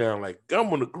put it down like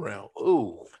gum on the ground.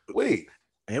 Ooh, wait.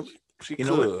 And we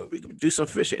can do some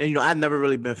fishing. And I've never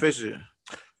really been fishing.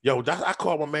 Yo, I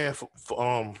called my man for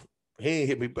he ain't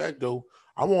hit me back though.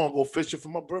 I want to go fishing for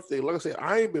my birthday. Like I said,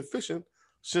 I ain't been fishing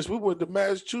since we went to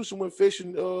Massachusetts. Went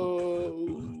fishing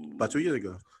about 2 years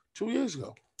ago. 2 years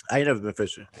ago. I ain't never been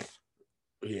fishing.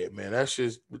 Yeah, man, that's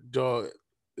just dog.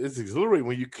 It's exhilarating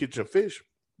when you catch a fish.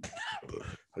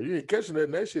 You ain't catching that,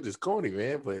 and that shit is corny,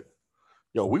 man. But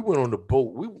yo, we went on the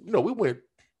boat. We went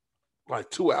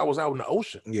like 2 hours out in the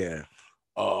ocean. Yeah.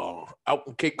 Out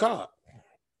in Cape Cod.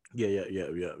 Yeah.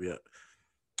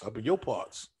 Up in your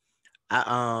parts.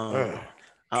 I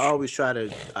always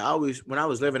when I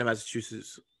was living in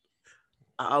Massachusetts,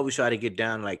 I always try to get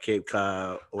down like Cape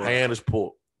Cod or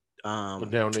Hyannisport.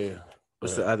 Down there.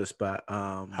 What's the other spot?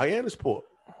 Hyannisport.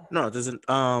 No, there's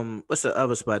what's the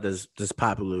other spot that's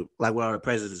popular? Like where all the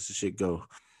presidents and shit go.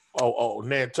 Oh,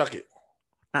 Nantucket.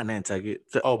 Not Nantucket.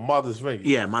 Martha's Vineyard.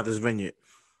 Yeah, Martha's Vineyard.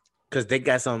 Cause they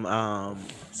got some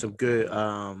good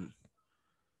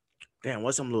damn,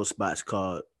 what's some little spots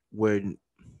called where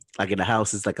like in the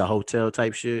house it's like a hotel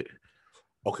type shit.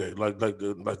 Okay, like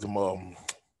the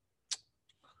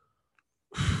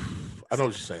I know what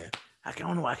you're saying. I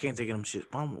don't know. I can't think of them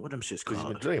shit. What them shits called?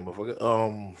 You've been dreaming,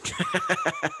 motherfucker.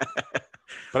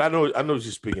 But I know what you're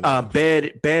speaking.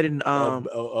 Bed and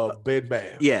Bed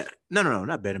Bath. Yeah, no,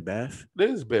 not Bed and Bath. That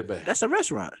is Bed Bath. That's a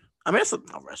restaurant. I mean, that's a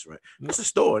restaurant. That's a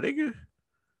store, nigga.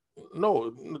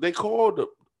 No, they called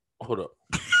hold up.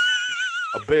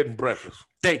 A bed and breakfast.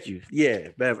 Thank you. Yeah,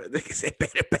 they said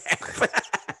Bed and Bath.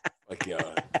 Like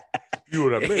y'all, you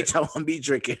what I meant. Y'all want me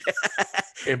drinking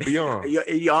and beyond.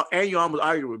 Y'all almost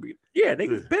arguing with me. Yeah,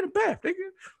 nigga, Bed and Bath,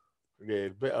 nigga. Yeah,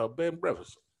 bed and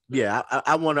breakfast. Yeah,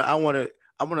 I want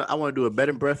to do a bed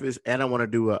and breakfast, and I want to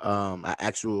do a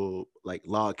actual like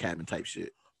log cabin type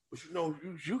shit. But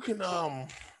you can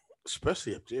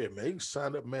especially up there, man. You can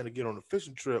sign up, man, to get on a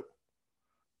fishing trip.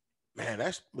 Man,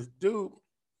 dude.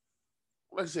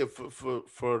 like I said,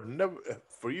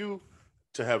 for you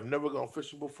to have never gone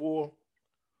fishing before.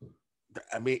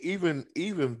 I mean, even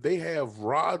they have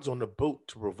rods on the boat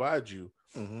to provide you.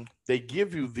 Mm-hmm. They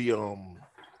give you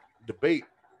the bait.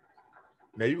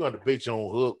 Now you're gonna bait your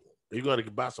own hook. You're gonna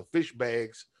buy some fish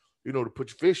bags, to put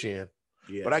your fish in.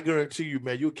 Yeah. But I guarantee you,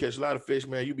 man, you'll catch a lot of fish,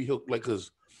 man. You'll be hooked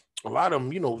cause a lot of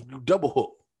them, you double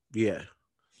hook. Yeah.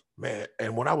 Man,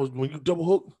 and when you double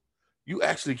hook, you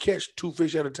actually catch 2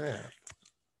 fish at a time.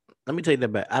 Let me take that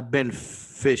back. I've been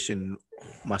fishing.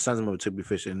 My son's mother took me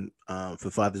fishing for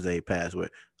Father's Day passed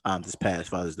with this past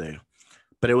Father's Day.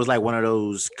 But it was like one of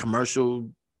those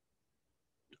commercial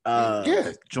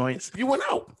joints. You went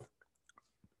out.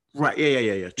 Right.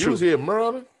 Yeah. True. You was here in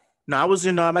Maryland? No, I was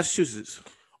in Massachusetts.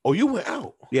 Oh, you went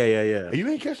out? Yeah. And you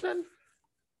ain't catch nothing?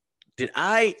 Did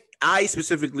I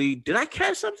specifically, did I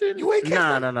catch something? You ain't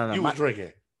catch nothing? No. You was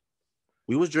drinking.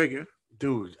 We was drinking.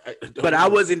 Dude. But I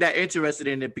wasn't that interested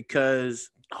in it because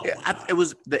it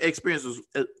was, the experience was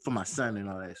for my son and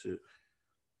all that shit.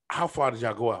 How far did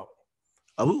y'all go out?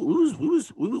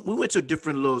 We went to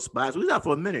different little spots. We was out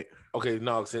for a minute. Okay,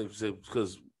 no,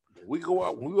 because we go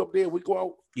out, when we up there, we go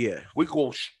out. Yeah. We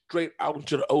go straight out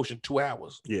into the ocean 2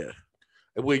 hours. Yeah.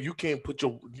 And where you can't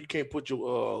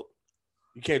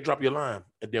drop your line.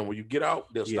 And then when you get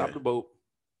out, they'll stop the boat.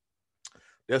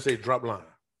 They'll say drop line.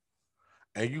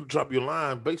 And you drop your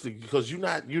line basically because you're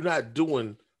not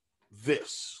doing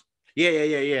this.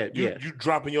 Yeah. You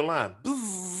dropping your line.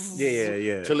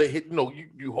 Yeah. Till it hit,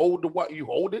 you hold you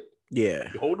hold it. Yeah.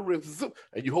 You hold the ribs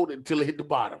and you hold it until it hit the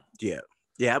bottom. Yeah.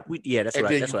 That's right. And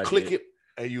then that's you what click it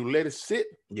and you let it sit.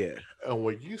 Yeah. And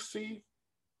when you'll see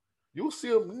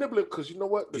them nibbling because you know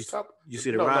what? You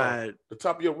see the rod. The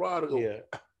top of your rod will go.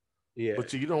 Yeah.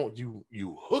 But you don't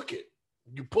you hook it,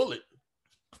 you pull it,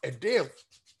 and then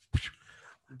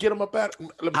get them up out.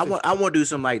 I want to do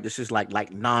something like this. Is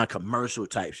like non-commercial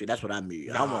type shit. That's what I mean.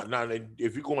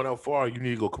 If you're going out far, you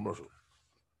need to go commercial.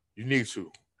 You need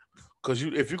to, because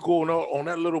if you're going on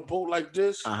that little boat like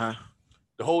this,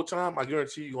 the whole time, I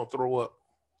guarantee you're gonna throw up.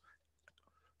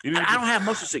 I don't have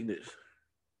motion sickness.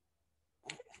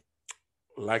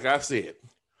 Like I said,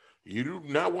 you do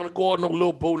not want to go on no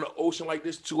little boat in the ocean like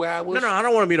this 2 hours. No, I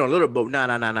don't want to be on a little boat. No.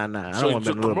 So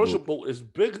the commercial boat is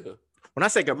bigger. When I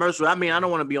say commercial, I mean I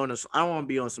don't want to be on this. I don't want to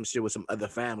be on some shit with some other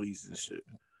families and shit.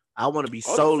 I want to be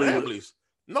solely families.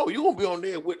 No, you're gonna be on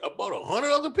there with about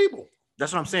 100 other people.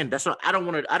 That's what I'm saying. That's what I don't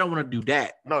want to do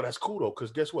that. No, that's cool though,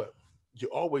 because guess what? You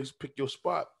always pick your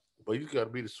spot, but you got to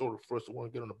be the sort of first one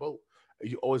to get on the boat.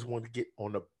 You always want to get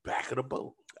on the back of the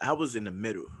boat. I was in the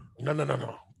middle.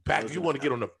 No. Back. You want to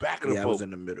get on the back of the boat. I was in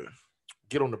the middle.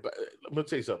 Get on the back. Let me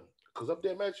tell you something. Because up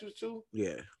there in Massachusetts too.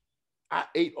 Yeah. I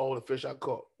ate all the fish I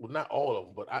caught. Well, not all of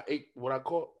them, but I ate what I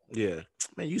caught. Yeah.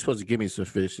 Man, you supposed to give me some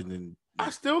fish and then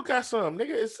I still got some,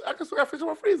 nigga. I still got fish in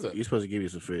my freezer. You supposed to give me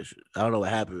some fish. I don't know what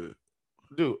happened.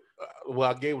 Dude,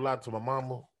 I gave a lot to my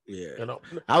mama. Yeah. You know?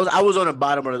 I was on the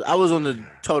bottom of I was on the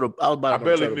total. I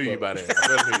barely knew you by then.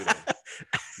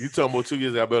 You talking about 2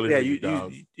 years ago, I barely knew you,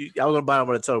 dog. I was on the bottom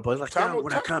of the total post. Like,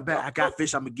 when I come back, I got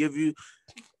fish I'm going to give you.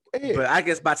 Yeah. But I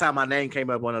guess by the time my name came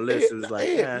up on the list, it was like,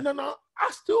 no. I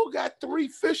still got 3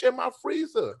 fish in my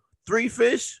freezer. 3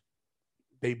 fish?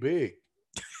 They big.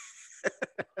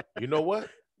 You know what?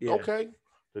 Yeah. Okay.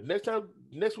 The next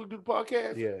week do the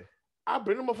podcast, yeah, I'll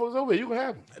bring them motherfuckers over here. You can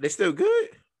have them. They still good?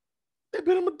 They've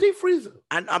been in my deep freezer.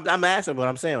 I'm asking what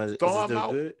I'm saying. Is it still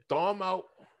good? Throw them out.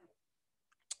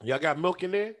 Y'all got milk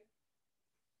in there?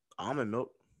 Almond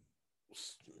milk?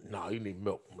 No, you need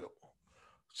milk.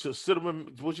 So sit them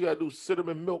in, what you gotta do? Sit them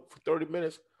in milk for 30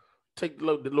 minutes. Take the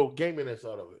little gaminess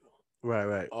out of it.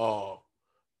 Right.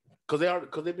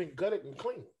 Because they've been gutted and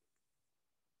clean.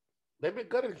 They've been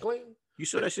gutted and clean. You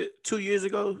saw that shit 2 years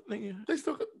ago, nigga? They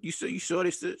still. You saw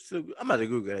they still. I'm about to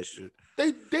Google that shit.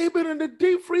 They've been in the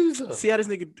deep freezer. See how this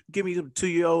nigga give me some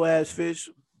 2-year-old ass fish?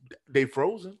 They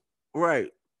frozen.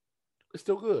 Right. It's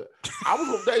still good. I was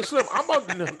gonna say Slim. I'm about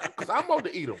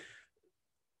to eat them.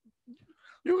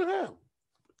 You can have them.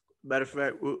 Matter of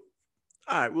fact, all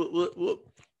right.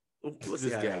 We'll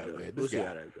see how that goes. We'll see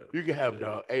how that goes. You can have them,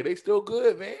 dog. Hey, they still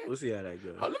good, man. We'll see how that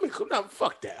goes. Let me come down.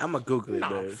 Fuck that. I'm gonna Google it,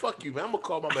 man. man. Fuck you, man. I'm gonna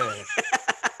call my man.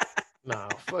 Nah,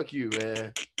 fuck you,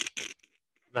 man.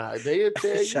 Nah, they'll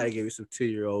tell you. Try to give you some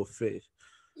 2-year-old fish.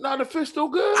 Nah, the fish still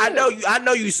good. I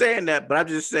know you saying that, but I'm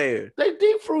just saying. They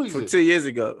deep freeze from 2 years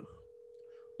ago.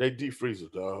 They deep freeze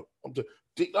it, dog.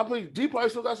 I believe deep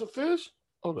ice still got some fish.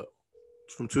 Hold up.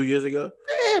 From 2 years ago?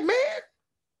 Yeah, man.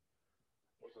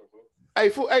 Hey,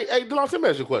 Delon, let me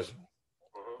ask you a question.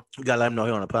 You gotta let him know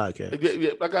he's on the podcast.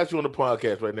 Yeah, I got you on the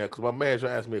podcast right now because my man's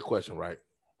trying to ask me a question, right?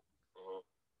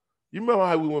 You remember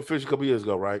how we went fishing a couple years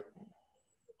ago, right?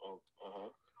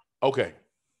 Okay.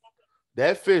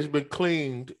 That fish been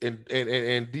cleaned and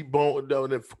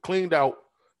deboned and cleaned out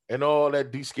and all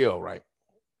that descale, right?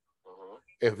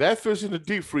 If that fish in the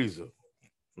deep freezer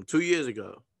from 2 years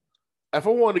ago, if I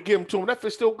wanted to give him to him, that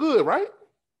fish still good, right?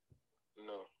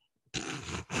 No.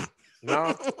 No.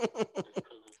 It's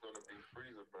gonna be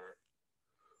freezer burnt.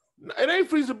 It ain't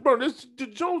freezer burnt. It's the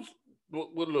Jones. Well,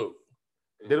 look.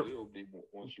 It will be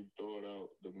once you throw it out.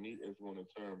 The meat is going to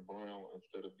turn brown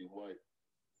instead of be white.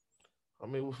 I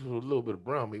mean, it was a little bit of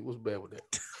brown meat. What's bad with that?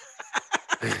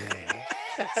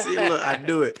 See, look, I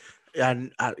knew it.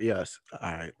 Yes.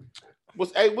 All right.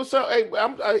 What's up? Hey,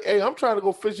 I'm trying to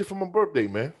go fishing for my birthday,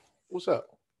 man. What's up?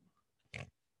 They're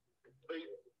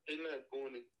not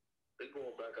going to. They're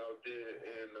going back out there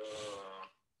and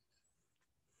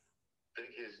I think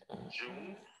it's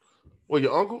June. Well,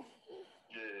 your uncle?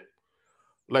 Yeah.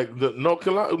 Like the North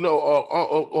Carolina? No,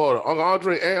 or Uncle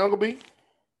Andre and Uncle B?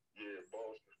 Yeah,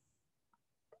 Boston.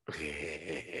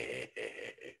 Yeah,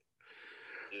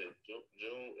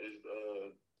 June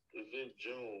is in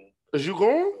June. Is you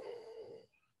going?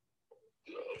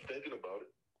 I'm thinking about it.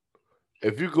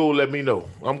 If you go, let me know.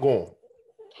 I'm going.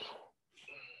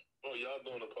 Oh, y'all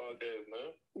doing a podcast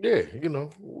now? Yeah, you know,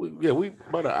 we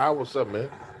about an hour or something, man.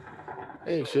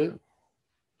 Ain't shit.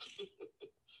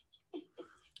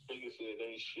 Nigga said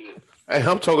ain't shit. Hey,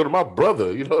 I'm talking to my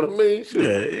brother. You know what I mean?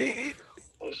 Shit. Yeah.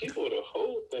 Oh, she bought a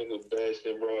whole thing of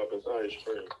Baskin Robbins ice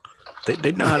cream.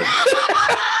 They know how to.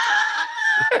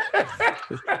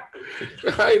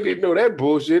 I didn't know that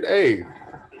bullshit. Hey.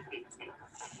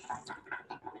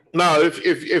 No,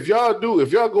 if y'all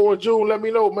go in June, let me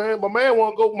know, man. My man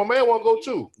want to go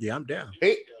too. Yeah, I'm down.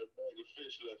 Hey,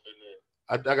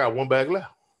 I got one bag left.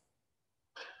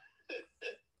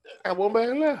 I got one bag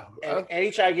left. And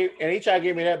he try to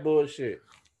give me that bullshit.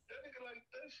 That nigga like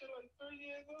that shit like 3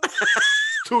 years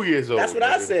old. 2 years old. That's what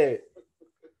I said.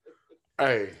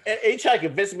 Hey. And he tried to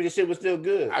convince me the shit was still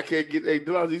good. I can't get. Hey,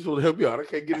 Delon, he's supposed to help you out. I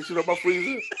can't get this shit on my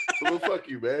freezer. So fuck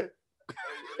you, man.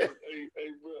 Hey,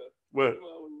 bro. What? You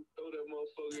know when you throw that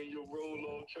motherfucker in your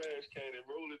roll-on trash can and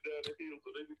roll it down the hill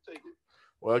so they can take it.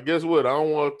 Well, guess what? I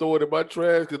don't want to throw it in my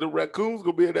trash because the raccoons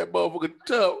gonna be in that motherfucking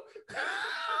tub.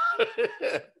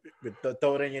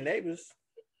 Throw it in your neighbors.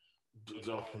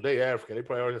 They African. They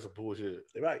probably already have some bullshit.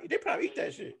 They probably eat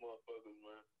that shit.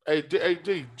 Hey,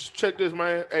 D, just check this,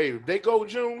 man. Hey, they go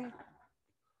June.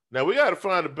 Now we gotta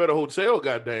find a better hotel.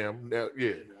 Goddamn. Now,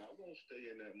 yeah. I'm gonna stay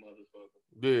in that motherfucker.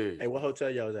 Yeah. Hey, what hotel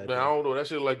y'all was at? Man, I don't know. That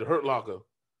shit like the Hurt Locker.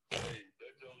 Hey, that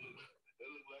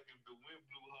look like if the wind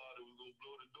blew hard, it was gonna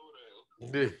blow the door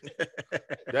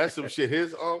down. Yeah. That's some shit.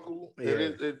 His uncle.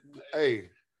 Yeah.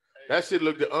 Hey, that shit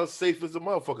looked the unsafe as a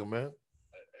motherfucker, man. Hey,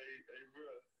 bro.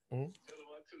 Hmm? Tell him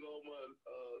I took all my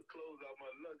clothes out my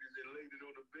luggage and laid it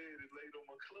on the bed and laid on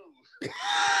my clothes.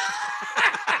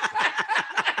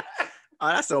 Oh,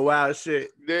 that's some wild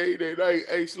shit.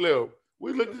 Hey, Slim.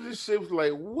 We looked at this shit, was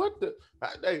like, what the?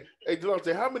 Hey,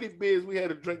 Delonte, how many beers we had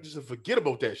to drink just to forget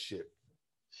about that shit?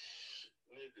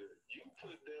 Nigga, you put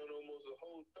down almost a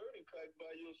whole 30-pack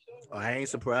by yourself. Oh, I ain't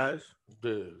surprised.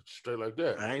 Dude, straight like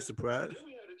that. I ain't surprised. Then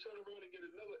we had to turn around and get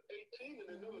another 18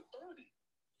 and another 30.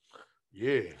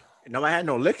 Yeah. No, I had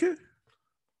no liquor.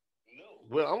 No.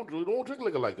 Well, we don't drink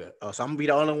liquor like that. Oh, so I'm gonna be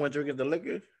the only one drinking the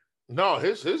liquor. No,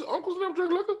 his uncles never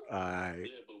drink liquor. All right.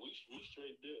 Yeah, but we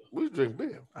straight there. We drink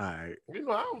beer. All right.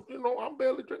 I'm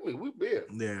barely drinking. We beer.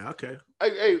 Yeah. Okay.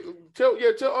 Hey, tell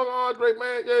Uncle Andre,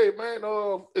 man. Hey, man.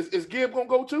 Is Gib gonna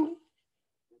go too?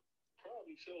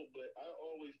 Probably so, but I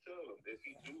always tell him if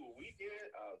he do a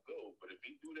weekend, I'll go. But if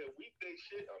he do that weekday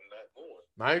shit, I'm not going.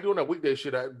 I ain't doing that weekday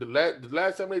shit. The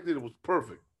last time they did it was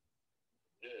perfect.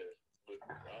 Yeah, but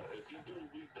if you do a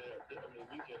weekday,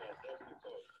 weekend, I'll definitely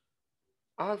call you.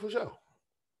 All right, for sure.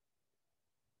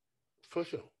 For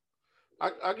sure.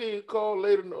 I'll give you a call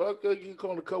later. I'll give you a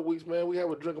call in a couple weeks, man. We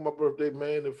have a drink on my birthday,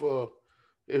 man.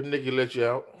 If Nikki let you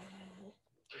out.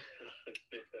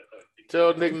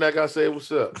 Tell Nick Nack I say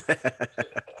what's up. I will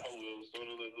as soon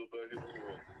as I go back in the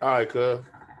room. All right, cuz.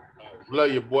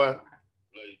 Love you, boy. Love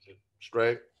you too.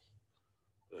 Straight.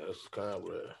 That's kind of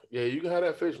rare. Yeah, you can have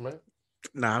that fish, man.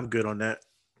 Nah, I'm good on that.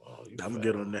 Oh, I'm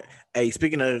good on that. Hey,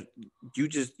 speaking of, you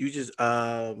just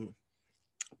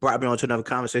brought me on to another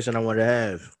conversation I wanted to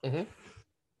have. Mm-hmm.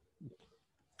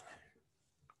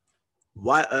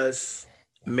 Why us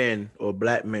men or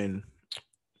black men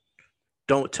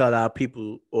don't tell our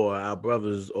people or our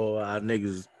brothers or our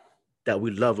niggas that we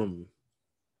love them?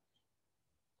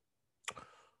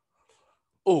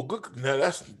 Oh, good. Now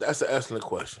that's an excellent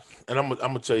question, and I'm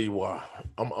gonna tell you why.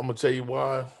 I'm gonna tell you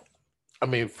why. I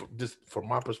mean, just from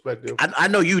my perspective, I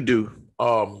know you do.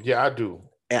 Yeah, I do,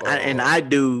 and I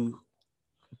do,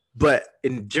 but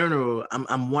in general,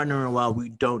 I'm wondering why we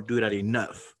don't do that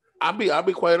enough. I'll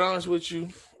be quite honest with you.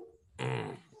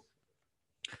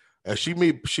 And she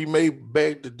may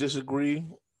beg to disagree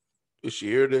if she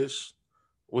hear this,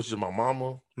 which is my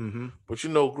mama. Mm-hmm. But you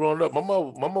know, growing up, my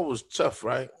mama was tough,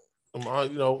 right? You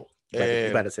know, you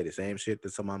about to say the same shit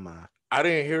that's on my mind. I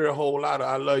didn't hear a whole lot of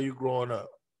 "I love you" growing up.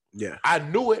 Yeah, I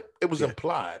knew it. It was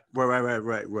implied.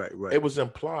 Right. It was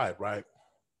implied, right?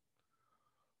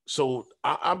 So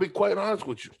I'll be quite honest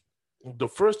with you. The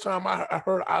first time I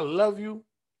heard "I love you"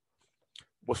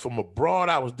 was from a broad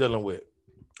I was dealing with.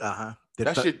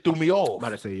 That shit threw me off. About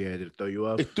to say, yeah, did it throw you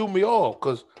off? It threw me off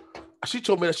because she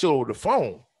told me that shit over the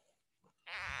phone.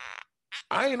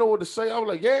 I didn't know what to say. I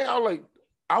was like,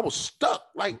 I was stuck.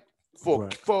 Like for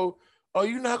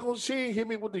you're not gonna she hit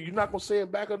me with you're not gonna say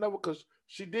it back or never because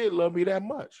she did love me that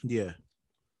much. Yeah.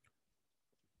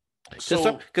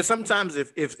 So because sometimes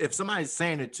if somebody's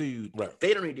saying it to you,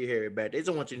 they don't need to hear it back. They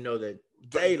just want you to know that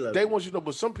they love you. Want you to know,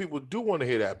 but some people do want to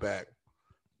hear that back.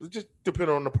 It just depends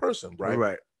on the person, right?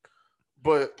 Right.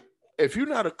 But if you're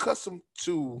not accustomed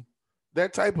to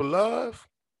that type of love,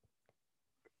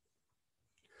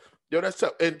 that's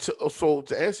tough. And so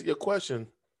to answer your question,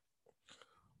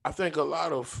 I think a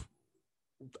lot of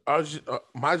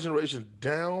my generation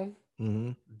down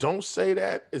don't say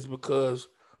that is because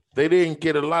they didn't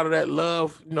get a lot of that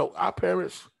love. You know,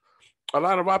 a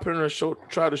lot of our parents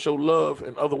try to show love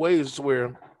in other ways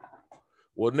where,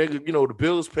 well, nigga, you know, the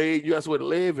bills paid, you got somewhere to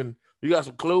live, and you got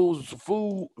some clothes and some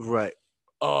food. Right.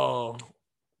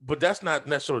 But that's not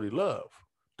necessarily love.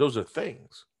 Those are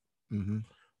things. Mm-hmm.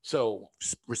 So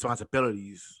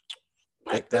responsibilities.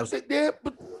 But that's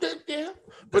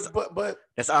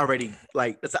already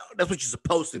like that's what you're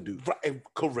supposed to do. Right,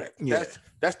 correct. Yeah.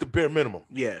 That's the bare minimum.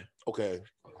 Yeah. Okay.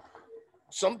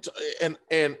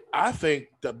 And I think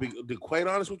to be quite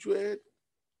honest with you, Ed,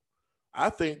 I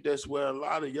think that's where a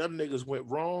lot of young niggas went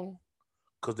wrong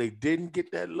because they didn't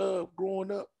get that love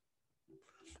growing up,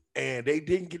 and they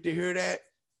didn't get to hear that,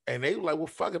 and they were like, "Well,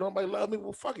 fuck it, nobody love me.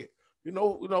 Well, fuck it." You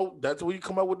know, that's when you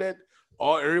come up with that.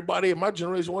 Everybody in my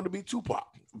generation wanted to be Tupac.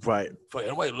 Right. Fuck,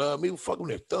 nobody love me. Fuck them,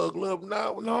 their thug love.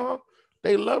 No,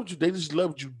 they loved you. They just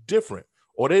loved you different,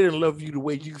 or they didn't love you the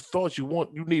way you thought you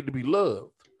need to be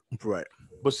loved. Right.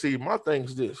 But see, my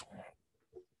thing's this.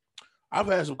 I've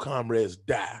had some comrades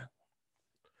die.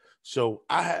 So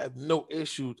I have no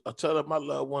issues. I tell my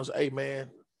loved ones, hey, man.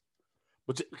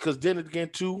 But because then again,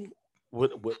 too,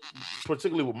 with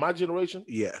particularly with my generation,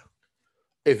 yeah.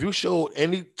 If you showed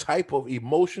any type of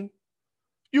emotion,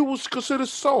 you was considered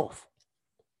soft.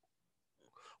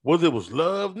 Whether it was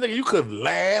love, nigga, you couldn't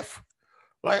laugh.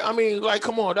 Like, I mean, like,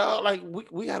 come on, dog. Like,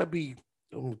 we gotta be.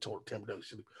 You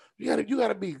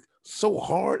gotta be so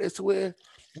hard as to where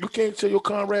you can't tell your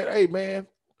comrade, hey, man.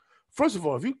 First of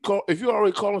all, if you're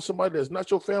already calling somebody that's not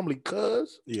your family,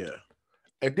 cuz, yeah,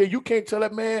 and then you can't tell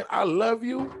that man, I love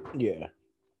you. Yeah.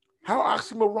 How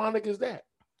oxymoronic is that?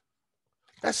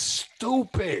 That's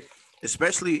stupid.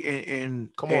 Especially in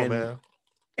come on, man.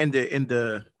 In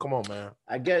the come on, man.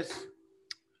 I guess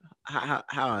how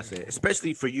I say it,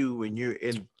 especially for you when you're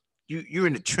in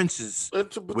the trenches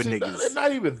with niggas. It's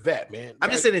not even that, man.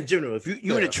 I'm just saying in general. If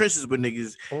you're in the trenches with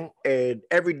niggas, and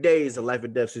every day is a life or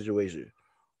death situation.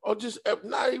 Or just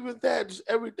not even that. Just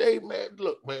every day, man.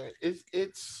 Look, man.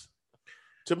 It's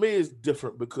to me, it's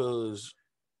different because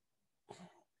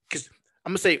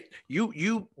I'm gonna say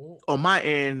you on my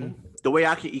end, the way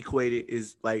I can equate it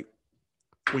is like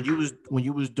when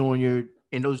you was doing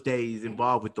in those days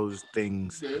involved with those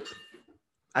things,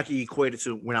 I can equate it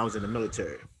to when I was in the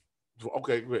military.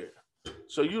 Okay, great.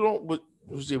 So you don't, but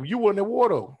you weren't in war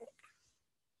though.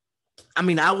 I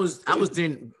mean, I was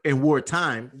in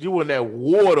wartime. You were in that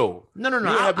war though. No.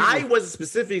 I wasn't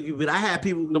specifically, but I had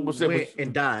people who went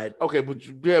and died. Okay, but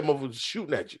you had motherfuckers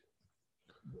shooting at you.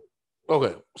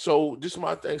 Okay, so this is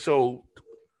my thing. So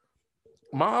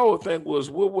my whole thing was,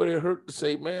 what would it hurt to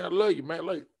say, man, I love you, man?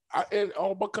 Like, and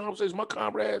all my conversations, my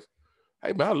comrades,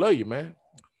 hey, man, I love you, man.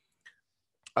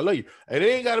 I love you. And it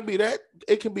ain't got to be that.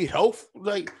 It can be health.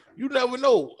 Like, you never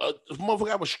know. If motherfucker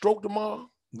have a stroke tomorrow.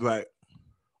 Right.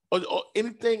 Or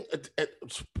anything,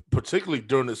 particularly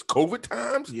during this COVID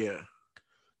times. Yeah.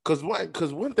 Because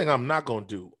one thing I'm not going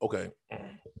to do, okay,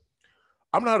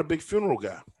 I'm not a big funeral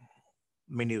guy.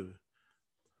 Me neither.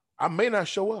 I may not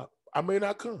show up. I may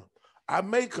not come. I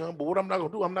may come, but what I'm not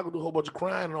going to do, I'm not going to do a whole bunch of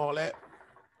crying and all that.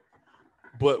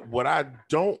 But what I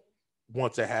don't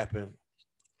want to happen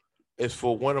is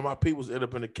for one of my people to end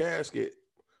up in the casket,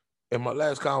 and my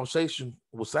last conversation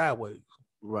was sideways.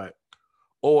 Right.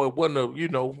 or it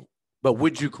wasn't But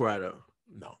would you cry though?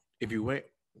 No, If you went?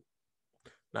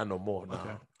 not no more. No,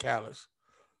 Okay. callous.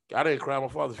 I didn't cry at my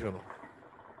father's funeral.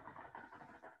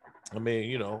 I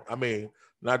mean,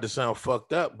 not to sound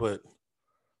fucked up, but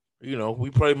we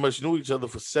pretty much knew each other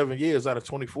for 7 years out of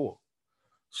 24.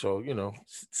 So,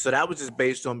 So that was just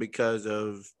based on because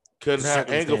of couldn't have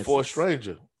anger for a circumstances.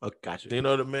 stranger. Oh, gotcha. You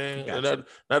know what I mean? Gotcha.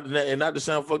 And not to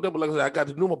sound fucked up, but like I said, I got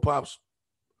to know my pops,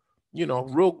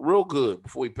 real good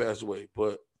before he passed away.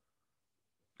 But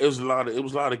it was a lot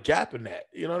of gap in that.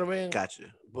 You know what I mean?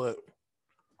 Gotcha. But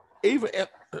even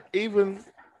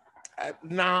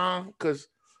because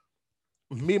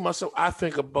me myself, I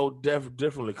think about death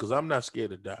differently because I'm not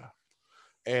scared to die.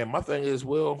 And my thing is,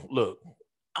 well, look,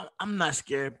 I'm not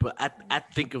scared, but I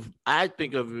think when I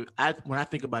think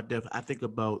about death, I think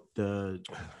about the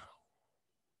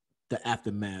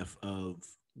aftermath of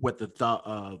what the thought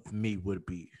of me would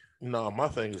be. No, my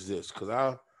thing is this, because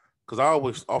I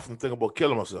always often think about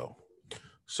killing myself.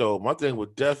 So my thing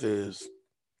with death is,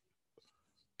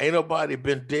 ain't nobody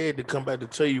been dead to come back to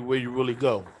tell you where you really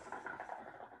go.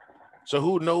 So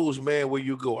who knows, man, where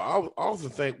you go? I often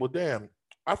think, well, damn.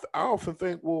 I often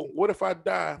think, well, what if I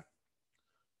die,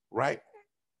 right?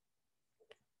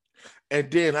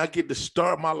 And then I get to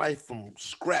start my life from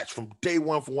scratch, from day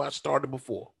one, from where I started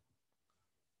before.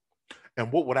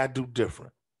 And what would I do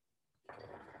different?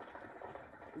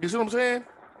 You see what I'm saying?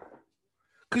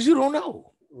 Because you don't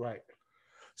know. Right.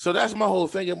 So that's my whole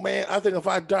thing. And man, I think if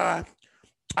I die,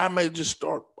 I'm gonna just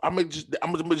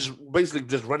basically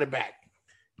just run it back.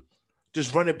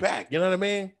 Just run it back. You know what I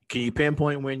mean? Can you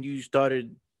pinpoint when you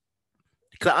started?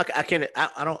 Cause I can't.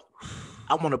 I don't.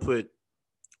 I want to put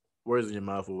words in your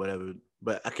mouth or whatever,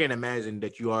 but I can't imagine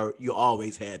that you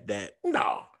always had that.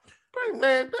 No,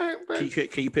 man.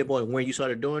 Can you pinpoint when you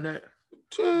started doing that?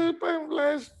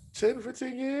 Last 10,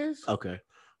 15 years. Okay.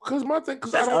 Because my thing,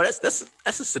 that's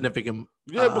a significant.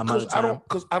 Because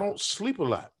I don't sleep a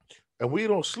lot, and when you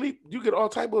don't sleep, you get all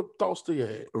type of thoughts to your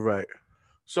head. Right.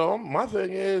 So my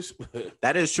thing is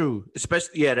that is true,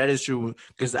 especially that is true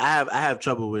because I have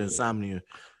trouble with insomnia.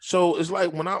 So it's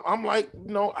like when I'm like,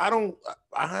 I don't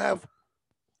have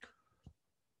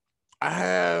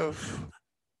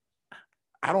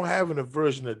an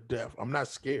aversion to death. I'm not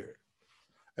scared.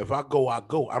 If I go, I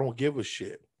go. I don't give a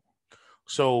shit.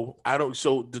 So I don't.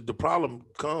 So the problem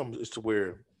comes is to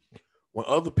where when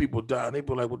other people die, they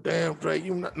be like, well, damn, Dre,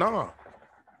 you not,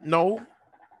 no.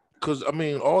 Because, I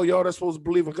mean, all y'all that's supposed to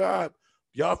believe in God,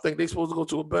 y'all think they supposed to go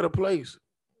to a better place.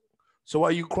 So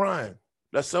why you crying?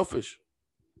 That's selfish,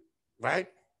 right?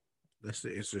 That's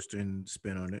the interesting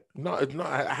spin on it. No, it's not.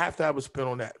 I have to have a spin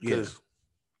on that because,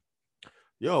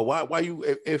 why you,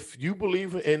 if you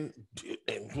believe in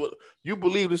you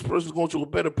believe this person's going to a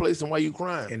better place, then why you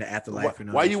crying? In the afterlife.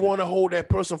 Why you want to hold that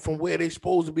person from where they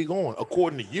supposed to be going,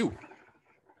 according to you?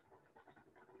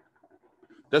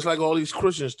 That's like all these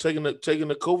Christians taking the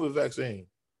COVID vaccine.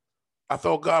 I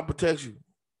thought God protects you.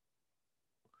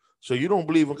 So you don't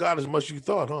believe in God as much as you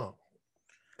thought, huh?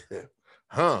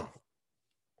 Huh?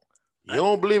 You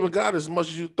don't believe in God as much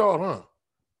as you thought, huh?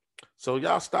 So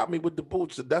y'all stop me with the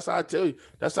bullshit. That's how I tell you.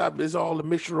 That's how it's all a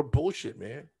mixture of bullshit,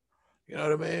 man. You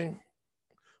know what I mean?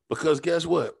 Because guess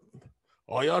what?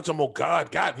 All y'all talking about God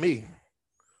got me,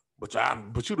 but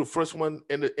you the first one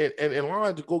in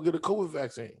line to go get a COVID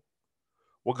vaccine.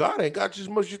 Well, God ain't got you as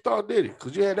much as you thought, did he?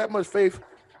 Because you had that much faith.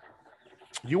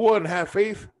 You wouldn't have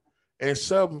faith in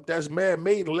something that's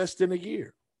man-made in less than a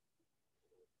year.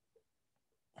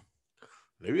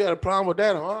 If you got a problem with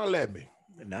that, holler at me.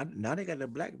 Now they got the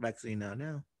black vaccine now.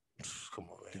 Come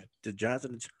on, man. The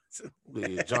Johnson & Johnson.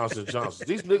 Yeah, Johnson.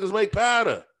 These niggas make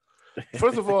powder.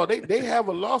 First of all, they have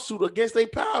a lawsuit against their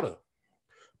powder.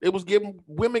 They was giving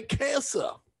women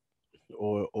cancer.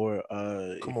 Or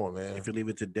come on, man. If you leave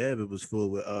it to Deb, it was full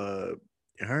with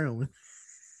heroin.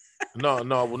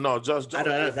 No. Just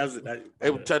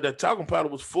that talcum powder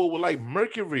was full with like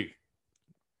mercury.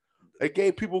 They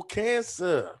gave people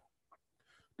cancer.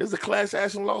 There's a class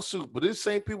action lawsuit, but it's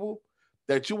same people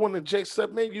that you want to inject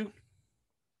something in you.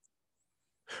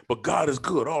 But God is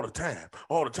good all the time.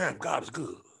 All the time, God is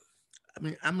good. I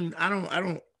mean, I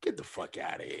don't get the fuck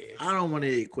out of here. I don't want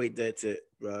to equate that to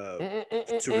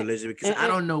religion because I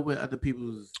don't know what other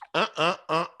people's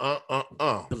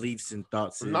beliefs and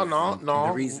thoughts is. No.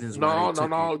 The reasons why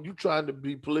no. You trying to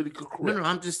be politically correct? No.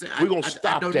 I'm just saying we're gonna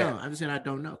stop I don't that. know. I'm just saying I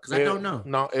don't know because I don't know.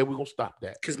 No, and we're gonna stop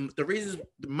that because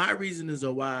my reasons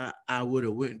of why I would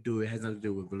or wouldn't do it has nothing to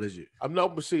do with religion. I'm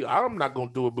not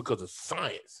gonna do it because of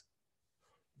science.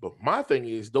 But my thing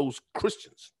is those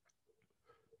Christians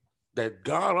that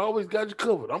God always got you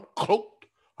covered. I'm cloaked.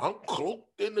 I'm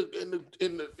cloaked in the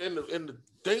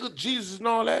thing of Jesus and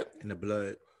all that. In the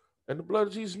blood. And the blood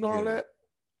of Jesus and all that.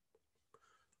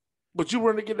 But you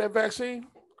want to get that vaccine?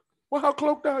 Well, how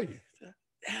cloaked are you?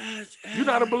 You're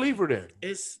not a believer then.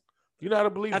 You're not a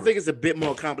believer. I think it's a bit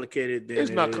more complicated than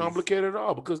it's not complicated at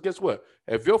all, because guess what?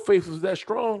 If your faith is that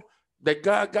strong that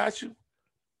God got you,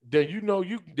 then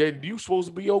you supposed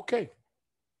to be okay.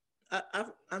 I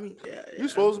mean, you're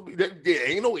supposed to be.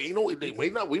 I'm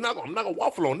not gonna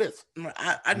waffle on this.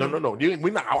 I know. No.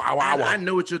 We're not. I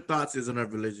know what your thoughts is on our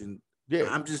religion. Yeah,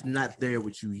 I'm just not there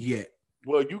with you yet.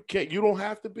 Well, you can't. You don't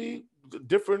have to be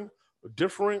different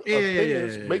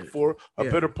opinions make for a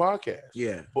better podcast.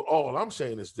 Yeah. But all I'm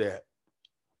saying is that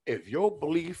if your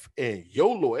belief in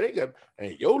your Lord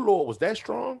and your Lord was that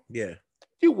strong,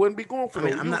 you wouldn't be going for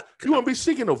you wouldn't be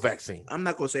seeking no vaccine. I'm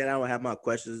not gonna say that I don't have my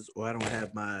questions or I don't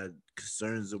have my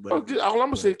concerns or whatever. All I'm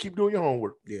gonna say is keep doing your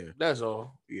homework. Yeah. That's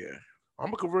all. Yeah. I'm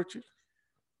gonna convert you.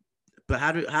 But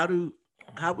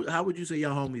how would you say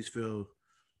your homies feel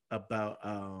about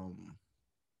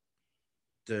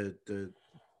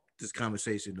this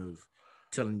conversation of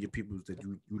telling your people that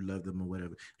you love them or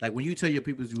whatever? Like when you tell your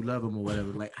people you love them or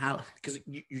whatever, like how? Because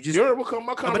you just heard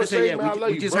my conversation.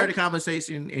 We just heard a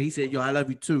conversation and he said, "Yo, I love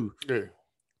you too."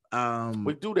 Yeah.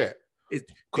 We do that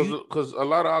because a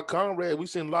lot of our comrades,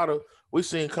 we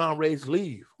seen comrades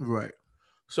leave. Right.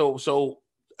 So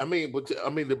I mean,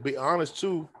 to be honest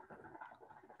too,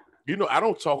 I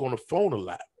don't talk on the phone a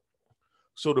lot.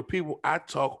 So the people I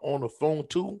talk on the phone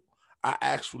to, I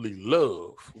actually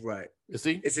love. Right. You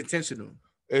see? It's intentional.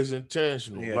 It's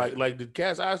intentional. Yeah. Like the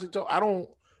cats I actually talk, I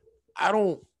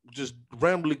don't just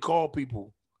randomly call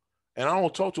people, and I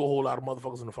don't talk to a whole lot of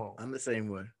motherfuckers on the phone. I'm the same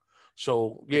way.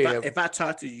 So yeah. If I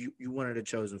talk to you, you one of the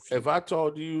chosen few. If I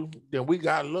talk to you, then we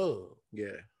got love.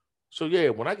 Yeah. So yeah,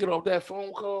 when I get off that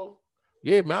phone call,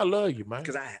 yeah, man, I love you, man.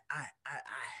 Because I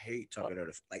hate talking to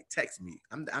like text me.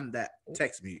 I'm that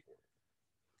text me.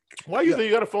 Why you think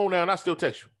you got a phone now and I still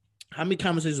text you? How many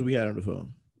conversations we had on the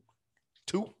phone?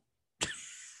 2.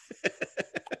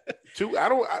 2.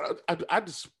 I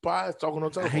despise talking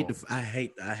on telephone. I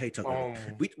hate talking.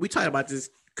 We talked about this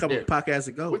a couple of podcasts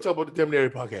ago. We talked about the Deminary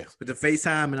podcast with the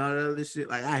FaceTime and all that other shit.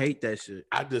 Like I hate that shit.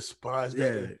 I despise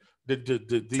that. The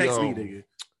text me, nigga.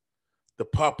 The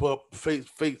pop-up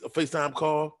FaceTime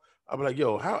call. I'll be like,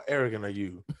 yo, how arrogant are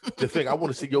you to think I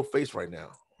want to see your face right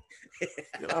now?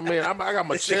 I mean, I got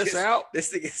my chest out.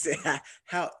 This nigga said,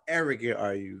 how arrogant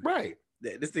are you? Right.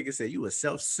 This nigga said you are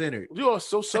self-centered. You are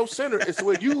so self-centered. It's the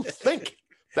way you think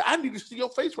that I need to see your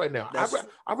face right now.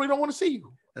 I really don't want to see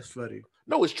you. That's funny.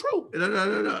 No, it's true.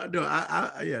 No.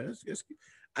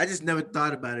 I just never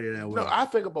thought about it that way. No, I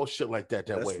think about shit like that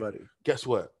way. That's funny. Guess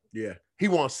what? Yeah. He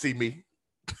wants to see me.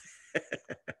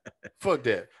 Fuck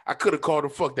that. I could have called him.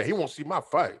 Fuck that. He won't see my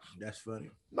face. That's funny.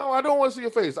 No, I don't want to see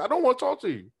your face. I don't want to talk to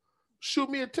you.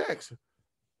 Shoot me a text.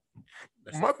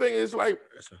 My thing is like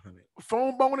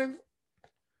phone boning.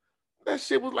 That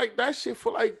shit was like that shit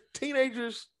for like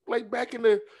teenagers. Like back in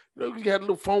the, you had a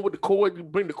little phone with the cord. You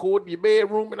bring the cord to your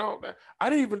bedroom and all that. I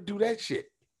didn't even do that shit.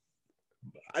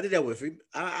 I did that with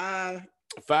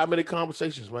 5-minute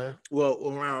conversations, man. Well,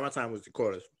 around my time was the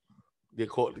quarters. The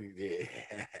cord, yeah.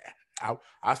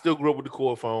 I still grew up with the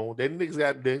cord phone. Then niggas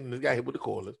got hit with the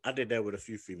cordless. I did that with a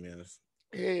few females.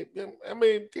 Yeah, I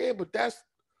mean, yeah, but that's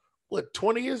what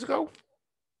 20 years ago.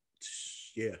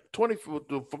 Yeah, 20 for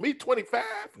me, 25.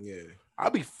 Yeah, I'll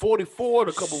be 44 in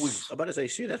a couple weeks. I'm about to say,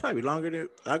 shit, that's probably longer than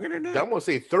that. I'm gonna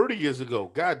say 30 years ago.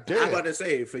 God damn. I'm about to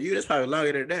say for you, that's probably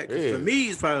longer than that. Yeah. For me,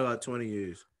 it's probably about 20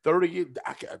 years. 30 years.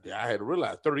 I had to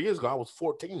realize 30 years ago I was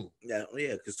 14. Yeah,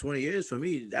 because 20 years for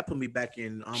me, that put me back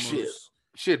in almost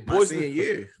shit. Boys in the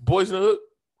year. Boys in the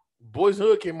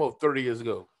Hood came up 30 years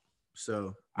ago.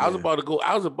 So yeah. I was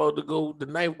about to go the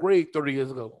 9th grade 30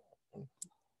 years ago.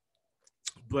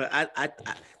 But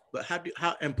but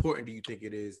how important do you think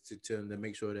it is to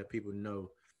make sure that people know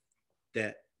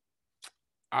that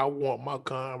I want my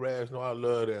comrades to know I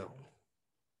love them?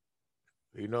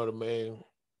 You know what I mean?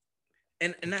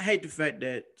 And I hate the fact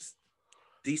that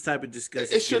these type of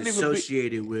discussions get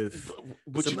associated with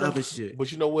some other shit.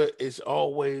 But you know what? It's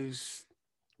always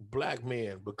black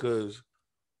men because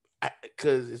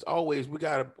it's always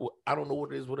I don't know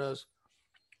what it is with us.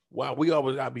 Wow, we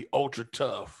always gotta be ultra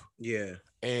tough. Yeah.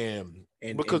 And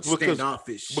because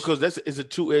standoffish. Because it's a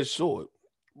two-edged sword.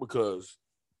 Because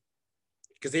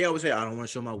they always say, I don't want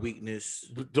to show my weakness.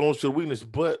 Don't show weakness.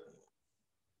 But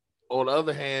on the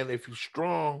other hand, if you're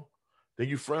strong, then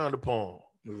you frowned upon.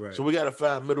 Right. So we got to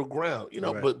find middle ground,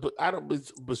 right. But I don't.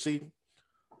 But see,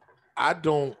 I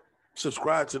don't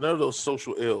subscribe to none of those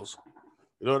social ills.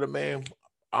 You know what I mean?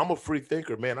 I'm a free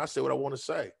thinker, man. I say what I want to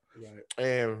say. Right.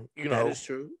 And you know that is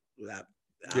true.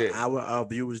 Our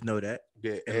viewers know that.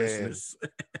 Yeah, And listeners.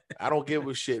 I don't give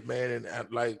a shit, man.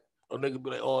 And like a nigga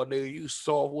be like, "Oh, nigga, you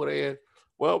soft with it."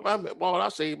 Well, I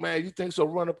say, man, you think so?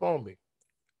 Run up on me.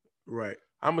 Right.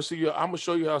 I'm gonna see you. I'm gonna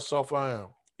show you how soft I am.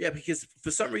 Yeah, because for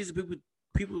some reason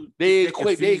people they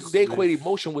equate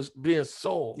emotion with being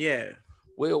soft. Yeah.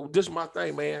 Well, this is my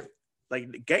thing, man. Like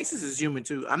gangsters is human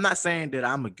too. I'm not saying that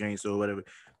I'm a gangster or whatever,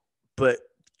 but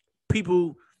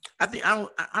people. I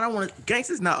don't want to.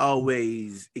 Gangsters not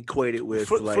always equated with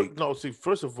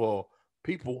First of all,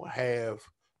 people have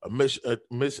a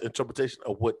misinterpretation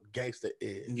of what gangster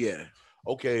is. Yeah.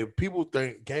 Okay, people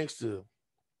think gangster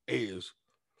is,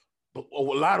 but a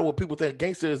lot of what people think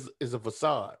gangster is a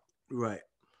facade. Right.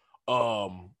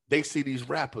 They see these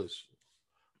rappers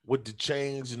with the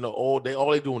chains and all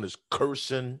they doing is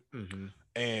cursing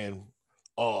and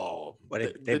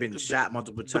they've been shot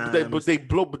multiple times. But they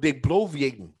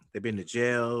bloviating. They've been to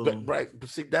jail. But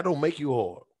see, that don't make you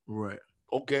hard. Right.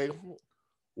 Okay.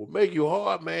 What make you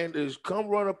hard, man, is come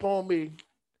run up on me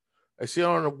and see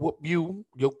I'm gonna whoop you,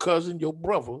 your cousin, your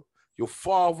brother, your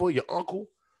father, your uncle.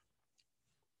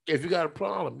 If you got a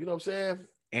problem, you know what I'm saying?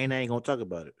 And I ain't gonna talk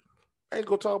about it. I ain't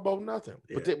gonna talk about nothing.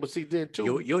 Yeah. But see, then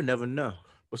too, you'll never know.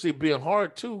 But see, being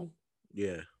hard too,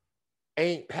 yeah,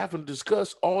 ain't having to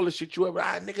discuss all the shit you ever.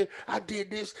 Nigga, I did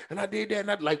this and I did that,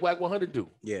 and I like Wack 100 do.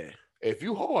 Yeah, if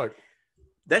you hard,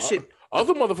 that shit.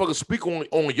 Other motherfuckers speak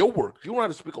on your work. You don't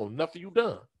have to speak on nothing you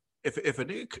done. If a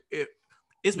nigga,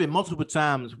 it's been multiple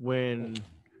times when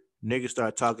niggas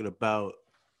start talking about,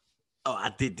 oh,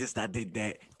 I did this, I did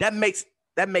that. That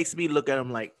makes me look at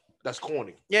them like that's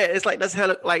corny. Yeah, it's like that's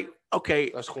hella like okay.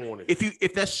 That's corny.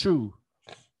 If that's true,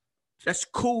 that's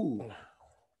cool.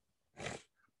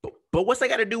 But what's that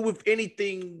got to do with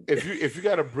anything? If you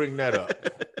got to bring that up,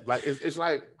 like it's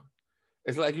like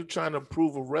you trying to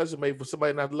prove a resume for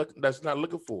somebody that's not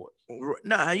looking for it.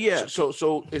 Nah, yeah.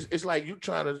 So it's like you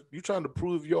trying to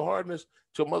prove your hardness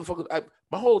to a motherfucker.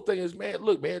 My whole thing is, man,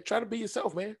 look, man, try to be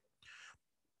yourself, man.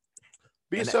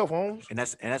 Be yourself, Holmes. And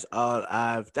that's all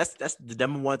that's the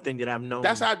number one thing that I've known.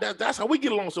 That's how we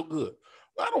get along so good.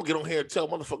 I don't get on here and tell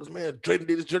motherfuckers, man, Drayden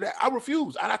did this, Drayden that. I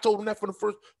refuse. I told him that for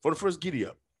the first giddy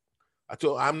up.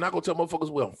 I'm not gonna tell motherfuckers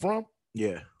where I'm from.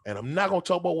 Yeah. And I'm not gonna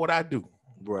talk about what I do.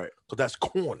 Right. Because that's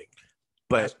corny.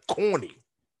 But that's corny.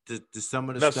 Some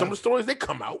of the stories they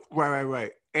come out.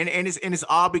 Right. And it's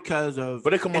all because of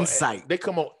insight. They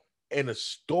come out in a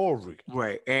story.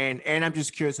 Right. And I'm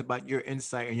just curious about your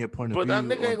insight and your point of view. But that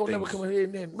nigga ain't gonna never come in here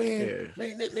and then, man,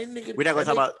 nigga. We're not gonna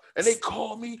talk about and they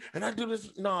call me and I do this.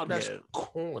 No, that's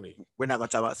corny. We're not gonna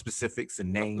talk about specifics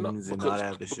and names and all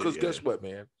that shit. Because guess what,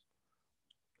 man?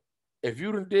 If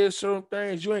you done did certain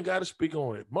things, you ain't gotta speak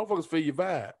on it. Motherfuckers feel your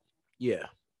vibe. Yeah.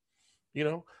 You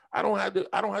know, I don't have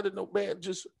to know, man.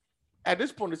 Just at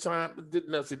this point in time,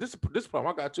 see this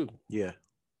problem I got too. Yeah.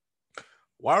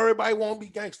 Why everybody want to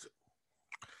be gangster?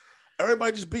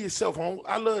 Everybody just be yourself, home.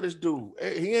 I love this dude.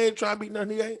 He ain't trying to be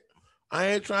nothing. He ain't. I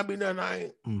ain't trying to be nothing. I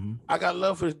ain't. Mm-hmm. I got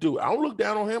love for this dude. I don't look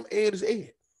down on him. Ed is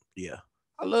Ed. Yeah.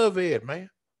 I love Ed, man.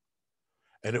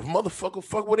 And if motherfucker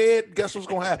fuck with Ed, guess what's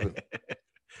gonna happen?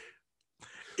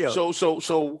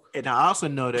 So. And I also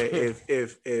know that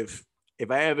if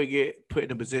I ever get put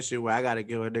in a position where I gotta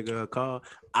give a nigga a call,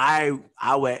 I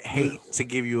would hate to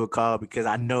give you a call because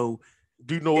I know.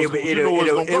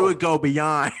 It would go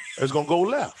beyond. It's gonna go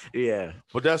left. Yeah.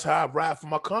 But that's how I ride for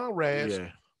my comrades. Yeah.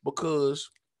 Because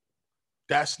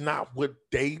that's not what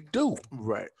they do.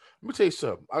 Right. Let me tell you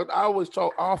something. I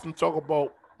often talk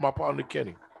about my partner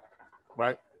Kenny.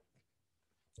 Right.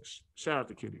 Shout out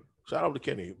to Kenny. Shout out to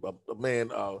Kenny,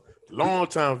 man, long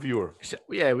time viewer.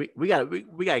 Yeah, we gotta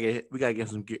get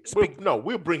some gear.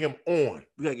 We'll bring him on.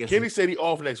 We gotta get Kenny said he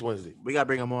off next Wednesday. We gotta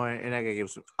bring him on, and I gotta give him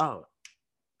some. Oh,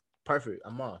 perfect.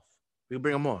 I'm off. We'll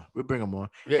bring him on.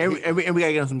 Yeah, and we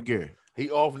gotta get him some gear. He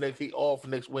off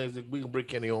next Wednesday. We can bring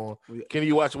Kenny on. Kenny,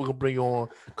 you watch it, we can bring you on.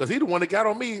 Because he the one that got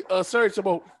on me, search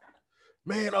about,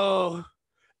 man,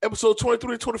 episode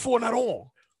 23 and 24 not on.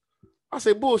 I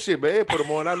say bullshit, man. Put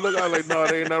him on. I was like, no,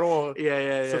 they ain't not on.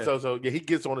 Yeah. So he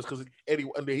gets on us because Eddie,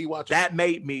 and then he watches. That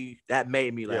made me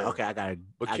like, okay, I gotta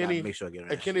make sure I get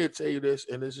it. And Kenny will tell you this,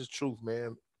 and this is truth,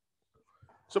 man.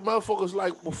 Some motherfuckers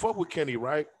like, well, fuck with Kenny,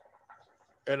 right?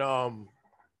 And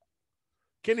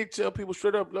Kenny tell people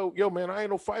straight up, yo, man, I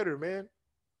ain't no fighter, man.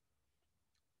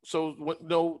 So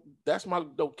that's my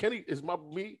Kenny is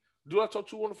me. Do I talk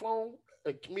to you on the phone?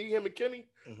 And me, him, and Kenny,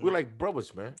 we're like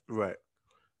brothers, man. Right.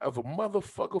 If a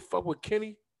motherfucker fuck with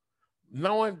Kenny,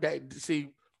 knowing that, see,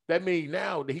 that means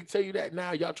now that he tell you that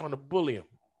now, y'all trying to bully him.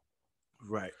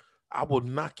 Right. I will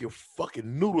knock your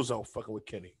fucking noodles out fucking with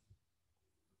Kenny.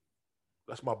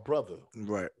 That's my brother.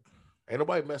 Right. Ain't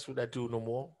nobody mess with that dude no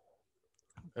more.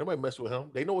 Ain't nobody mess with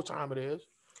him. They know what time it is.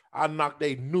 I knock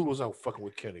they noodles out fucking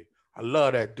with Kenny. I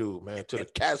love that dude, man. To the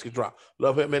casket drop.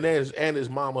 Love him and his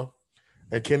mama.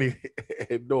 And Kenny,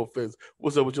 no offense,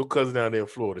 what's up with your cousin down there in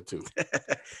Florida too?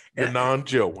 The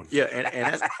non-jail one. Yeah,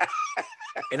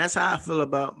 and that's how I feel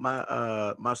about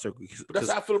my circle. But that's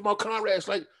how I feel about Conrad. It's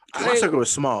like my circle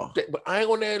was small, but I ain't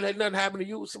gonna let nothing happen to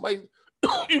you. Somebody,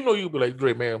 you be like,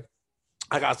 Dre, man,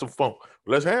 I got some funk.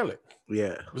 Let's handle it.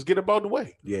 Yeah, let's get it out the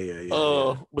way.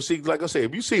 Yeah. But see, like I said,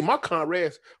 if you see my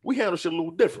Conrads, we handle shit a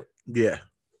little different. Yeah.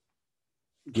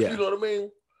 You know what I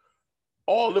mean?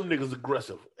 All them niggas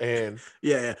aggressive and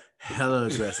hella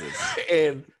aggressive.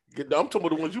 And I'm talking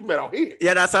about the ones you met out here.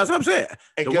 Yeah, that's what I'm saying.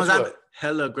 And the guess ones what?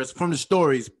 Hella aggressive from the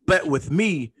stories, but with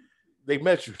me, they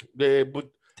met you.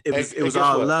 It was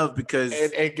all love because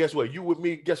and guess what? You with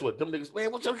me? Guess what? Them niggas,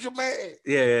 man, what's up with your man?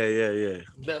 Yeah.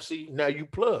 Now you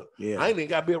plug. Yeah, I ain't even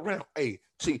gotta be around. Hey,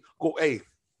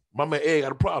 my man A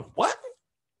got a problem. What?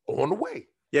 On the way.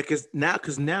 Yeah, because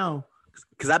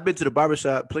I've been to the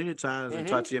barbershop plenty of times and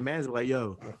talked to your man. Like,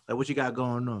 yo, like, what you got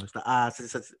going on? It's the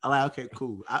eyes. I'm like, okay,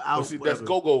 cool. See, that's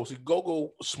Go-Go. See,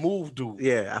 Go-Go, smooth dude.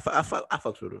 Yeah, I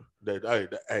fucks with her.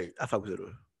 I fuck with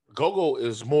her. Go-Go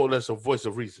is more or less a voice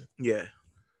of reason. Yeah.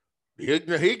 He'll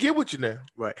get with you now.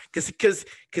 Right. Because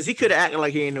he could have acted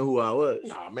like he didn't know who I was.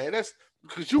 Nah, man, that's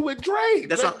because you with Dre.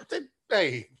 That's all.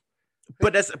 Hey.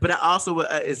 But that also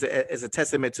is a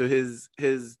testament to his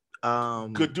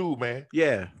good dude, man.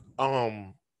 Yeah. I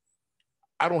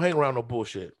don't hang around no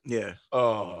bullshit. Yeah.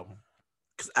 Cause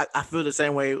I feel the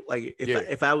same way. Like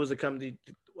if I was to come to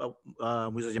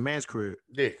was your man's career.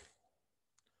 Yeah.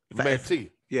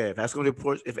 If that's gonna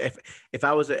be if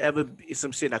I was to ever be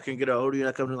some shit and I couldn't get a hold of you and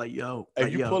I come to like, yo.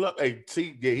 And you pull up,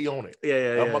 he on it.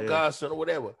 Yeah. My godson or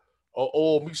whatever.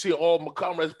 Or we see all my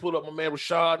comrades pull up, my man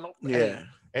Rashad.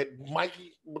 And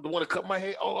Mikey, the one that cut my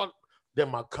hair, they're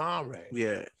my comrade.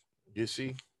 Yeah. You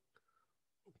see?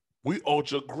 We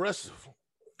ultra aggressive.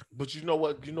 But you know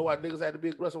what? You know why niggas had to be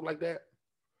aggressive like that?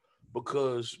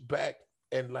 Because back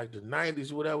in like the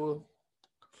 90s or whatever,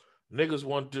 niggas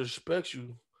wanted to respect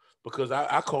you because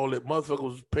I call it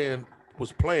motherfuckers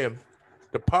was playing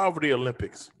the poverty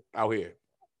Olympics out here.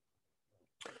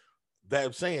 That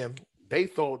I'm saying they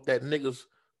thought that niggas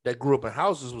that grew up in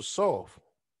houses was soft.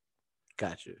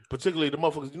 Gotcha. Particularly the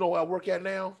motherfuckers, you know where I work at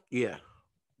now? Yeah.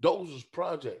 Those was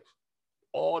projects.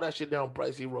 All that shit down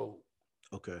Pricey Road.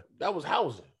 Okay. That was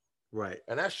housing. Right.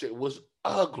 And that shit was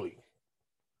ugly.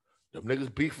 Them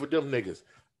niggas beef with them niggas.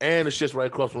 And the shit's right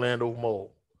across from Landover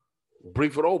Mall.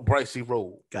 Brief it old Pricey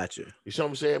Road. Gotcha. You see what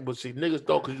I'm saying? But see, niggas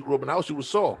thought because you grew up in a house, you was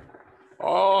soft.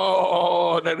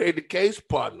 Oh, that ain't the case,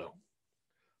 partner.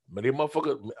 Many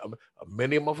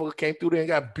motherfuckers came through there and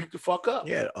got beat the fuck up.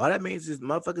 Yeah, all that means is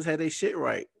motherfuckers had their shit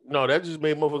right. No, that just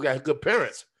made motherfuckers got good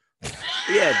parents.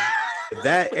 Yeah,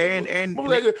 that and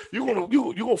you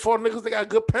gonna fall niggas that got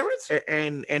good parents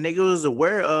and niggas was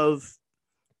aware of,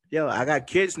 yo, I got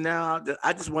kids now.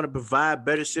 I just want to provide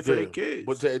better shit for their kids.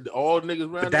 But all niggas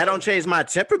around. But that don't change my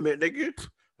temperament, nigga.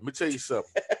 Let me tell you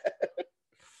something.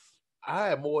 I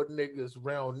had more niggas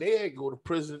around there go to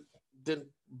prison than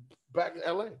back in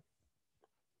LA.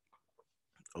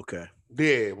 Okay.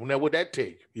 Yeah, what that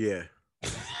take? Yeah.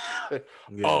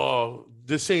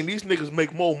 Just saying these niggas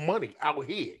make more money out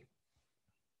here.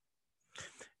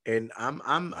 And I'm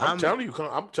telling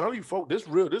you, folks, this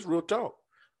real talk.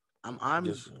 I'm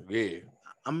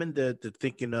in the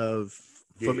thinking of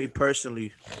for me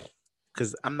personally,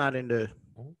 because I'm not into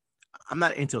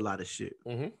a lot of shit.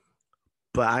 Mm-hmm.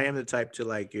 But I am the type to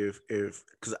like if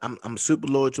because I'm super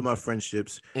loyal to my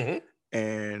friendships,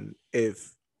 and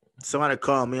if somebody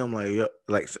call me, I'm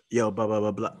like yo, blah blah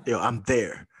blah blah, yo, I'm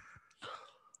there.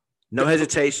 No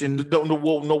hesitation.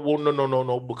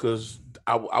 No, because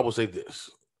I will say this,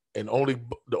 and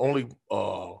the only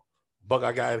bug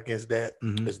I got against that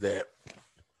is that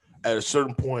at a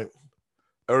certain point,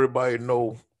 everybody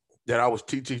know that I was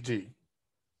TTG.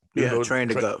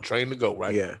 Trained to go,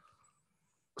 right? Yeah.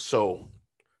 So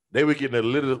they were getting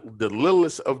the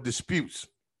littlest of disputes.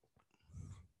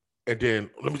 And then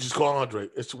let me just call Andre.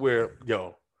 It's where,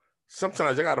 yo,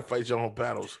 sometimes I gotta fight your own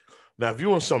battles. Now, if you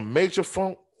want some major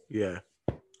funk, yeah,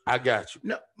 I got you.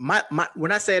 No, my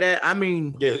when I say that, I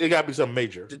mean, yeah, it gotta be something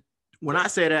major. When I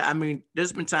say that, I mean,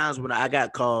 there's been times when I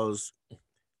got calls.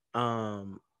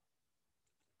 I've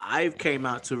came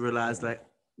out to realize that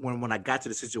when I got to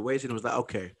the situation, it was like,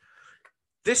 okay,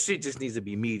 this shit just needs to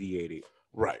be mediated.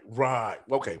 Right.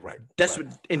 Okay, right. That's what,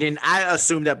 and then I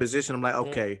assumed that position. I'm like,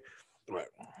 okay, right.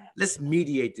 let's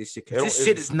mediate this shit It because don't- this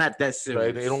shit is not that serious.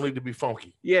 Right? They don't need to be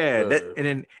funky. Yeah,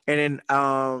 and then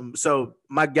so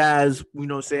my guys, you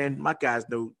know what I'm saying? My guys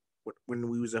know when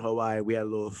we was in Hawaii, we had a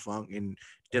little funk and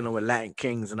dealing with Latin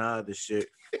Kings and all this shit.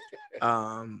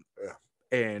 And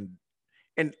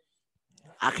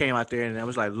I came out there and I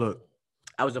was like, look,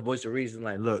 I was the voice of reason,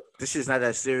 like, look, this shit's not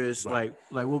that serious. Right.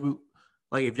 Like what we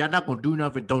like if y'all not gonna do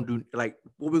nothing, don't do like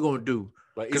what we gonna do.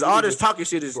 Right, Because all this talking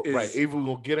shit is right. Either we're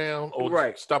gonna get down or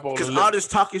right. stop all the Because all this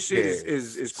talking shit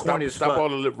is corny as fuck. Stop all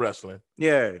the lip wrestling.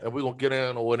 Yeah. And we're gonna get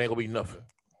down or it ain't gonna be nothing.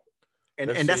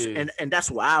 And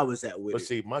that's where I was at with But it.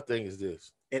 see, my thing is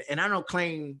this. And I don't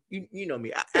claim you know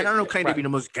me. I don't claim to be the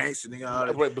most gangster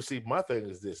nigga. Right, but see, my thing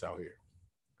is this out here.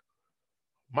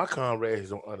 My comrades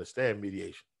don't understand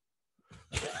mediation.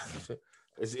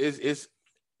 it's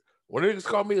when niggas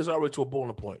call me, it's already to a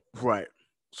boiling point. Right.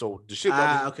 So the shit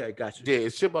okay, gotcha. Yeah,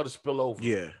 it's shit about to spill over.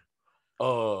 Yeah.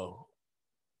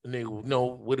 Nigga know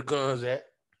where the guns at.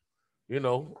 You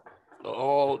know,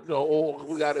 or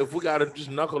if we gotta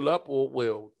just knuckle up, or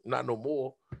well, not no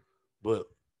more. But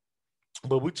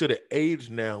we to the age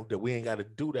now that we ain't gotta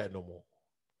do that no more.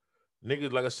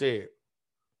 Niggas, like I said,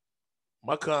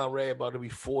 my comrade about to be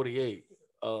 48.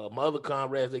 My other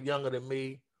comrades, they're younger than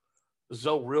me.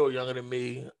 Zoe real younger than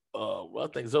me. I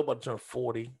think Zoe about to turn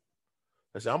 40.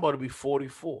 I said, I'm about to be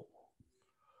 44.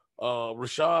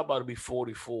 Rashad about to be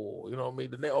 44. You know what I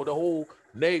mean? The whole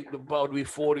Nate about to be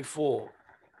 44.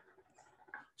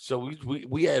 So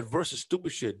we had versus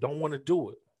stupid shit. Don't want to do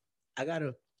it. I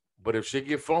gotta. But if shit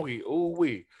get funky,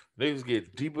 niggas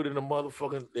get deeper than the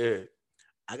motherfucking yeah.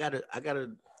 I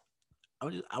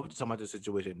was just talking about this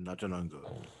situation not too long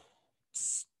ago.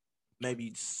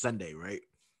 Maybe Sunday, right?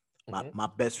 My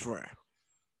best friend.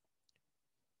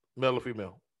 Male or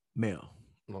female? Male.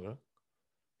 Okay.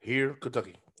 Here,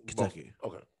 Kentucky. Kentucky.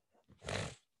 Both. Okay.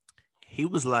 He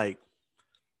was like,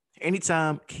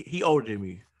 anytime he older than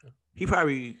me, he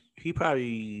probably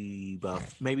about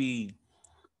maybe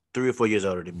 3 or 4 years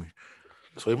older than me.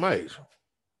 So he my age.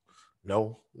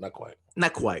 No, not quite.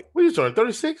 Not quite. What are you turning?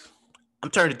 36? I'm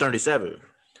turning 37.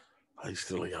 Oh, he's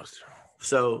still a youngster.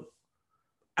 So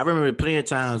I remember plenty of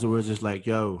times where it's just like,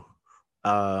 yo,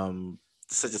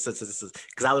 such and such,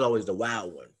 because I was always the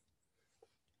wild one.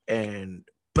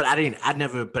 But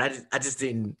I just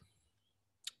didn't.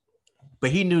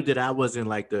 But he knew that I wasn't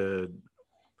like the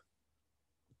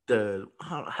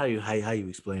how you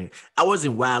explain it? I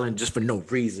wasn't wilding just for no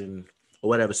reason or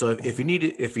whatever. So if he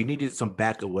needed some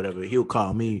back or whatever, he'll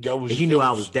call me. He knew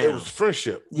I was down. It was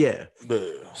friendship. Yeah.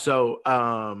 So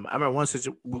I remember one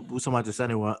situation we were talking about the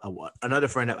Sunday one. Another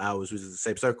friend of ours who's in the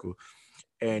same circle,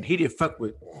 and he didn't fuck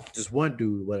with just one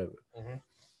dude, whatever. Mm-hmm.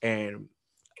 And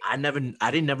I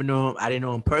didn't know him. I didn't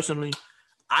know him personally.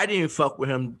 I didn't fuck with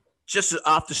him just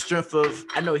off the strength of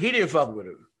I know he didn't fuck with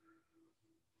him.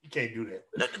 You can't do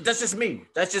that. That's just me.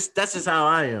 That's just how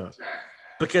I am.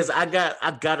 Because I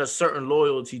got a certain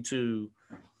loyalty to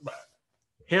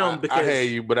him. Because I hear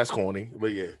you, but that's corny.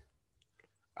 But yeah,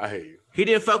 I hear you. He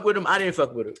didn't fuck with him. I didn't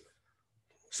fuck with him.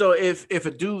 So if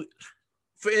a dude,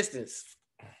 for instance,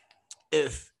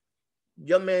 if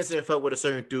your man said fuck with a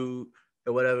certain dude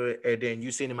or whatever, and then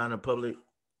you seen him out in public,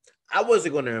 I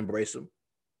wasn't gonna embrace him.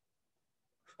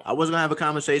 I wasn't gonna have a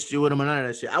conversation with him or none of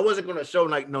that shit. I wasn't gonna show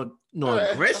like no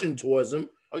aggression towards him.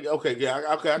 Okay, yeah,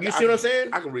 okay. You see what I'm saying?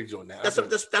 I can read you on that. That's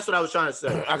what I was trying to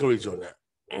say. I can read you on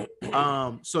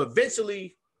that. So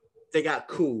eventually, they got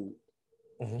cool.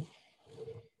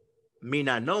 Mm-hmm. Me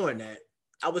not knowing that,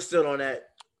 I was still on that.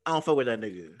 I don't fuck with that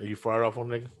nigga. Are you fired off on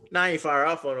nigga? Nah, I ain't fired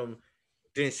off on him.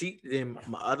 Then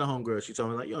my other homegirl, she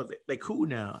told me like, yo, they cool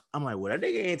now. I'm like, well, that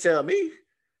nigga ain't tell me.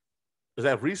 Is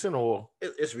that recent or?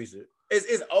 It's recent.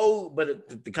 It's old,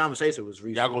 but the conversation was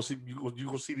recent. Y'all gonna see you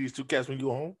gonna see these two cats when you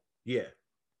go home? Yeah.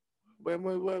 Wait,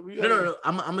 no.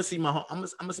 I'm gonna see I'm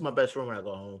gonna see my best friend when I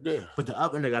go home. Yeah. But the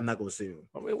other nigga, I'm not gonna see him.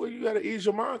 I mean, well, you gotta ease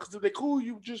your mind because if they cool,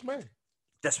 you just man.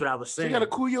 That's what I was saying. So you gotta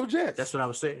cool your jets. That's what I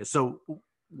was saying. So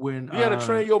when you gotta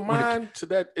train your mind to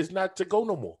that it's not to go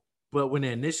no more. But when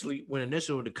initially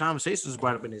the conversation was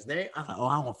brought up in his name, I was like, oh,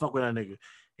 I don't want to fuck with that nigga.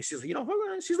 And she's like, you don't fuck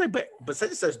with that? She's like, but such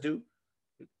and such dude.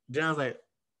 Then I was like,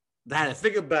 I had to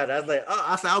think about it. I was like, oh,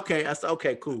 I said,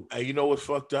 okay, cool. And you know what's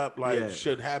fucked up? Like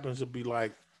shit happens to be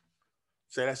like,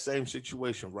 say that same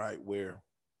situation, right? Where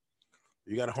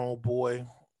you got a homeboy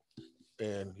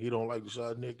and he don't like the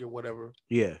shot nigga, whatever.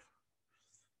 Yeah.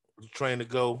 You train to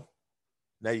go.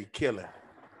 Now you're killing.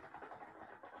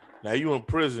 Now you in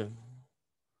prison.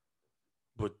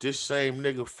 But this same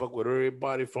nigga fuck with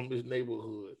everybody from his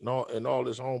neighborhood and all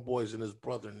his homeboys and his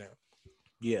brother now.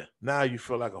 Yeah. Now you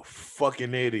feel like a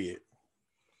fucking idiot.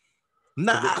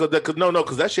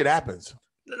 Because that shit happens.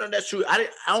 No, that's true. I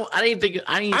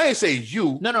ain't say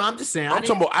you. No, I'm just saying. I'm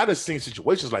talking about. I done seen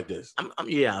situations like this.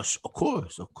 Yeah, of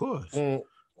course.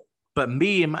 But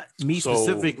me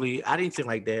specifically, I didn't think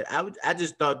like that. I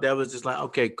just thought that was just like,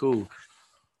 okay, cool.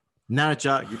 Now that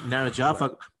y'all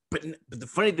fuck. But the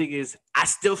funny thing is, I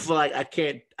still feel like I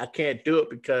can't do it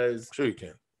because sure you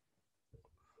can.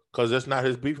 Because that's not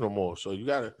his beef no more. So you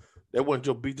gotta. That wasn't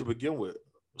your beef to begin with.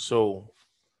 So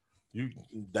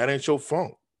that ain't your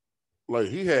funk. Like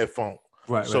he had funk.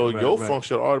 Right. So your funk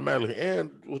should automatically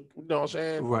end. You know what I'm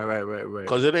saying? Right.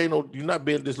 Because it ain't you're not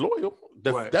being disloyal.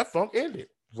 That funk ended.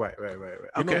 Right.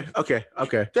 Okay.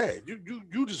 Yeah,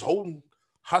 you just holding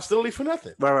hostility for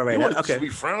nothing. Right. You want to be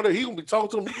frowned at. He gonna be talking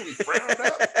to him. He gonna be frowned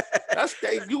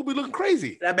at. You gonna be looking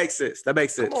crazy. That makes sense.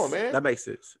 Come on, man. That makes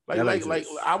sense. Like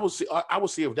I would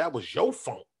see if that was your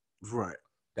funk. Right.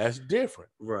 That's different.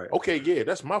 Right. Okay, yeah,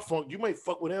 that's my funk. You may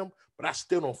fuck with him, but I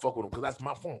still don't fuck with him because that's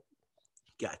my funk.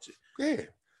 Gotcha. Yeah.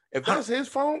 If that's his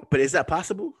funk. But is that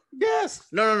possible? Yes.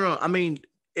 No. I mean,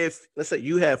 if let's say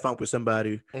you had funk with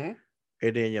somebody and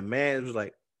then your man was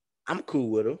like, I'm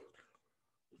cool with him.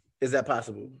 Is that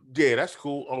possible? Yeah, that's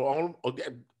cool.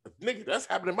 Nigga, that's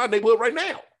happening in my neighborhood right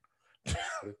now.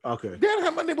 Okay. That happened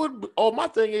in my neighborhood. My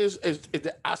thing is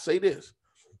that I say this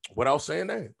without saying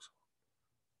names.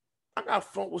 I got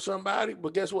funk with somebody,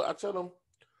 but guess what? I tell them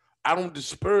I don't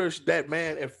disparage that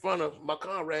man in front of my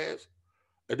comrades.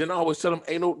 And then I always tell them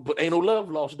ain't no love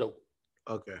lost though.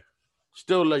 Okay.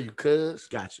 Still love you, cuz.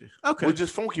 Gotcha. Okay. We're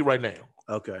just funky right now.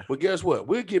 Okay. But guess what?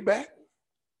 We'll get back.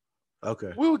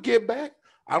 Okay. We'll get back.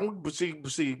 But see,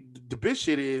 the bitch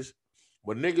shit is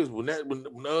when other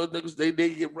niggas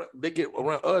they get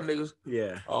around other niggas.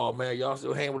 Yeah. Oh man, y'all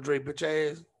still hang with Dre bitch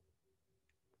ass.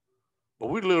 But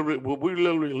we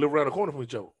literally live around the corner from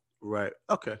each other. Right.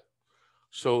 Okay.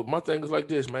 So my thing is like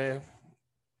this, man.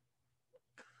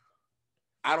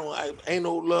 I ain't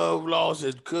no love lost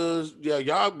because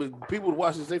y'all people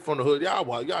watch this, they from the hood.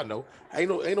 Y'all know. Ain't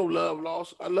no love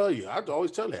lost. I love you. I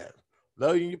always tell that.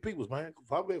 Love you and your peoples, man.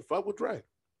 Fuck with Dre.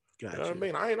 Gotcha. You know what I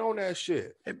mean? I ain't on that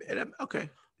shit. Okay.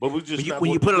 But we just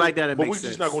when you put it like that, it makes sense. But we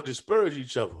just not gonna disparage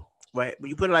each other. Right. When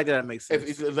you put it like that, it makes sense.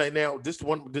 It's like now, this is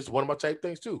one of my type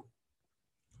things too.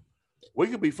 We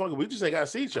could be funky. We just ain't gotta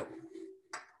see each other.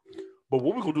 But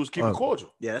what we gonna do is keep it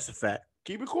cordial. Yeah, that's a fact.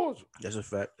 Keep it cordial. That's a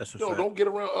fact. Fact. Don't get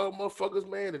around motherfuckers,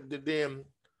 man, and then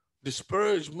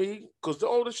disparage me because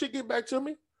all the shit get back to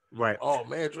me. Right. Oh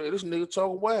man, Dre, this nigga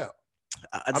talking wild.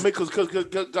 I mean, cause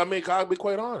I'll be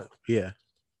quite honest. Yeah.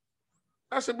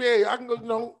 I said, yeah, I can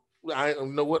go. I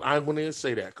know what I'm gonna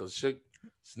say that because shit,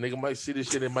 this nigga might see this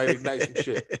shit and might ignite some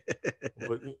shit.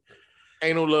 But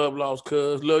ain't no love lost,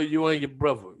 cuz love you and your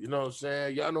brother. You know what I'm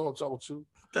saying? Y'all know what I'm talking to.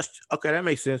 That's okay. That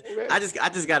makes sense. Okay. I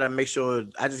just gotta make sure.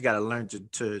 I just gotta learn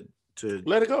to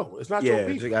let it go. It's not your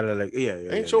beef. Just gotta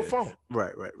ain't your fault.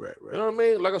 Right. You know what I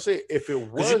mean? Like I said, if it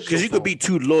was because you could be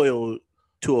too loyal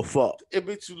to a fault. It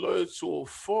be too loyal to a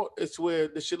fault. It's where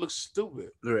the shit looks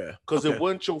stupid. Yeah. Because it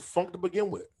wasn't your funk to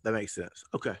begin with. That makes sense.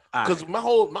 Okay. Because my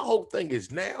whole thing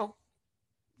is now,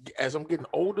 as I'm getting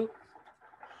older,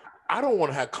 I don't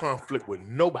want to have conflict with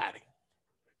nobody.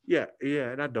 Yeah,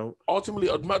 and I don't. Ultimately,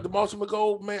 the ultimate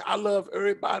goal, man, I love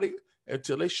everybody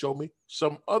until they show me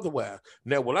some otherwise.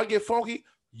 Now, will I get funky?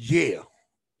 Yeah.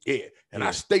 And I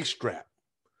stay strapped.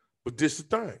 But this is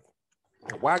the thing.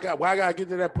 Why I gotta get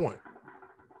to that point?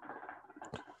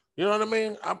 You know what I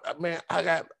mean? I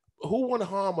got who want to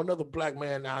harm another black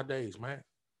man nowadays, man?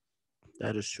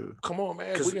 That is true. Come on,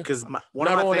 man. Because not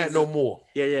on that no more.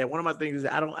 Yeah. One of my things is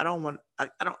I don't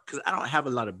because I don't have a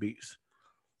lot of beats.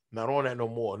 Not on that no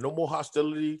more. No more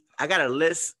hostility. I got a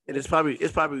list, and it's probably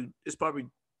 3-4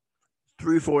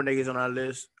 niggas on our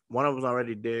list. One of them's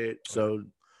already dead. So,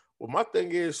 well, my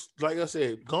thing is, like I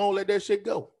said, go on, let that shit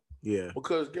go. Yeah.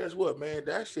 Because guess what, man?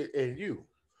 That shit in you.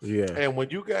 Yeah. And when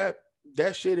you got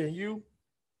that shit in you,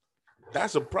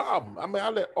 that's a problem. I mean, I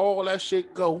let all that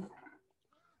shit go.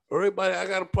 Everybody, I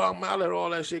got a problem. I let all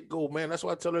that shit go, man. That's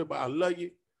why I tell everybody I love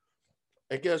you.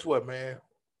 And guess what, man?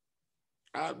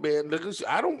 I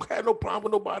don't have no problem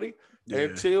with nobody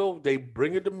until they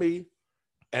bring it to me,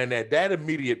 and at that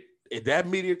immediate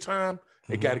time,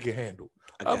 it got to get handled.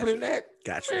 Other than that,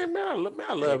 man,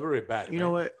 I love everybody. You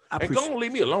know what? And don't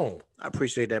leave me alone. I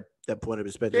appreciate that point of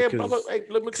perspective. Yeah, brother,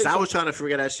 let me. I was trying to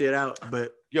figure that shit out,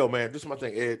 but yo, man, this is my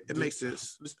thing. It makes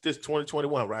sense. This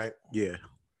 2021, right? Yeah.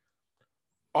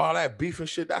 All that beef and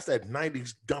shit. That's that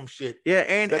 90s dumb shit. Yeah,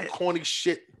 and that corny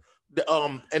shit.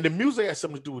 And the music has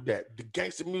something to do with that. The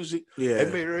gangster music,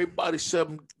 it made everybody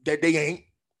something that they ain't.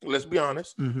 Let's be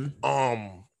honest. Mm-hmm.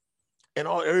 And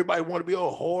everybody want to be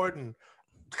all hard, and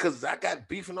because I got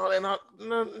beef and all that.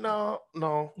 No,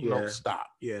 Yeah. stop.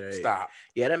 Yeah, Stop.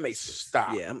 Yeah, that makes sense.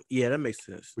 Stop. Yeah, that makes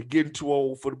sense. We're getting too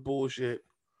old for the bullshit.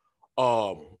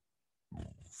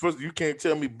 First, you can't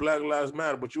tell me Black Lives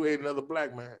Matter, but you hate another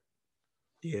black man.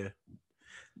 Yeah.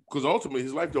 Because ultimately,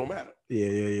 his life don't matter.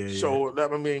 Yeah. So,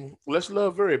 I mean, let's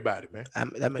love everybody, man.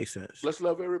 That makes sense. Let's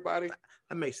love everybody.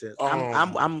 That makes sense. I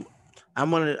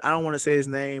don't want to say his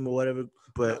name or whatever,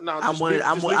 but I'm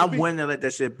willing to let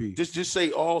that shit be. Just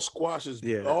say all squash is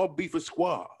all beef is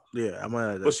squash. Yeah, I'm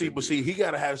gonna. But see, he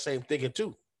gotta have the same thinking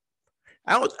too.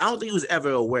 I don't think he was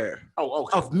ever aware.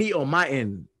 Of me on my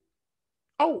end.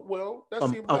 Oh well, that's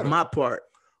even better. Of my part.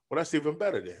 Well, that's even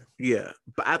better then. Yeah,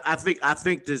 but I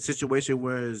think the situation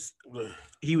was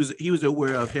he was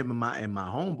aware of him and my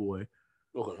homeboy.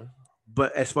 Okay.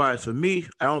 But as far as for me,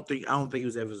 I don't think he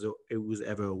was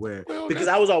ever aware because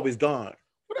I was always gone.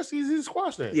 Well, that's easy to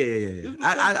squash then. Yeah.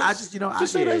 I just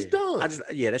just say that's done. That's done.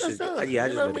 Yeah, I just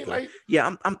let it go. Like,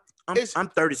 yeah, I'm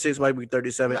 36, might be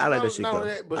 37. I let that shit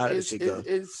go. But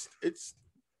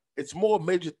it's more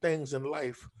major things in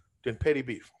life than petty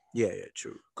beef. Yeah,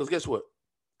 true. Because guess what?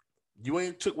 You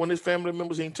ain't took one of his family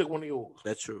members, he ain't took one of yours.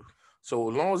 That's true. So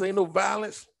as long as ain't no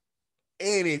violence,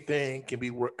 anything can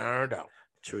be ironed out.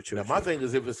 True. Now my thing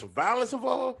is if it's some violence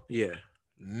involved,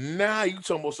 now you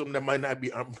talking about something that might not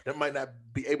be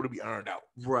able to be ironed out.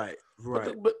 Right.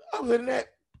 But other than that,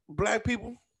 black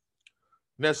people,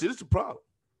 now see this is the problem.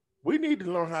 We need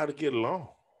to learn how to get along.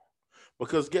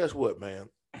 Because guess what, man?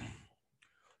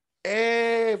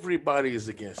 Everybody is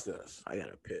against us. I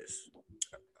gotta piss.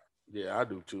 Yeah, I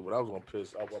do too, but I was gonna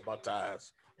piss off my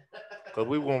ties. Because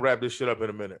we were gonna wrap this shit up in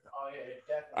a minute. Oh yeah,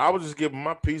 definitely. I was just giving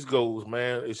my peace goals,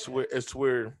 man. It's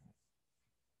where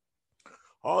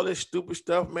all this stupid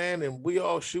stuff, man, and we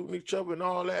all shooting each other and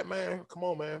all that, man. Come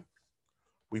on, man.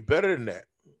 We better than that.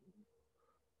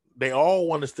 They all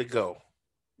want us to go,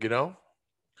 you know?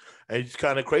 And it's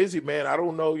kind of crazy, man. I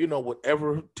don't know,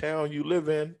 whatever town you live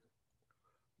in.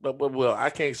 But well, I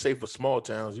can't say for small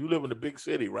towns. You live in a big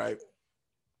city, right?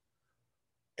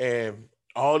 And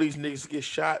all these niggas get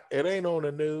shot. It ain't on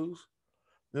the news.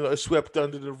 It's swept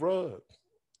under the rug.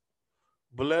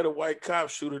 But let a white cop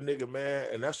shoot a nigga, man,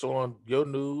 and that's on your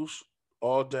news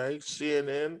all day,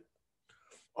 CNN,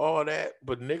 all that.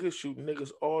 But niggas shoot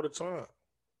niggas all the time.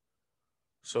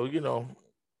 So,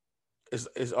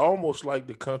 it's almost like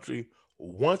the country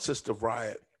wants us to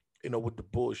riot, with the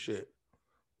bullshit.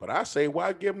 But I say,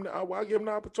 why give them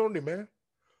the opportunity, man?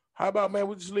 How about, man,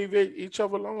 we just leave each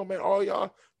other alone, man? All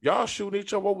y'all shooting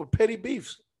each other over petty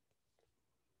beefs.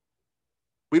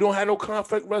 We don't have no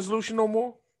conflict resolution no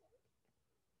more.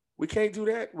 We can't do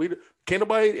that. Can't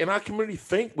nobody in our community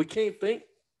think. We can't think.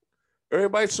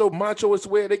 Everybody's so macho it's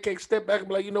where they can't step back and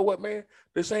be like, you know what, man?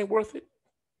 This ain't worth it.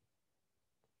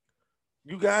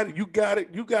 You got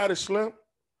it, Slim.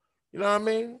 You know what I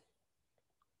mean?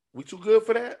 We too good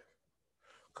for that?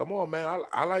 Come on, man.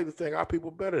 I like to think our people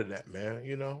better than that, man.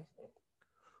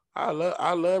 I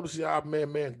love to see our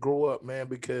man grow up, man,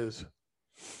 because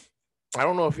I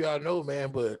don't know if y'all know,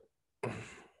 man, but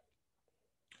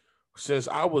since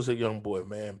I was a young boy,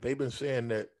 man, they've been saying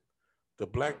that the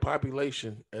black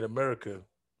population in America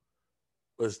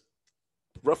was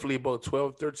roughly about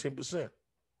 12, 13%.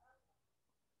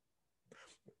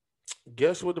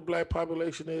 Guess what the black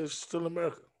population is still in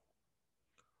America?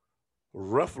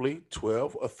 Roughly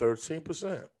 12 or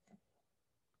 13%.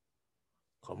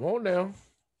 Come on now.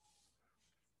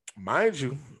 Mind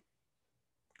you,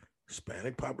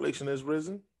 Hispanic population has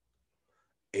risen.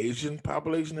 Asian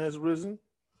population has risen.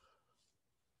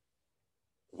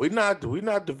 We're not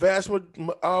the vast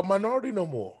minority no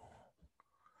more.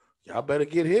 Y'all better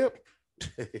get hip.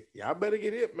 Y'all better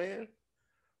get hip, man.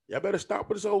 Y'all better stop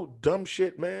with this old dumb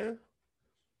shit, man.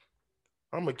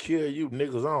 I'm gonna kill you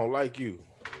niggas. I don't like you.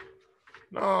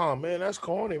 Nah, man, that's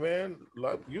corny, man.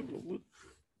 Like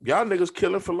y'all niggas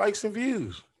killing for likes and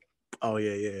views. Oh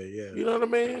yeah. You know what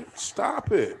I mean?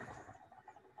 Stop it.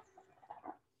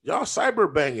 Y'all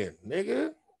cyber banging,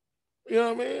 nigga. You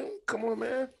know what I mean? Come on,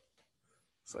 man.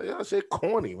 So y'all say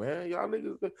corny, man. Y'all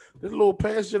niggas, this little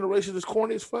past generation is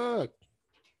corny as fuck.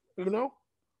 You know?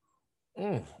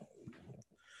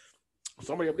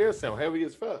 Somebody up there sound heavy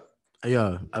as fuck.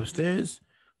 Yeah, upstairs.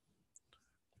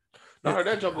 I heard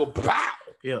that junk go pow.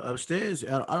 Yeah, upstairs.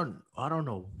 I don't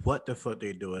know what the fuck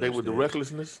they doing. They with the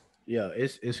recklessness. Yeah,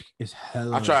 it's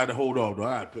hell. I tried to hold on though.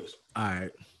 I had pissed. All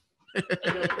right.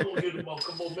 We're gonna give them a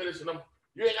couple more minutes, and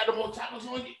you ain't got no more tacos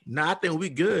on you. Nah, I think we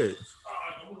good.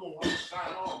 We're gonna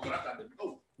sign off, but I got to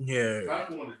go. Yeah.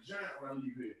 I'm going to the gym when I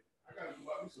leave here. I gotta go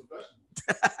buy me some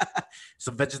vegetables.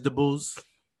 Some vegetables.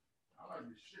 I like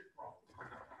this shit, bro.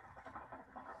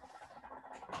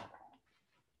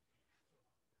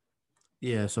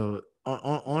 Yeah, so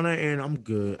on that end, I'm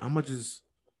good. I'm gonna just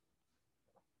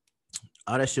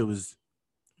all that shit was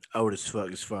out as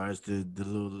fuck as far as the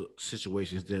little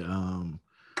situations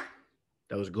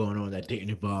that was going on that didn't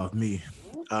involve me.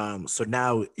 So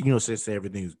now since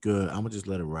everything's good, I'm gonna just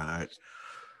let it ride.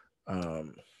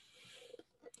 Um,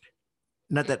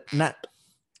 not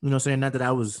saying not that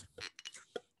I was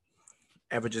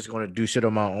ever just gonna do shit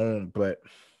on my own, but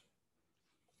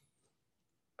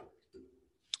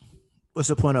what's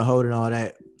the point of holding all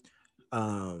that?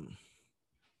 Um,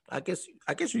 I guess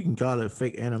you can call it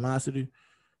fake animosity,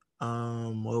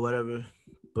 or whatever.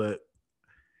 But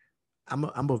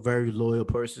I'm a very loyal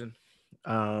person.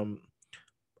 Um,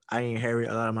 I inherit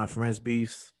a lot of my friends'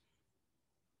 beefs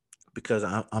because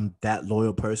I'm that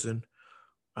loyal person.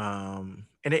 And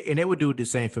they would do the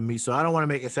same for me. So I don't want to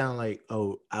make it sound like,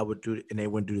 oh, I would do it and they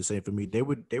wouldn't do the same for me. They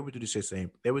would do the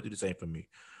same. They would do the same for me.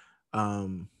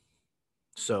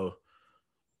 So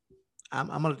I'm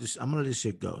gonna let this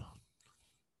shit go.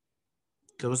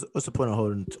 Cause what's the point of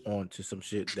holding on to some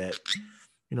shit that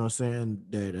what I'm saying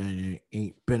that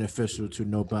ain't beneficial to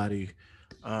nobody.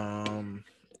 And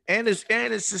it's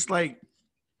just like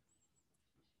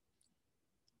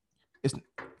it's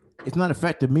not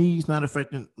affecting me. It's not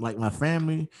affecting like my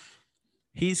family.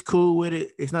 He's cool with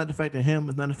it. It's not affecting him.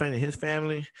 It's not affecting his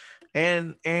family.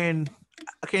 And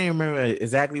I can't even remember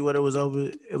exactly what it was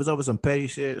over. It was over some petty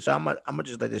shit. So I'm gonna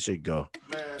just let this shit go.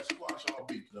 Man, squash all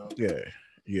beef, though.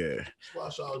 Yeah.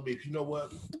 Squash all beef. You know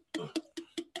what?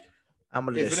 I'm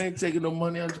gonna if it ain't taking no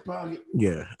money out your pocket,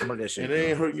 yeah, I'm gonna let that shit and it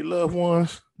ain't hurting your loved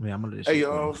ones. Yeah, I'm gonna let that Hey, shit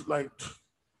y'all, go. like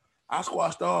I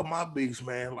squashed all my beefs,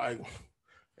 man. Like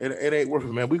it ain't worth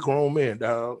it, man. We grown men,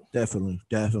 dog. Definitely.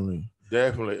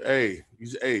 Hey,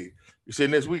 you said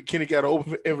next week Kenny got an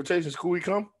open invitation. Could we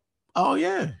come? Oh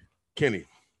yeah, Kenny.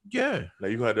 Yeah. Now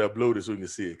you got to upload it so we can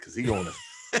see it because he on us.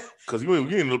 Because you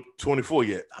ain't 24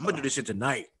 yet. I'm gonna do this shit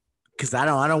tonight. Cause I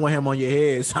don't want him on your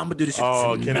head, so I'm gonna do this shit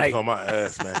tonight. Kenny's on my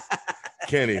ass, man.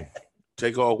 Kenny,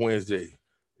 take off Wednesday.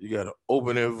 You got an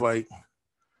open invite.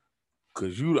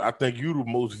 Cause I think you the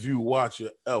most viewed watcher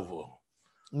ever.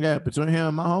 Yeah, between him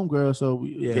and my homegirl. So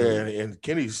yeah, and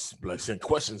Kenny's like sending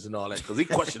questions and all that because he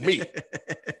questioned me.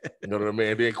 You know what I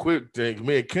mean? Then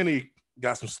me and Kenny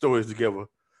got some stories together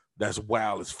that's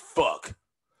wild as fuck.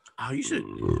 Oh, you should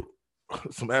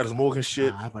some Adam Morgan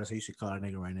shit. I about to say you should call that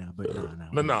nigga right now, but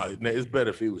no, it's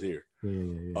better if he was here.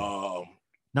 Yeah. No,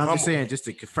 I'm just saying, just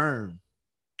to confirm.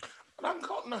 I can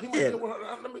call. No, he might get one.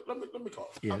 Let me call.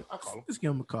 Yeah, I'll call him. Let's give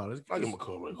him a call. I'll give him a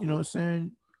call right quick. You know what I'm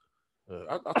saying?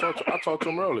 I talked to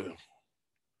him earlier.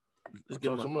 Let's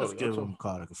give him a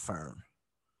call to confirm.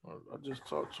 I just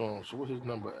talked to him. So what's his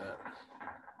number at?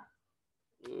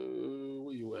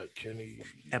 Where you at, Kenny?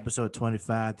 Episode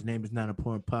 25. The name is Not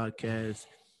Important Podcast.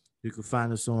 You can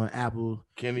find us on Apple.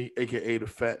 Kenny, aka the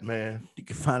Fat Man. You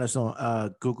can find us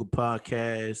on Google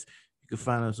Podcasts. You can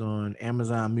find us on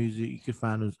Amazon Music. You can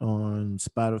find us on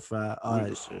Spotify. All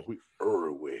that shit. We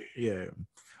everywhere. Yeah.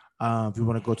 If you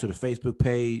want to go to the Facebook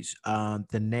page,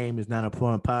 the name is Not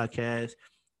Important Podcast.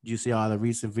 You see all the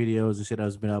recent videos and shit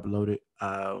that's been uploaded.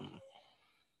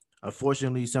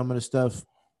 Unfortunately, some of the stuff,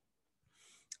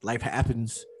 life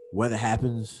happens, weather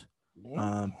happens,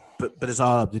 but it's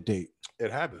all up to date.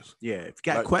 It happens. Yeah. If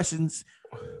you got questions,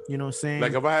 you know what I'm saying?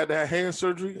 Like if I had that hand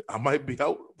surgery, I might be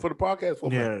out for the podcast for a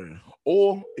minute. Yeah.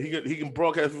 Or he can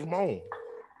broadcast from home.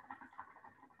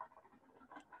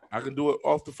 I can do it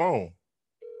off the phone.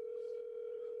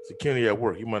 See Kenny at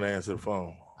work. He might answer the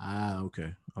phone.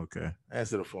 Okay.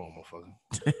 Answer the phone, motherfucker.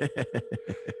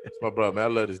 It's my brother, man. I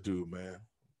love this dude, man.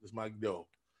 It's my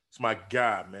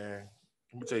guy, man.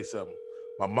 Let me tell you something.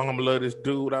 My mom love this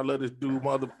dude. I love this dude.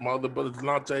 My other brother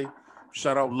Delante.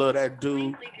 Shout out, love that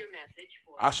dude.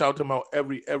 I shout him out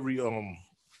every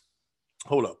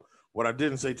hold up. What I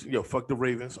didn't say to fuck the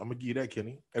Ravens. I'm gonna give you that,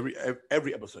 Kenny.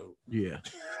 Every episode. Yeah.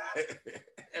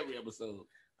 Every episode.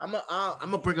 I'm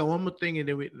gonna bring up one more thing and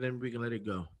then we can let it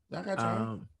go. I got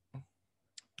time.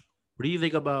 What do you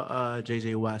think about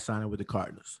JJ Watt signing with the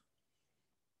Cardinals?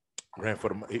 Ran for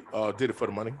the money. Did it for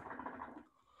the money.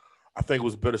 I think it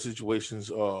was better situations.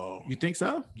 You think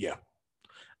so? Yeah.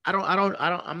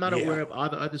 I'm not aware of all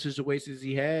the other situations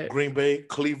he had. Green Bay,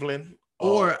 Cleveland,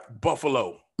 or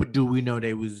Buffalo. But do we know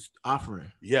they was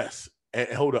offering? Yes. And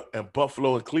hold up. And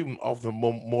Buffalo and Cleveland offered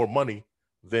more money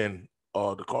than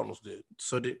the Cardinals did.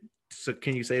 So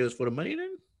can you say it was for the money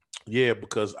then? Yeah,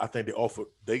 because I think they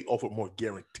offered more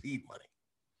guaranteed money.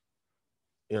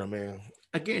 You know what I mean?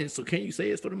 Again, so can you say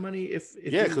it's for the money if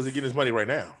yeah, because they're getting his money right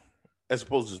now. As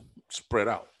opposed to spread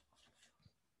out.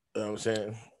 You know what I'm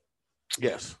saying?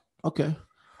 Yes. Okay.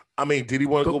 I mean, did he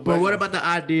want to go back? But what about the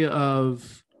idea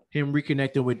of him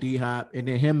reconnecting with D Hop and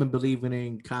then him and believing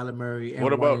in Kyler Murray? And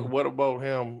what about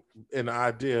him and the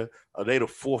idea of they the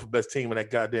fourth best team in that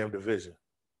goddamn division?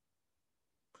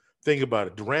 Think about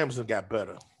it. The Rams have got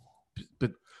better.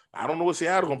 But I don't know what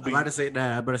Seattle gonna be. I'm about to say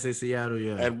that. I better say Seattle,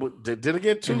 yeah. And then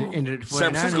again, too, And the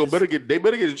San Francisco better get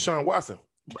Deshaun Watson.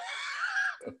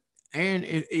 And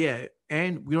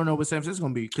and we don't know what San Francisco's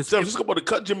gonna be because San Francisco about to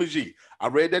cut Jimmy G. I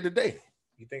read that today.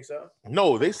 You think so?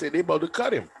 No, they say they about to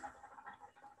cut him.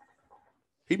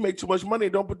 He make too much money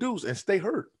and don't produce and stay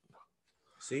hurt.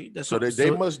 See, that's so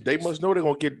they must know they're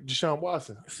gonna get Deshaun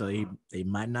Watson. So they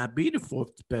might not be the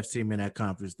fourth best team in that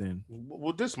conference then.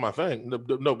 Well, this is my thing.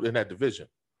 No, in that division.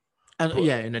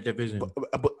 In that division.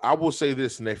 But I will say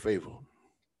this in their favor.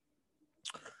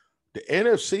 The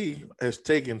NFC has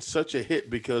taken such a hit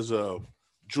because of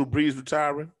Drew Brees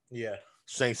retiring. Yeah.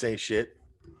 Saints ain't shit.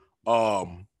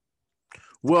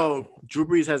 Well, Drew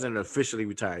Brees hasn't officially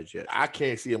retired yet. I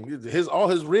can't see him. All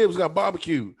his ribs got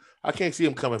barbecued. I can't see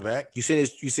him coming back. You seen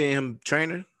him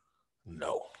training?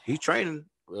 No. He's training.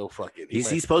 Well, fuck it.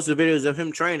 He's posted videos of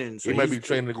him training. So he might be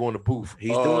training to go in the booth.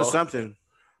 He's doing something.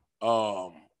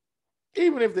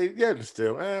 Even if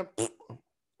still.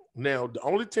 Now, the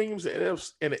only teams in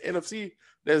the NFC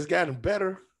that's gotten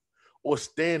better or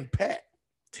stand pat.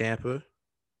 Tampa.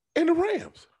 And the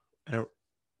Rams.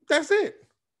 That's it.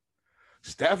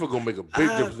 Stafford gonna make a big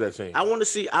difference to that team. I want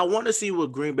to see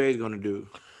what Green Bay is gonna do.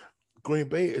 Green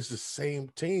Bay is the same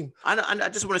team. I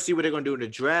just want to see what they're gonna do in the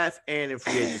draft and in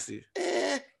free agency.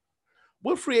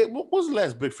 What was the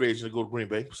last big free agent to go to Green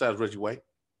Bay besides Reggie White?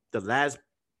 The last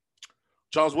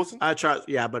Charles Woodson? I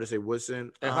better say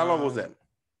Woodson. And how long was that?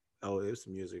 Oh, it was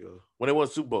some years ago. When they won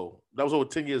the Super Bowl. That was over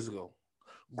 10 years ago.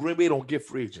 Green Bay don't get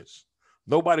free agents.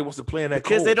 Nobody wants to play in that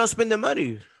because cold. they don't spend the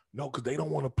money. No, because they don't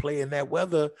want to play in that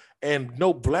weather, and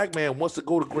no black man wants to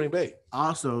go to Green Bay.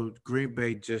 Also, Green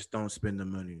Bay just don't spend the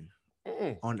money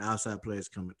on outside players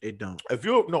coming. They don't. If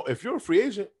you're a free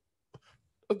agent,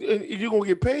 you're gonna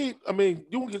get paid. I mean,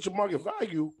 you gonna get your market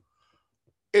value.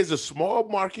 It's a small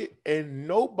market, and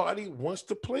nobody wants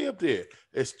to play up there.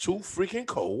 It's too freaking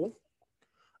cold.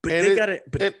 But and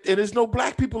there's no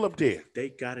black people up there. They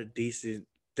got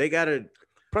a.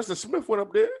 Preston Smith went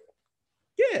up there.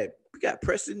 Yeah, we got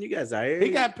Preston. You got Zaire.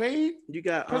 He got paid. You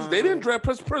got. They didn't draft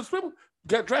Preston Smith.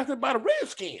 Got drafted by the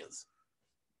Redskins.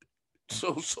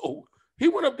 So he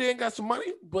went up there and got some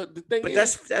money. But the thing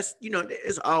is, that's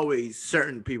there's always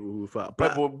certain people who fall.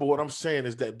 But what I'm saying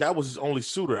is that was his only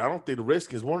suitor. I don't think the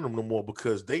Redskins wanted him no more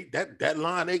because that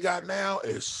line they got now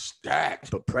is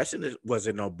stacked. But Preston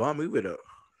wasn't no bum either.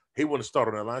 He wouldn't start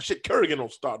on that line. Shit, Kerrigan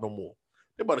don't start no more.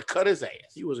 They about to cut his ass.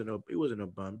 He wasn't a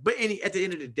bum. But at the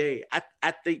end of the day,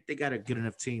 I think they got a good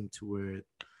enough team to where.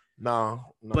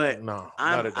 No.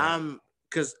 I'm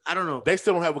because I don't know. They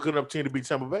still don't have a good enough team to beat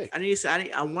Tampa Bay.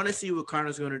 I want to see what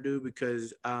Cardinals going to do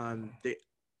because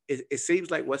it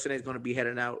seems like what's his name's going to be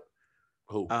heading out.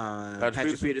 Who?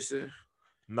 Patrick Peterson.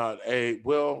 This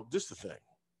is the thing.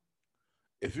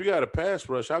 If you got a pass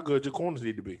rush, how good your corners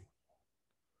need to be?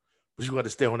 But you got to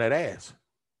stay on that ass.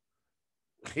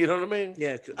 You know what I mean?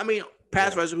 Yeah. I mean,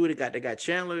 pass rush, who they got? They got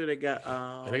Chandler. They got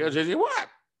and they got J.J. Watt.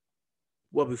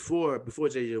 Well, before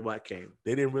J.J. Watt came,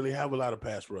 they didn't really have a lot of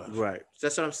pass rush. Right.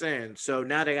 That's what I'm saying. So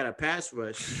now they got a pass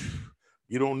rush.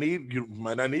 You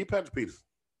might not need Patrick Peterson.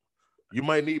 You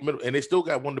might need middle, and they still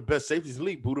got one of the best safeties in the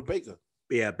league, Budda Baker.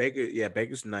 Yeah,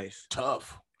 Baker's nice.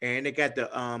 Tough. And they got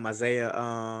the Isaiah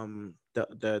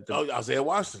Isaiah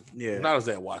Washington. Yeah. Not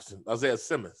Isaiah Washington. Isaiah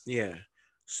Simmons. Yeah.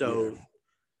 So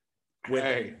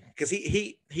because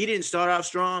he didn't start off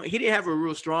strong. He didn't have a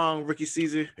real strong rookie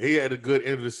season. He had a good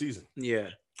end of the season. Yeah.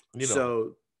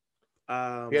 So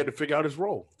he had to figure out his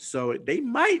role. So they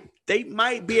might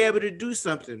be able to do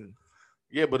something.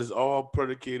 Yeah, but it's all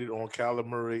predicated on Kyler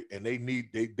Murray, and they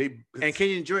and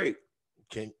Kenyon Drake.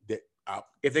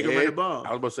 If they can run the ball.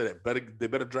 I was about to say that. They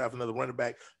better draft another running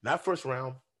back. Not first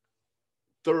round.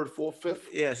 Third, fourth, fifth.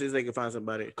 Yeah, see if they can find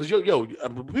somebody. Because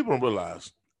people don't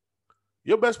realize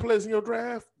your best players in your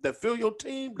draft that fill your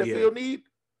team, that fill your need,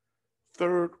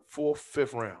 third, fourth,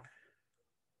 fifth round.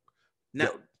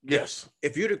 Now, yes.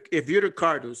 If you're the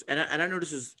Cardinals, and I know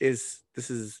this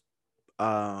is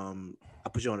I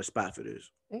put you on the spot for this.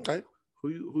 Okay. Who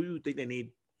you think they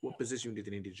need? What position do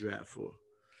they need to draft for?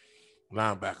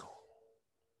 Linebacker.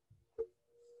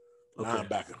 Okay.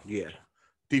 Linebacker. Yeah.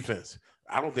 Defense.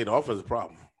 I don't think the offense is a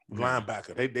problem.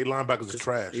 Linebacker. They linebackers are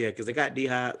trash. Yeah, because they got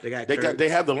D-Hop. They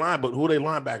have the line, but who are they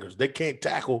linebackers? They can't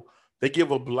tackle. They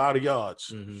give up a lot of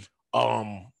yards. Mm-hmm.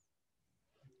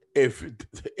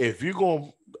 If you're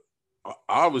going,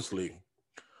 obviously,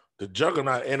 the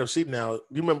juggernaut NFC now.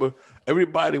 You remember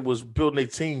everybody was building a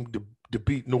team to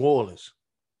beat New Orleans.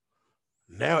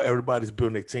 Now everybody's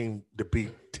building a team to beat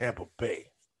Tampa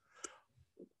Bay.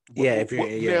 Yeah,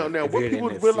 what people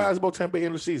realize about Tampa Bay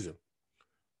in the season,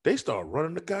 they start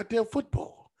running the goddamn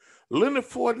football. Leonard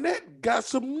Fournette got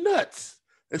some nuts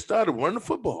and started running the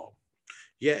football.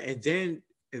 Yeah, and then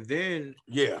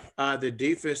the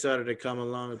defense started to come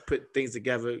along and put things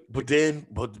together. But then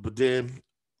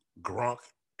Gronk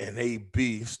and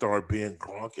AB start being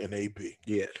Gronk and AB.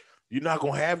 Yeah, you're not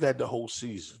gonna have that the whole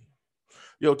season.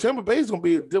 Yo, Tampa Bay is gonna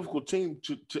be a difficult team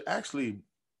to actually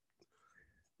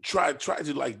try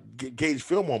to like gauge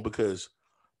film on, because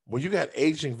when you got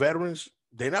aging veterans,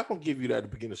 they're not gonna give you that at the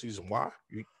beginning of the season. Why?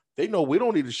 They know we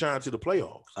don't need to shine to the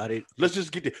playoffs. Let's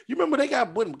just get there. You remember they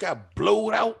got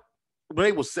blowed out when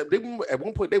they was at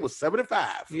one point they were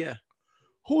 7-5. Yeah.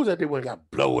 Who was that? They went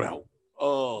got blowed out.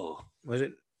 Was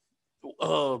it?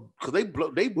 Because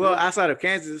they well, outside of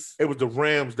Kansas, it was the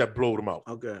Rams that blowed them out.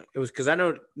 Okay, it was because I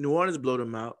know New Orleans blew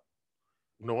them out.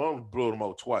 New Orleans blew them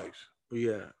out twice.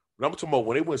 Yeah. But I'm talking about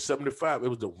when they went 7-5, it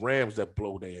was the Rams that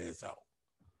blew their ass out.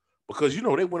 Because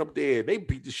they went up there, they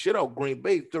beat the shit out Green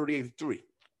Bay 38-3.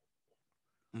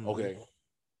 Mm-hmm. Okay.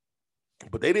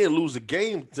 But they didn't lose the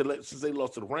game since they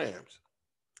lost to the Rams.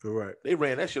 Right. They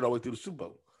ran that shit all the way through the Super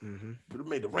Bowl. Mm-hmm. But it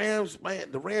made the Rams,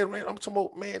 man. The Rams, I'm talking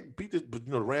about, man, beat this. But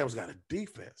the Rams got a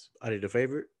defense. Are they the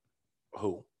favorite?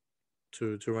 Who?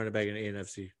 To run it back in the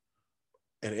NFC.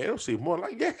 And the NFC more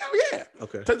like, hell yeah.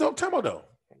 Okay. Time out though.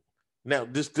 Now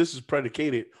this is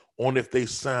predicated on if they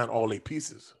sign all their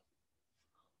pieces.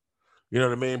 You know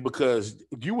what I mean? Because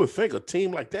you would think a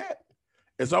team like that,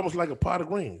 it's almost like a pot of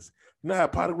greens. You know how a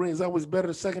pot of greens is always better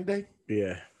the second day?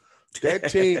 Yeah. That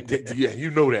team, yeah,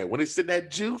 you know that. When they sit in that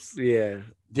juice, yeah,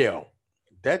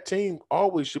 that team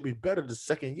always should be better the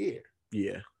second year.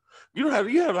 Yeah. You know how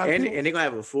you have a lot of people, and they're gonna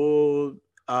have a full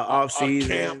off season.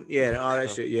 Camp. Yeah, all that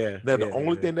shit. Yeah. Now the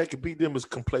only thing that can beat them is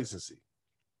complacency.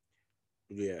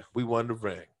 Yeah. We won the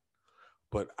ring.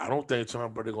 But I don't think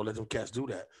Tom Brady gonna let them cats do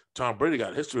that. Tom Brady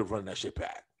got a history of running that shit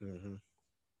back. Mm-hmm.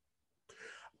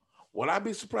 Would I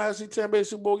be surprised to see Tampa Bay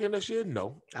Super Bowl again next year?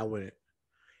 No, I wouldn't.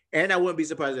 And I wouldn't be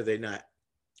surprised if they're not.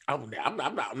 I'm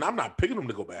not picking them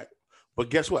to go back. But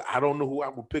guess what? I don't know who I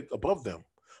would pick above them,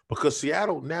 because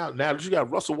Seattle now that you got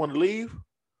Russell want to leave,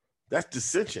 that's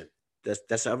dissension. That's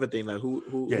the other thing. Like who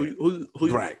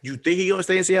right? You think he gonna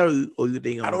stay in Seattle, or you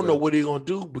think I don't know what he's gonna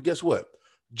do? But guess what?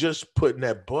 Just putting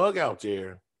that bug out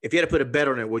there. If you had to put a bet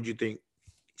on it, what do you think?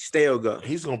 Stay or go?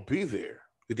 He's gonna be there.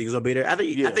 You think he's gonna be there? I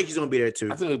think he's gonna be there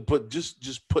too. I think, but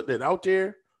just putting it out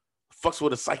there fucks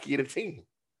with the psyche of the team.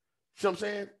 You know what I'm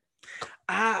saying?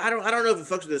 I don't know if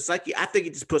it fucks with the psyche. I think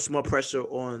it just puts more pressure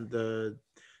on the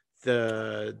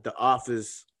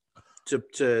office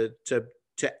to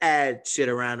add shit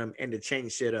around him and to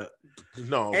change shit up.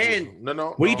 No.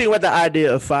 What do you think about the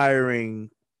idea of firing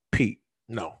Pete?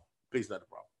 No, Pete's not the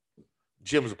problem.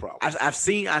 Jim's a problem. I've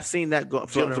seen that go.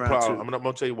 Jim's a problem. Too. I'm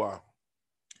gonna tell you why.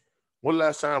 When the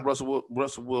last time Russell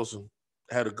Wilson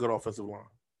had a good offensive line?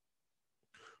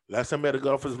 Last time he had a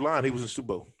good offensive line, he was in Super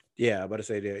Bowl. Yeah, I'm about to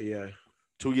say that. Yeah,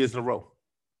 2 years in a row.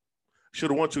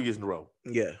 Should have won 2 years in a row.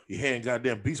 Yeah, he had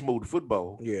goddamn beast mode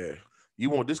football. Yeah,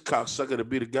 you want this cocksucker to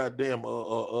be the goddamn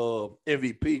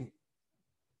MVP.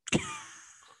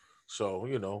 So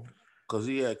because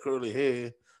he had curly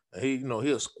hair, and he's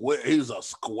a square. He's a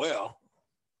square.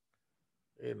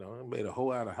 He made a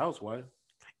hoe out of housewife.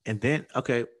 And then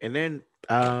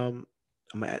I'm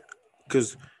at,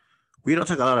 because we don't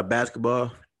talk a lot of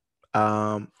basketball,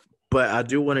 but I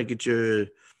do want to get your,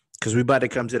 because we about to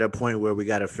come to that point where we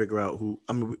got to figure out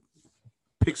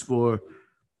picks for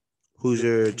who's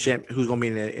your champ, who's gonna be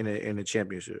in the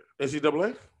championship.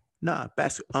 NCAA? Nah,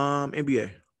 basketball,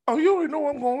 NBA. Oh, you already know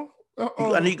where I'm going.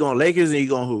 I know you going Lakers, and you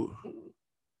going who?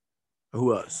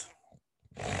 Who else?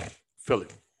 Philly.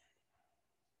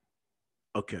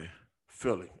 Okay.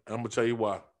 Philly. I'm gonna tell you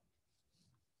why.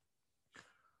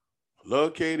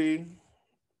 Love KD,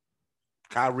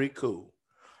 Kyrie cool.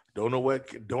 Don't know where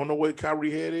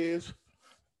Kyrie head is,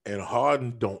 and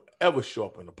Harden don't ever show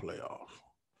up in the playoffs.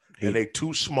 And they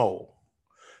too small.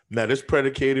 Now this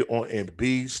predicated on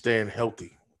Embiid staying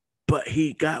healthy. But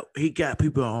he got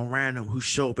people around him who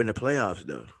show up in the playoffs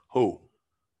though. Who?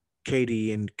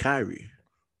 KD and Kyrie.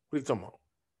 What are you talking about?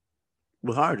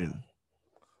 With Harden.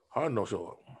 Harden don't show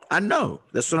up. I know.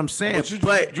 That's what I'm saying.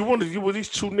 But you want to deal with these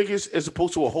two niggas as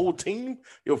opposed to a whole team?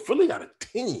 Yo, Philly got a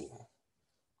team.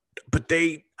 But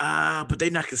they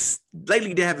not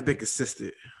lately they haven't been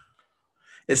consistent.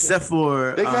 Except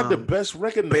for they got the best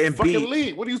record in the fucking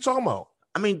league. What are you talking about?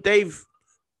 I mean, they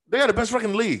got the best record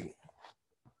in the league.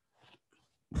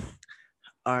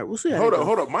 All right, we'll see. Hold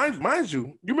up. Mind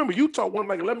you, you remember Utah won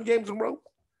like 11 games in a row?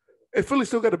 And Philly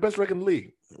still got the best record in the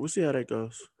league. We'll see how that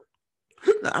goes.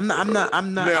 I'm not. Now,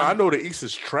 I know the East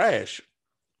is trash.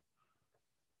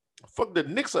 Fuck, the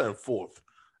Knicks are in fourth.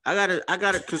 I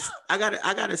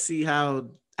gotta see how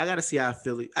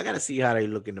Philly. I gotta see how they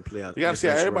look in the playoffs. You gotta see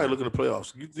how everybody look in the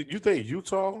playoffs. You think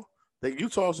Utah?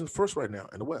 Utah's in first right now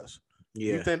in the West.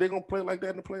 Yeah. You think they're gonna play like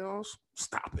that in the playoffs?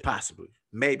 Stop it. Possibly,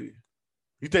 maybe.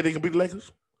 You think they can beat the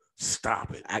Lakers?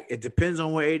 Stop it. It depends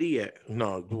on where AD at.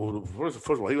 No, first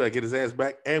of all, he gotta get his ass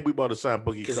back, and we about to sign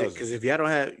Boogie Cousins. Because if y'all don't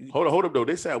have, hold up though,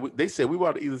 they said we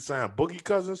about to either sign Boogie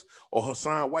Cousins or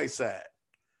Hassan Whiteside.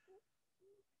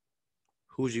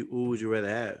 Who would you rather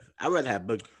have? I'd rather have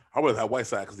Boogie. I'd rather have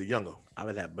Whiteside because they're younger. I'd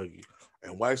rather have Boogie.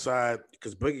 And Whiteside,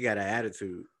 because Boogie got an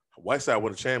attitude. Whiteside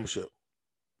won a championship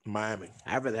in Miami.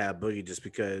 I'd rather have Boogie just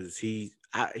because he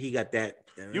got that.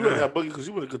 You rather have Boogie because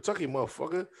you were a Kentucky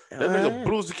motherfucker. That nigga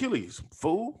blew his Achilles.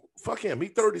 Fool. Fuck him. He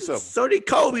 30-something. So did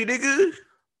Kobe, nigga.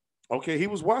 Okay, he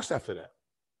was washed after that.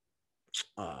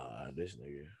 This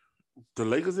nigga. The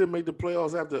Lakers didn't make the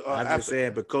playoffs after. I'm just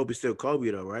saying, but Kobe's still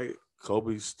Kobe though, right?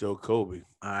 Kobe's still Kobe.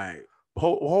 All right.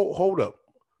 Hold up.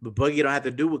 But Boogie don't have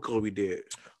to do what Kobe did.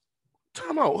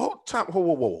 Time out.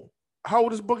 Whoa. How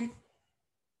old is Boogie?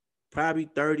 Probably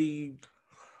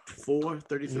 34,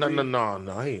 33. No.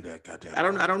 He ain't that goddamn.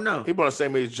 I don't know. He about the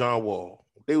same age as John Wall.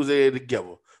 They was there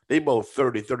together. They both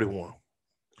 30, 31.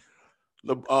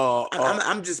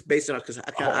 I'm just basing on because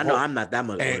I know I'm not that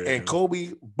much. And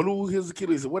Kobe blew his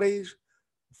Achilles at what age?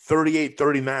 38,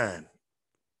 39.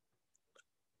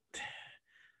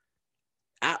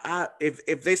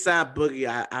 If they sign Boogie,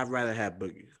 I'd rather have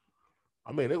Boogie.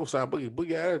 I mean, they gonna sign Boogie.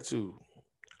 Boogie attitude.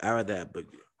 I'd rather have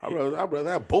Boogie. I'd rather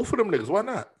have both of them niggas. Why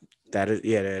not? That is,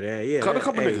 yeah. Cut a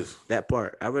couple niggas. That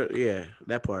part.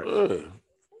 That part.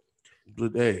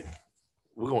 But hey,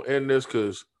 we're gonna end this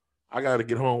because I gotta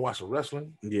get home and watch some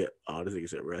wrestling. Yeah. Oh, this nigga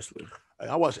said wrestling.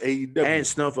 I watch AEW. And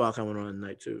Snowfall coming on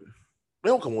tonight too. They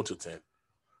don't come on till 10.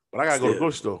 But I gotta go to the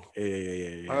grocery store.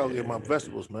 Yeah. I gotta get my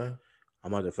vegetables, man.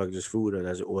 I'm about to fuck this food that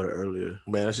I ordered earlier.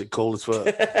 Man, that shit cold as fuck.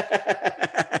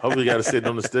 Hopefully, you got to sit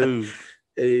on the stove.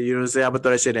 You know what I'm saying? I'm gonna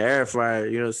throw that shit in the air fryer.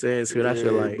 You know what I'm saying? So that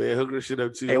shit like, man, hook that shit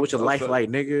up too. Hey, what's your life like,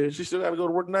 nigga? She still got to go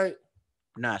to work tonight?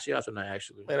 Nah, she out tonight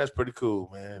actually. Man, that's pretty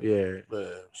cool, man. Yeah,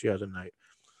 man. She out tonight.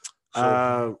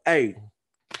 So, hey,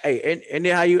 and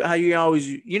then how you always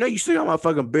you still got my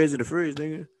fucking beers in the fridge,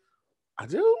 nigga. I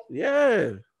do.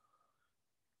 Yeah,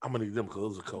 I'm gonna need them because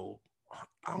those are cold.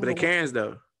 But the cans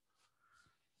though.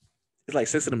 It's like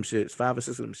 6 of them shits, 5 or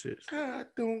 6 of them shits. I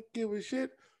don't give a shit.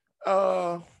 Ed,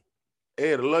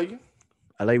 I love you.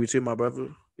 I love you too, my brother.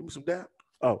 Give me some dap.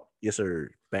 Oh, yes, sir.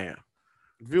 Bam.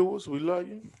 Viewers, we love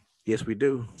you. Yes, we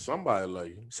do. Somebody love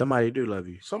you. Somebody do love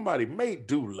you. Somebody may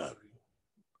do love you.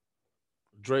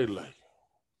 Dre love you.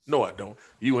 No, I don't.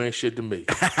 You ain't shit to me.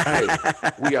 Hey,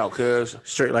 we out, cuz.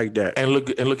 Straight like that. And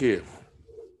look here.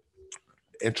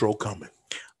 Intro coming.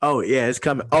 Oh, yeah, it's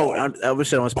coming. Oh, I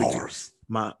wish I want to speak to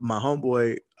my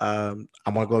homeboy. I'm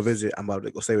gonna go visit. I'm about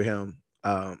to go stay with him.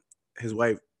 His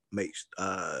wife makes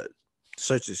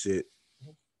such a shit.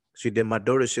 She did my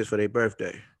daughter's shit for their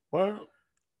birthday. What?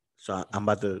 So I'm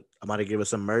about to give her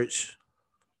some merch.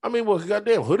 I mean, well,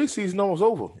 goddamn, hoodie season almost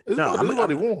over. I'm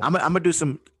gonna do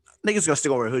some niggas gonna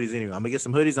still wear hoodies anyway. I'm gonna get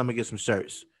some hoodies. I'm gonna get some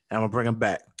shirts, and I'm gonna bring them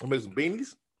back. I'm gonna make some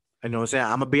beanies. You know what I'm saying?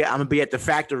 I'm gonna be at the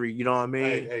factory. You know what I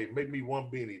mean? Hey, make me one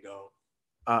beanie, dog.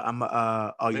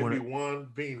 You want one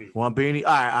beanie? One beanie?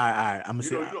 All right. I'm gonna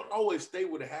see. You don't always stay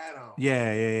with a hat on.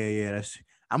 Yeah. That's.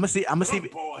 I'm gonna see. I'm gonna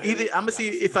see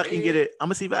if I can get it. I'm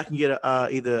gonna see if I can get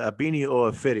either a beanie or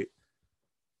a fitted.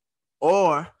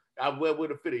 Or I wear with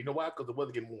a fitted. You know why? Because the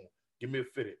weather getting warm. Give me a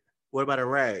fitted. What about a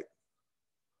rag?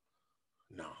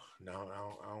 No, I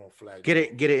don't flag. Get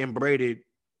it embroidered.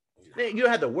 You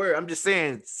don't have to wear. I'm just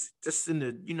saying, just in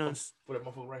the Put that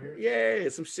motherfucker right here. Yeah,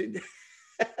 some shit.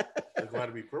 It's going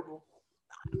to be purple.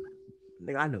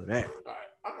 Nigga, I know that.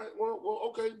 All right. Well,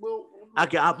 okay. Well,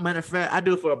 matter of fact, I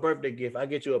do it for a birthday gift. I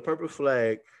get you a purple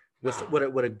flag with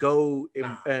a gold.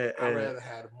 I'd rather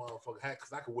have a motherfucking hat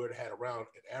because I can wear the hat around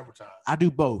and advertise. I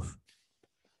do both.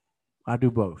 I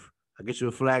get you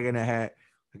a flag and a hat.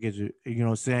 I get you, you know what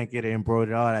I'm saying? Get it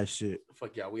embroidered, all that shit.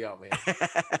 Fuck y'all, we out, man.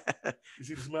 You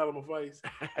see the smile on my face?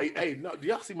 hey, no, do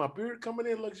y'all see my beard coming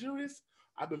in luxurious?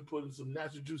 I've been putting some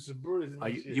natural juice and birds in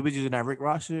shit. You been using that Rick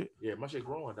Ross shit? Yeah, my shit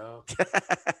growing, dog.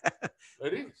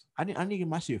 It is. I need to get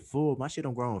my shit full. My shit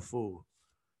don't grow in full.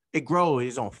 It grows.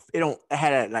 It don't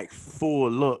have that like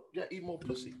full look. Yeah, eat more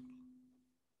pussy.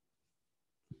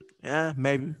 Yeah,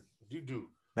 maybe. You do.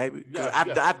 Maybe because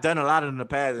I've done a lot in the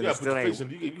past and it still ain't.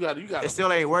 You got. It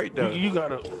still ain't worked though. You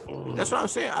gotta. That's what I'm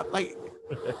saying.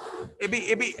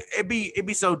 It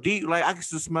be so deep. Like I can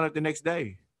still smell it the next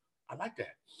day. I like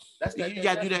that. That's that. You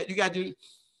gotta do that. You gotta do.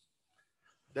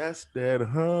 That's that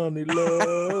honey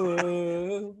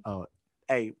love. Oh,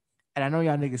 hey, and I know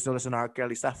y'all niggas still listen to R.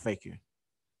 Kelly. Stop faking.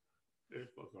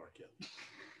 Fuck R. Kelly.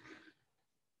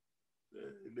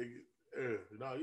 Nigga, no.